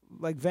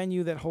 like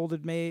venue that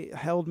held maybe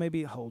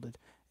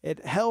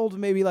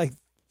like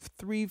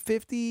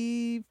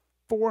 350,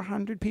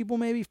 400 people,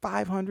 maybe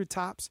 500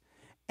 tops.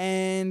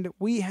 And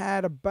we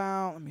had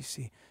about, let me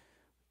see,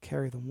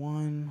 carry the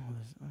one.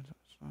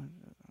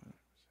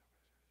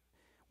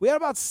 We had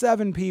about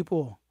 7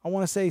 people. I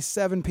want to say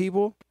 7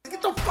 people.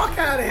 Get the fuck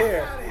out of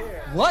here.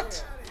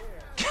 What?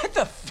 Get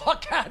the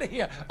fuck out of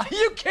here. Are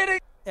you kidding?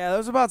 Yeah, there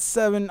was about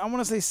 7, I want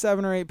to say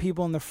 7 or 8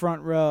 people in the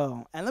front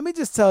row. And let me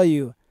just tell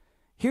you,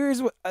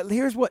 here's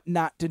what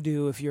not to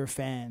do if you're a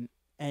fan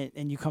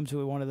and you come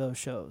to one of those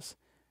shows.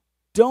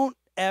 Don't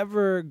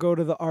ever go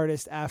to the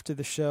artist after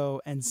the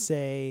show and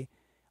say,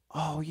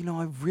 oh,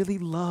 I really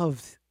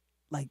loved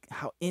like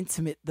how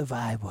intimate the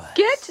vibe was.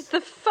 Get the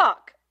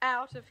fuck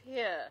out of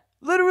here.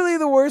 Literally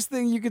the worst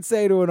thing you could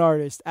say to an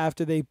artist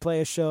after they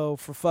play a show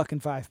for fucking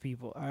 5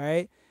 people, all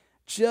right?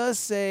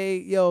 Just say,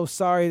 yo,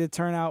 sorry the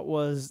turnout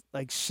was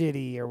like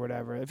shitty or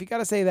whatever. If you got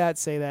to say that,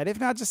 say that. If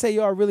not, just say,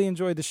 yo, I really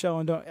enjoyed the show.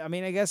 And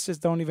I guess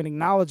just don't even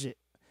acknowledge it.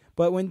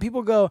 But when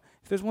people go,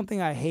 if there's one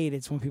thing I hate,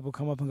 it's when people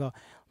come up and go,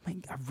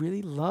 man, I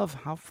really love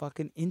how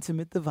fucking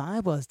intimate the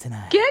vibe was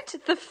tonight. Get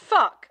the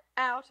fuck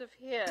out of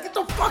here. Get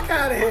the fuck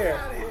out of here.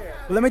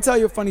 Well, let me tell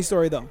you a funny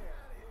story, though.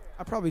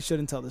 I probably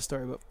shouldn't tell this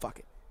story, but fuck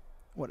it.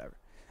 Whatever.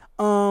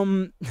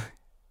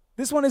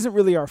 This one isn't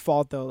really our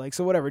fault, though. Like,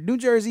 so whatever. New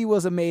Jersey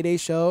was a Mayday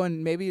show,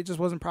 and maybe it just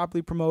wasn't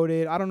properly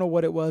promoted. I don't know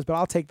what it was, but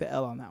I'll take the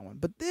L on that one.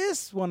 But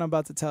this one I'm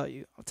about to tell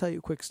you, I'll tell you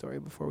a quick story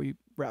before we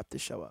wrap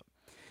this show up.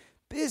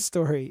 This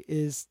story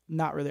is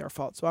not really our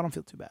fault, so I don't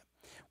feel too bad.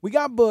 We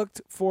got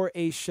booked for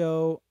a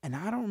show, and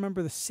I don't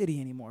remember the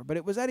city anymore, but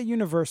it was at a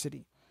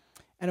university.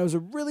 And it was a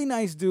really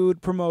nice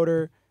dude,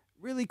 promoter,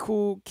 really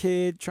cool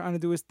kid trying to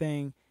do his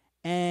thing.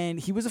 And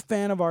he was a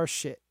fan of our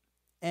shit.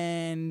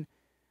 And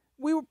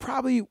we were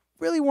probably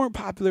really weren't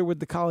popular with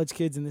the college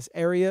kids in this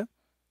area,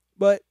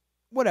 but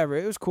whatever,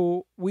 it was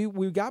cool. We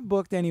got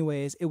booked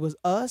anyways. It was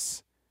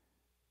us,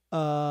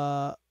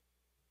 Paul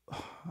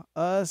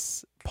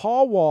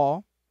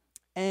Wall,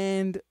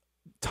 and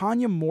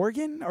Tanya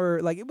Morgan,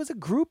 or like it was a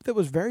group that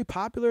was very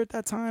popular at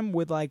that time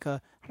with like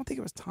I don't think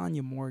it was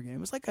Tanya Morgan.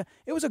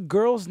 It was a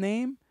girl's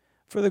name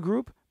for the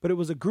group, but it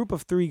was a group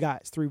of 3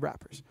 guys, 3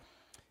 rappers.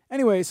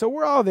 Anyway, so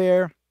we're all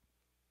there.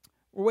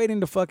 We're waiting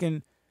to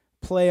fucking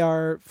play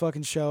our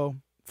fucking show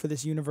for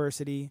this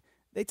university.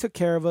 They took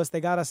care of us.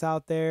 They got us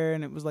out there,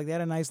 and it was like they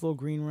had a nice little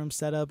green room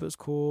set up. It was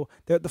cool.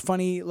 The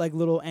funny like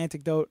little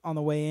anecdote on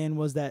the way in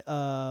was that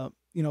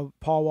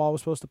Paul Wall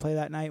was supposed to play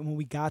that night. When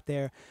we got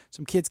there,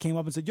 some kids came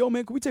up and said, yo,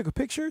 man, can we take a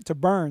picture? To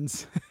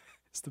Burns.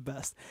 It's the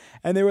best.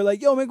 And they were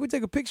like, yo, man, can we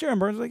take a picture? And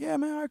Burns was like, yeah,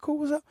 man, all right, cool,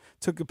 what's up?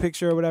 Took a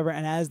picture or whatever,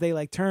 and as they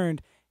like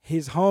turned,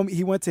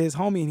 he went to his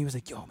homie, and he was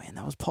like, yo, man,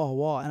 that was Paul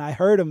Wall. And I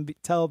heard him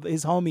tell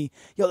his homie,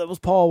 yo, that was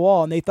Paul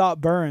Wall. And they thought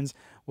Burns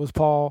was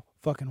Paul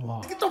fucking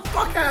Wall. Get the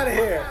fuck out of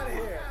here.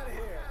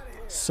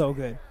 So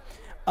good.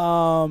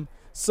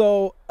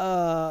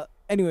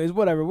 Anyways,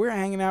 whatever. We're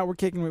hanging out. We're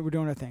kicking it. We're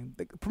doing our thing.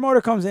 The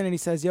promoter comes in and he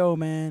says, yo,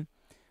 man,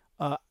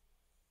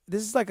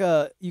 this is like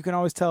you can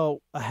always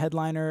tell a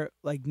headliner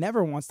like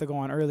never wants to go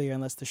on earlier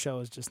unless the show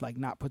is just like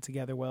not put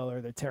together well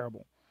or they're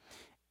terrible.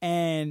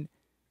 And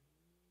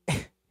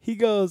he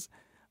goes,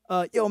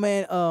 yo,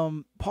 man,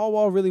 Paul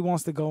Wall really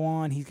wants to go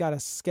on. He's got a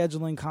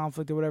scheduling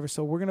conflict or whatever,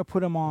 so we're going to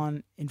put him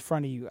on in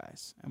front of you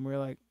guys. And we're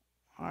like,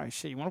 all right,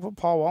 shit, you want to put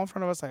Paul Wall in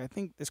front of us? Like, I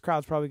think this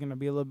crowd's probably going to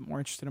be a little bit more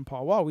interested in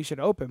Paul Wall. We should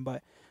open,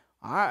 but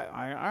all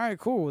right,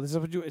 cool.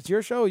 It's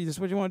your show. This is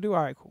what you want to do?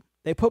 All right, cool.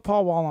 They put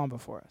Paul Wall on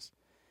before us.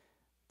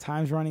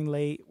 Time's running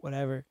late,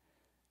 whatever.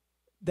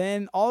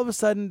 Then all of a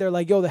sudden, they're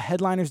like, yo, the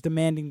headliner's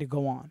demanding to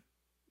go on.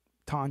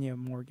 Tanya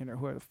Morgan or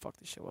whoever the fuck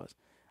this shit was.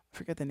 I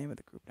forget the name of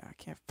the group now. I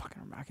can't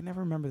fucking remember. I can never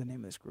remember the name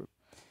of this group.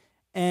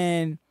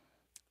 And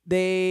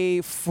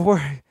they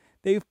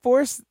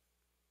forced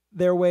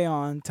their way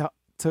on to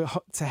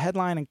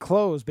headline and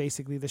close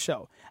basically the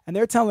show. And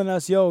they're telling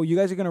us, yo, you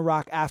guys are going to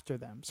rock after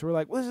them. So we're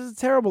like, well, this is a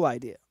terrible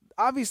idea.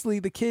 Obviously,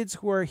 the kids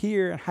who are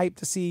here and hyped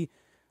to see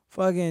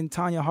fucking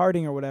Tanya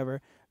Harding or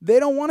whatever, they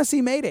don't want to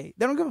see Mayday.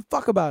 They don't give a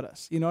fuck about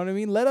us. You know what I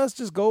mean? Let us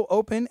just go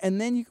open, and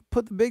then you can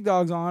put the big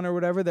dogs on or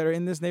whatever that are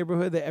in this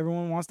neighborhood that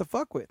everyone wants to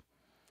fuck with.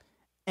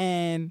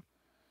 And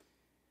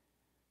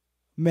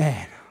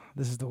man,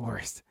 this is the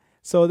worst.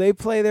 So they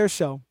play their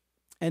show,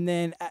 and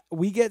then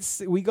we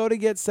go to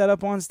get set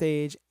up on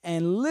stage,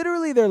 and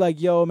literally they're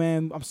like, yo,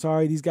 man, I'm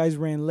sorry, these guys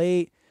ran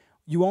late.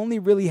 You only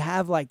really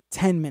have like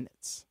 10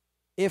 minutes,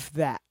 if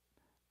that,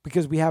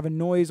 because we have a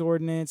noise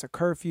ordinance, a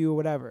curfew, or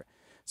whatever.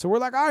 So we're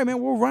like, all right,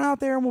 man, we'll run out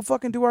there and we'll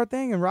fucking do our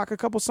thing and rock a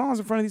couple songs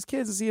in front of these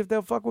kids and see if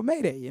they'll fuck with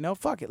Mayday.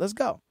 Fuck it, let's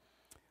go.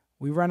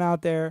 We run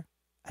out there.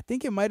 I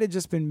think it might have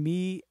just been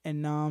me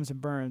and Noms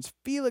and Burns.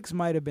 Felix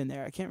might have been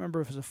there. I can't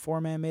remember if it was a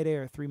 4-man Mayday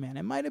or a 3-man.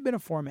 It might have been a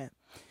 4-man.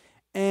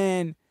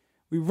 And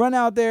we run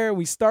out there.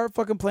 We start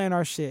fucking playing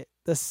our shit.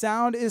 The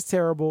sound is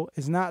terrible.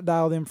 It's not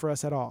dialed in for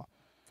us at all.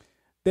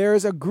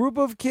 There's a group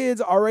of kids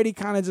already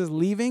kind of just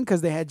leaving because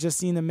they had just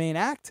seen the main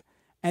act.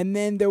 And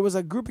then there was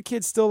a group of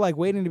kids still like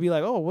waiting to be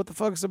like, oh, what the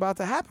fuck is about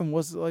to happen?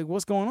 What's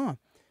going on?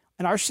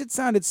 And our shit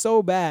sounded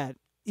so bad.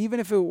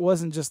 Even if it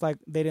wasn't just like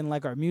they didn't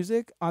like our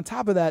music, on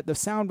top of that, the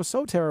sound was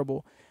so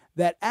terrible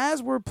that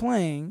as we're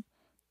playing,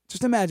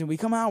 just imagine, we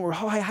come out, we're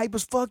hype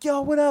as fuck.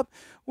 Yo, what up?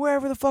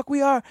 Wherever the fuck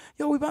we are.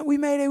 Yo, we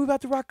made it. We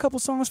about to rock a couple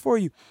songs for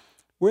you.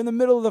 We're in the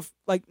middle of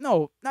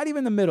not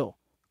even the middle.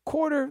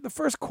 The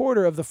first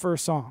quarter of the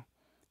first song.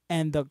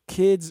 And the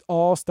kids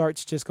all start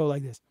to just go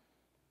like this.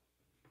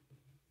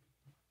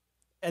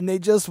 And they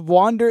just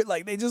wander,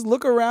 like they just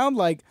look around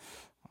like,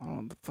 oh,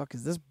 what the fuck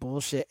is this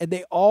bullshit? And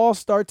they all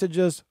start to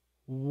just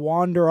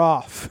wander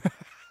off.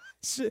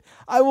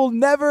 I will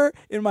never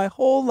in my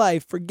whole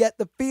life forget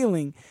the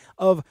feeling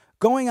of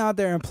going out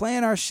there and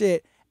playing our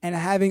shit and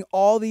having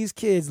all these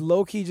kids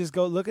low-key just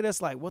go look at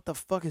us like, what the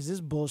fuck is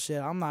this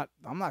bullshit? I'm not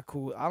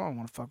cool. I don't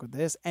want to fuck with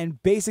this.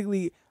 And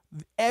basically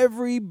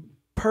every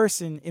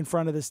person in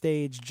front of the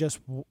stage just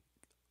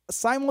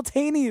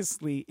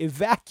simultaneously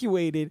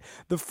evacuated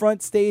the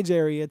front stage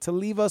area to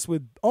leave us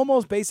with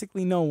almost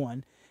basically no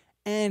one.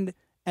 And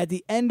at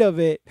the end of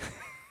it,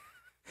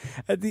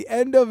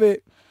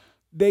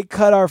 they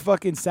cut our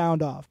fucking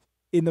sound off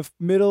in the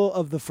middle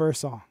of the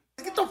first song.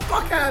 Get the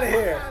fuck out of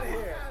here.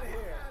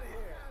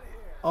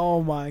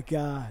 Oh my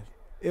God.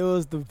 It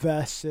was the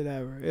best shit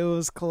ever. It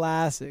was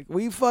classic.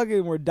 We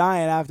fucking were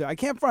dying after. I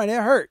can't front.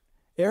 It hurt.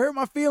 It hurt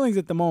my feelings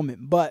at the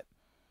moment, but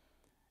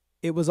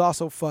it was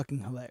also fucking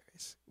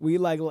hilarious. We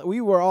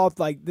were all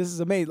like, this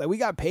is amazing. Like, we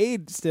got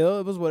paid still.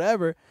 It was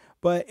whatever,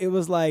 but it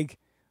was like,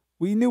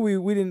 we knew we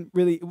weren't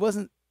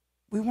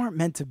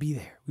meant to be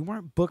there. We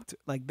weren't booked.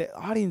 Like, the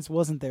audience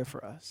wasn't there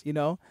for us, you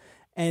know?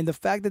 And the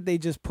fact that they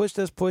just pushed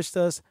us,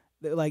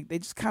 they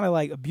just kind of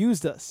like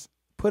abused us,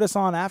 put us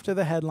on after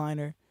the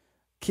headliner.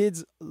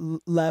 Kids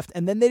left,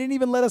 and then they didn't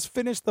even let us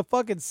finish the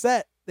fucking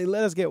set. They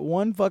let us get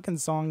one fucking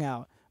song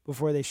out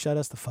before they shut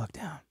us the fuck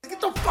down.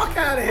 Get the fuck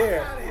out of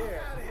here.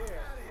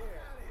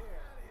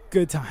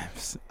 Good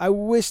times. I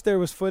wish there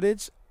was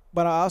footage,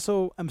 but I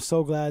also am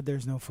so glad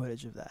there's no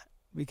footage of that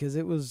because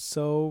it was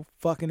so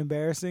fucking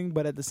embarrassing,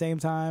 but at the same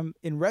time,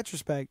 in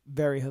retrospect,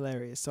 very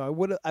hilarious. So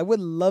I would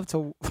love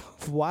to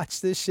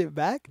watch this shit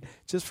back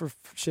just for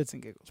shits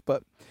and giggles.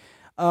 But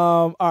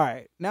all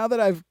right, now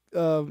that I've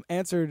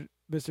answered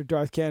Mr.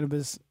 Darth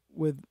Cannabis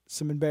with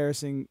some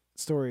embarrassing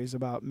stories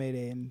about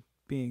Mayday and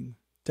being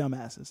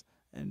dumbasses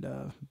and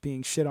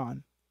being shit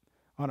on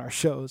our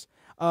shows,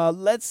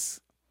 let's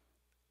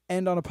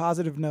end on a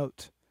positive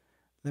note.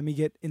 Let me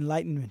get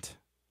enlightenment.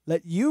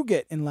 Let you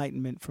get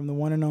enlightenment from the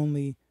one and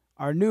only,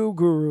 our new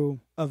guru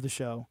of the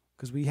show,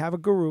 because we have a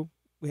guru.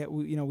 We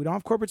don't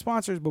have corporate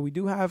sponsors, but we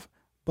do have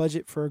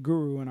budget for a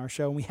guru in our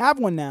show, and we have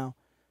one now.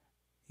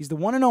 He's the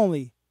one and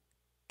only,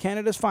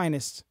 Canada's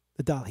finest,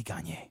 the Dali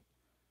Gagne.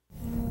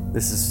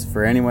 This is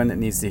for anyone that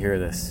needs to hear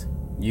this.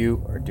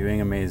 You are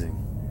doing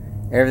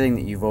amazing. Everything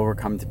that you've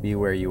overcome to be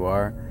where you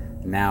are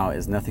now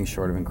is nothing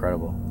short of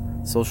incredible.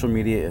 Social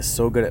media is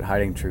so good at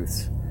hiding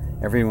truths.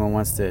 Everyone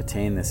wants to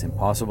attain this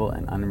impossible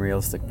and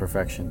unrealistic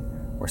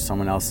perfection, or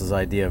someone else's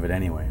idea of it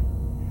anyway.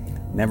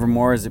 Never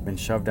more has it been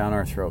shoved down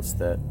our throats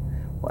that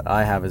what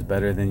I have is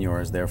better than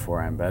yours,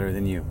 therefore I am better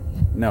than you.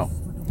 No,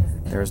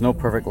 there is no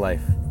perfect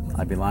life.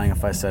 I'd be lying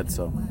if I said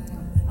so.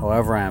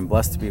 However, I am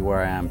blessed to be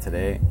where I am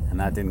today, and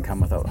that didn't come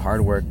without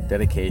hard work,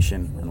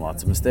 dedication, and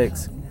lots of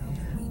mistakes.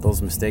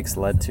 Those mistakes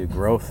led to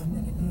growth.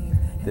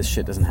 This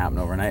shit doesn't happen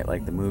overnight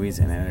like the movies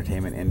and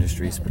entertainment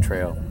industry's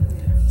portrayal.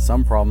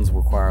 Some problems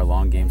require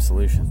long game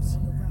solutions.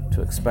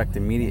 To expect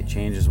immediate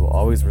changes will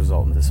always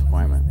result in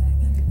disappointment.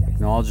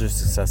 Acknowledge your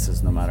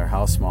successes no matter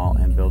how small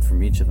and build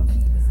from each of them.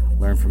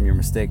 Learn from your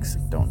mistakes,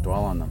 don't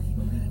dwell on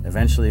them.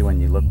 Eventually,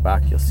 when you look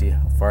back, you'll see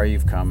how far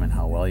you've come and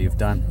how well you've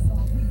done.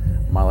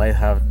 My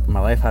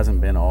life hasn't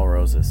been all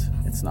roses.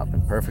 It's not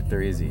been perfect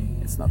or easy.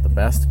 It's not the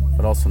best,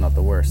 but also not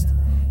the worst.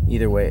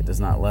 Either way, it does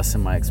not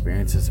lessen my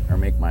experiences or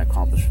make my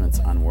accomplishments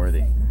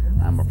unworthy.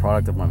 I am a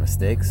product of my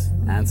mistakes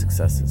and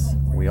successes.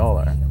 We all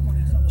are.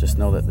 Just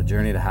know that the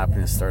journey to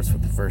happiness starts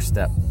with the first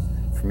step.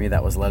 For me,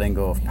 that was letting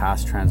go of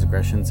past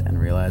transgressions and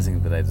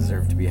realizing that I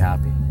deserve to be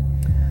happy.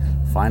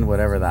 Find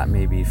whatever that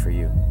may be for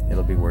you.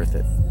 It'll be worth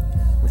it.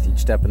 With each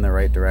step in the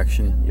right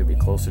direction, you'll be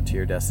closer to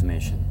your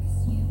destination.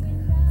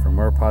 For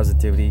more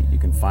positivity, you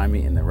can find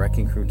me in the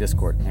Wrecking Crew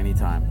Discord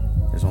anytime.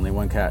 There's only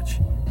one catch.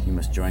 You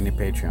must join the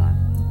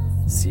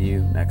Patreon. See you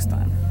next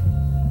time.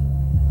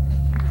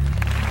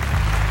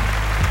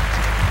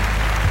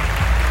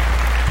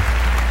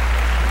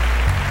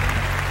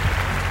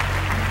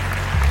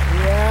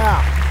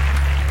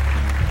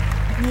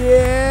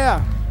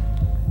 Yeah.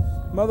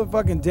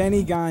 Motherfucking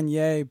Denny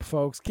Gagne,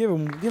 folks. Give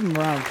him a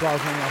round of applause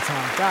one more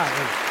time. God,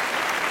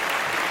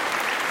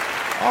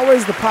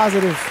 always the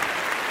positive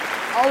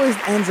always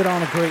ends it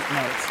on a great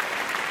note.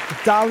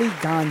 Dolly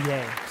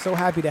Gagne. So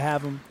happy to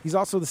have him. He's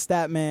also the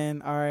stat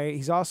man. All right.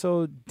 He's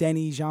also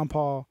Denny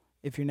Jean-Paul,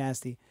 if you're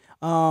nasty.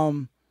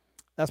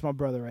 That's my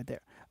brother right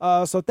there.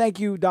 So thank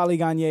you, Dolly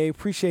Gagne.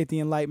 Appreciate the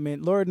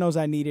enlightenment. Lord knows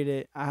I needed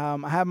it. I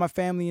have my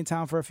family in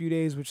town for a few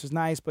days, which is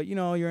nice. But,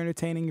 you're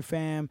entertaining your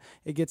fam.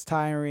 It gets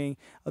tiring.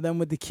 Then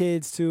with the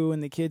kids, too,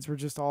 and the kids were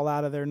just all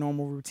out of their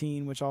normal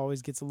routine, which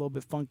always gets a little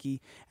bit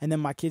funky. And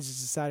then my kids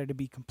just decided to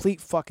be complete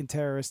fucking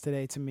terrorists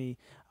today to me.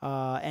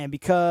 And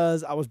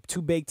because I was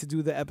too baked to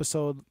do the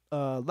episode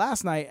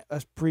last night,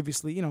 as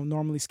previously,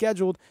 normally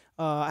scheduled,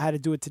 I had to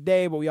do it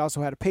today. But we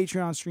also had a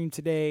Patreon stream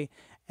today.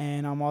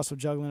 And I'm also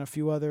juggling a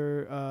few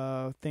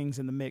other things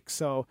in the mix.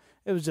 So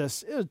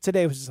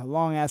today was just a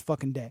long ass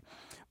fucking day.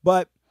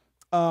 But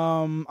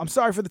I'm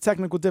sorry for the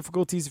technical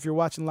difficulties if you're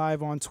watching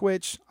live on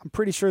Twitch. I'm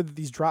pretty sure that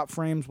these drop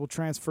frames will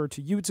transfer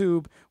to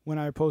YouTube when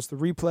I post the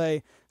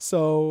replay.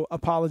 So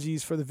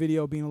apologies for the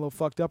video being a little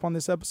fucked up on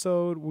this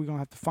episode. We're going to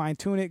have to fine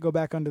tune it, go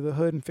back under the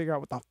hood and figure out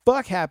what the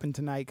fuck happened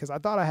tonight. Because I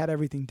thought I had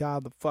everything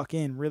dialed the fuck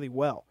in really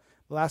well.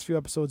 The last few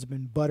episodes have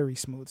been buttery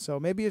smooth. So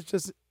maybe it's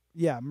just...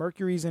 Yeah,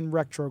 Mercury's in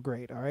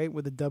retrograde, all right,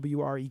 with a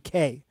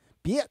W-R-E-K.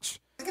 Bitch.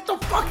 Get the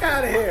fuck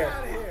out of here.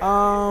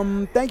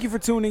 Thank you for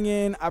tuning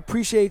in. I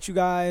appreciate you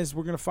guys.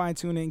 We're going to fine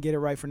tune it and get it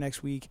right for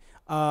next week.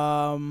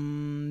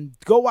 Go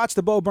watch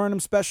the Bo Burnham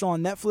special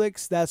on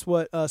Netflix. That's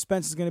what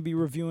Spence is going to be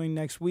reviewing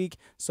next week.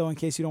 So in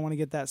case you don't want to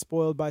get that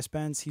spoiled by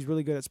Spence, he's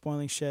really good at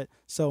spoiling shit.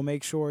 So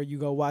make sure you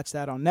go watch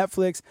that on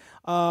Netflix.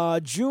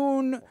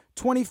 June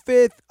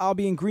 25th, I'll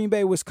be in Green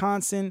Bay,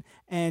 Wisconsin.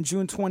 And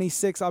June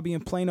 26th, I'll be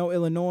in Plano,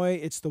 Illinois.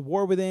 It's the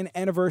War Within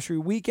anniversary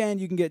weekend.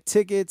 You can get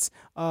tickets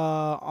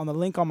on the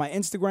link on my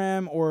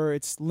Instagram, or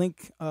it's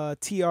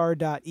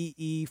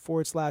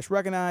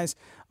linktr.ee/recognize.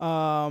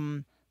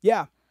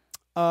 Yeah.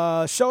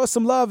 Show us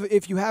some love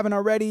if you haven't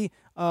already.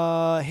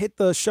 Hit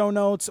the show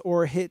notes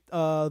or hit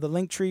the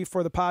link tree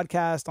for the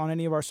podcast on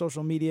any of our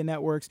social media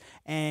networks,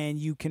 and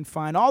you can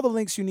find all the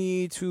links you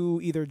need to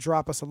either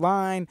drop us a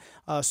line,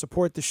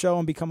 support the show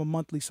and become a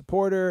monthly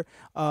supporter.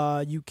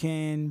 You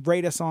can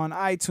rate us on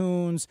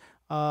iTunes,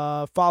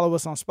 follow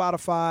us on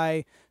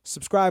Spotify,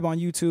 subscribe on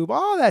YouTube,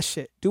 all that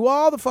shit. Do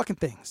all the fucking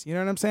things. You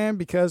know what I'm saying?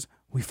 Because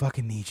we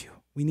fucking need you.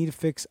 We need to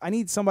fix. I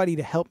need somebody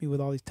to help me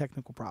with all these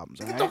technical problems.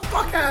 Get the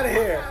fuck out of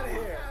here.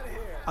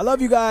 I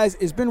love you guys.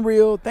 It's been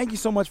real. Thank you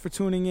so much for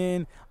tuning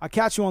in. I'll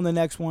catch you on the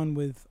next one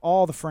with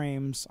all the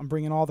frames. I'm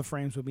bringing all the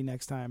frames with me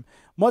next time.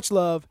 Much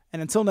love.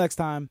 And until next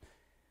time,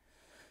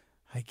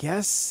 I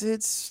guess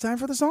it's time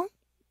for the song.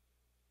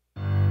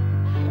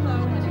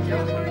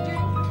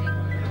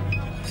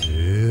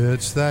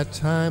 It's that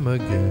time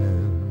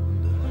again.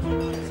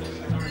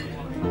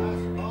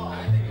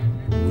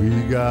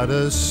 We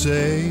gotta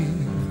say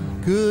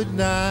good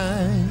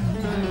night.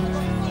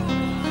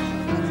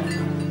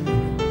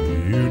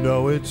 You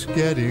know it's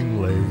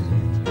getting late.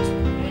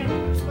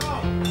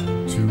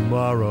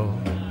 Tomorrow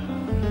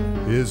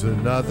is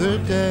another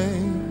day,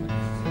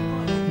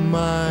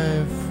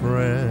 my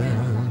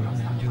friend.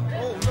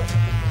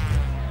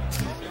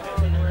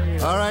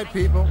 All right,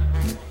 people,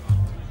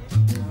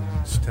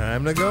 it's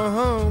time to go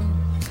home.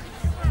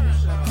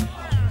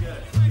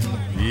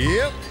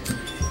 Yep,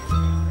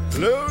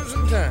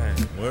 losing time.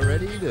 We're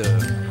ready to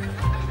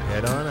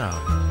head on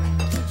out.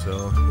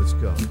 So let's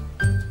go.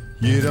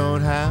 You don't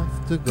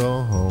have to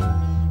go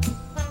home,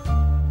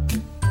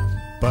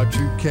 but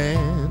you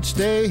can't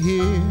stay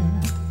here.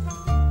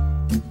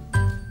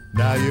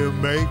 Now you're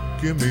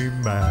making me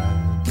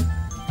mad.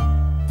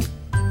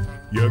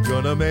 You're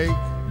gonna make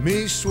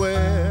me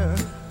swear.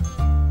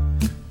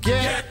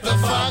 Get the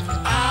fuck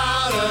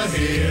out of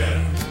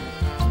here.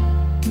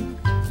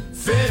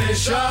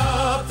 Finish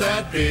up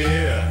that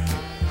beer.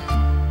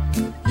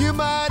 You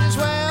might as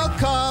well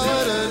call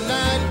it a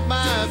night,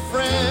 my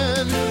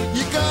friend.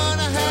 You're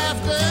gonna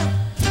have to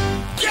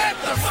get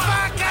the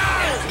fuck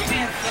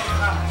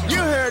out. You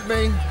heard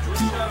me.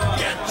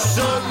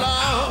 So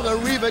long,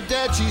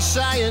 arrivederci,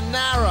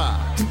 sayonara.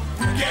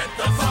 Get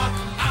the fuck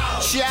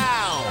out.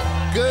 Ciao,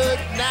 good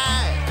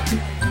night.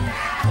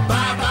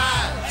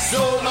 Bye-bye,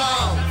 so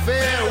long,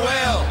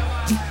 farewell.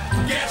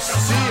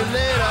 See you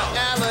later,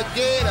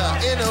 alligator.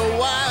 In a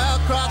while,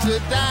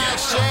 crocodile,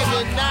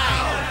 shaking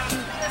night.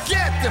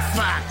 Get the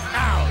fuck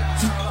out.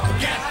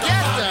 Get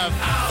the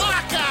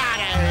fuck out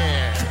of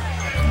here.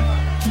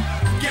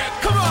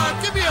 Come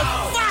on, give me a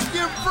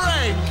fucking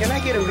break. Can I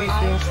get a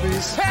refill,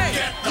 please? Hey,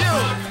 you,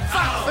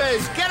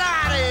 fuckface, get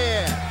out of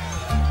here.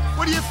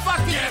 What are you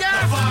fucking doing?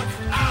 Get the fuck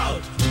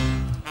out.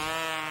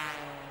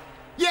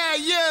 Yeah,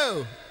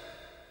 you.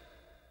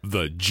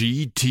 The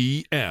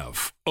GTFOH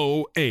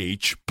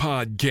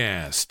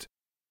Podcast.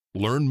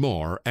 Learn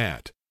more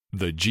at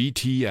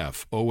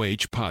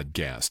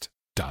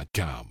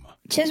thegtfohpodcast.com.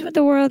 Just what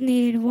the world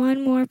needed.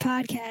 One more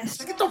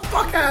podcast. Get the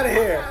fuck out of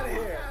here.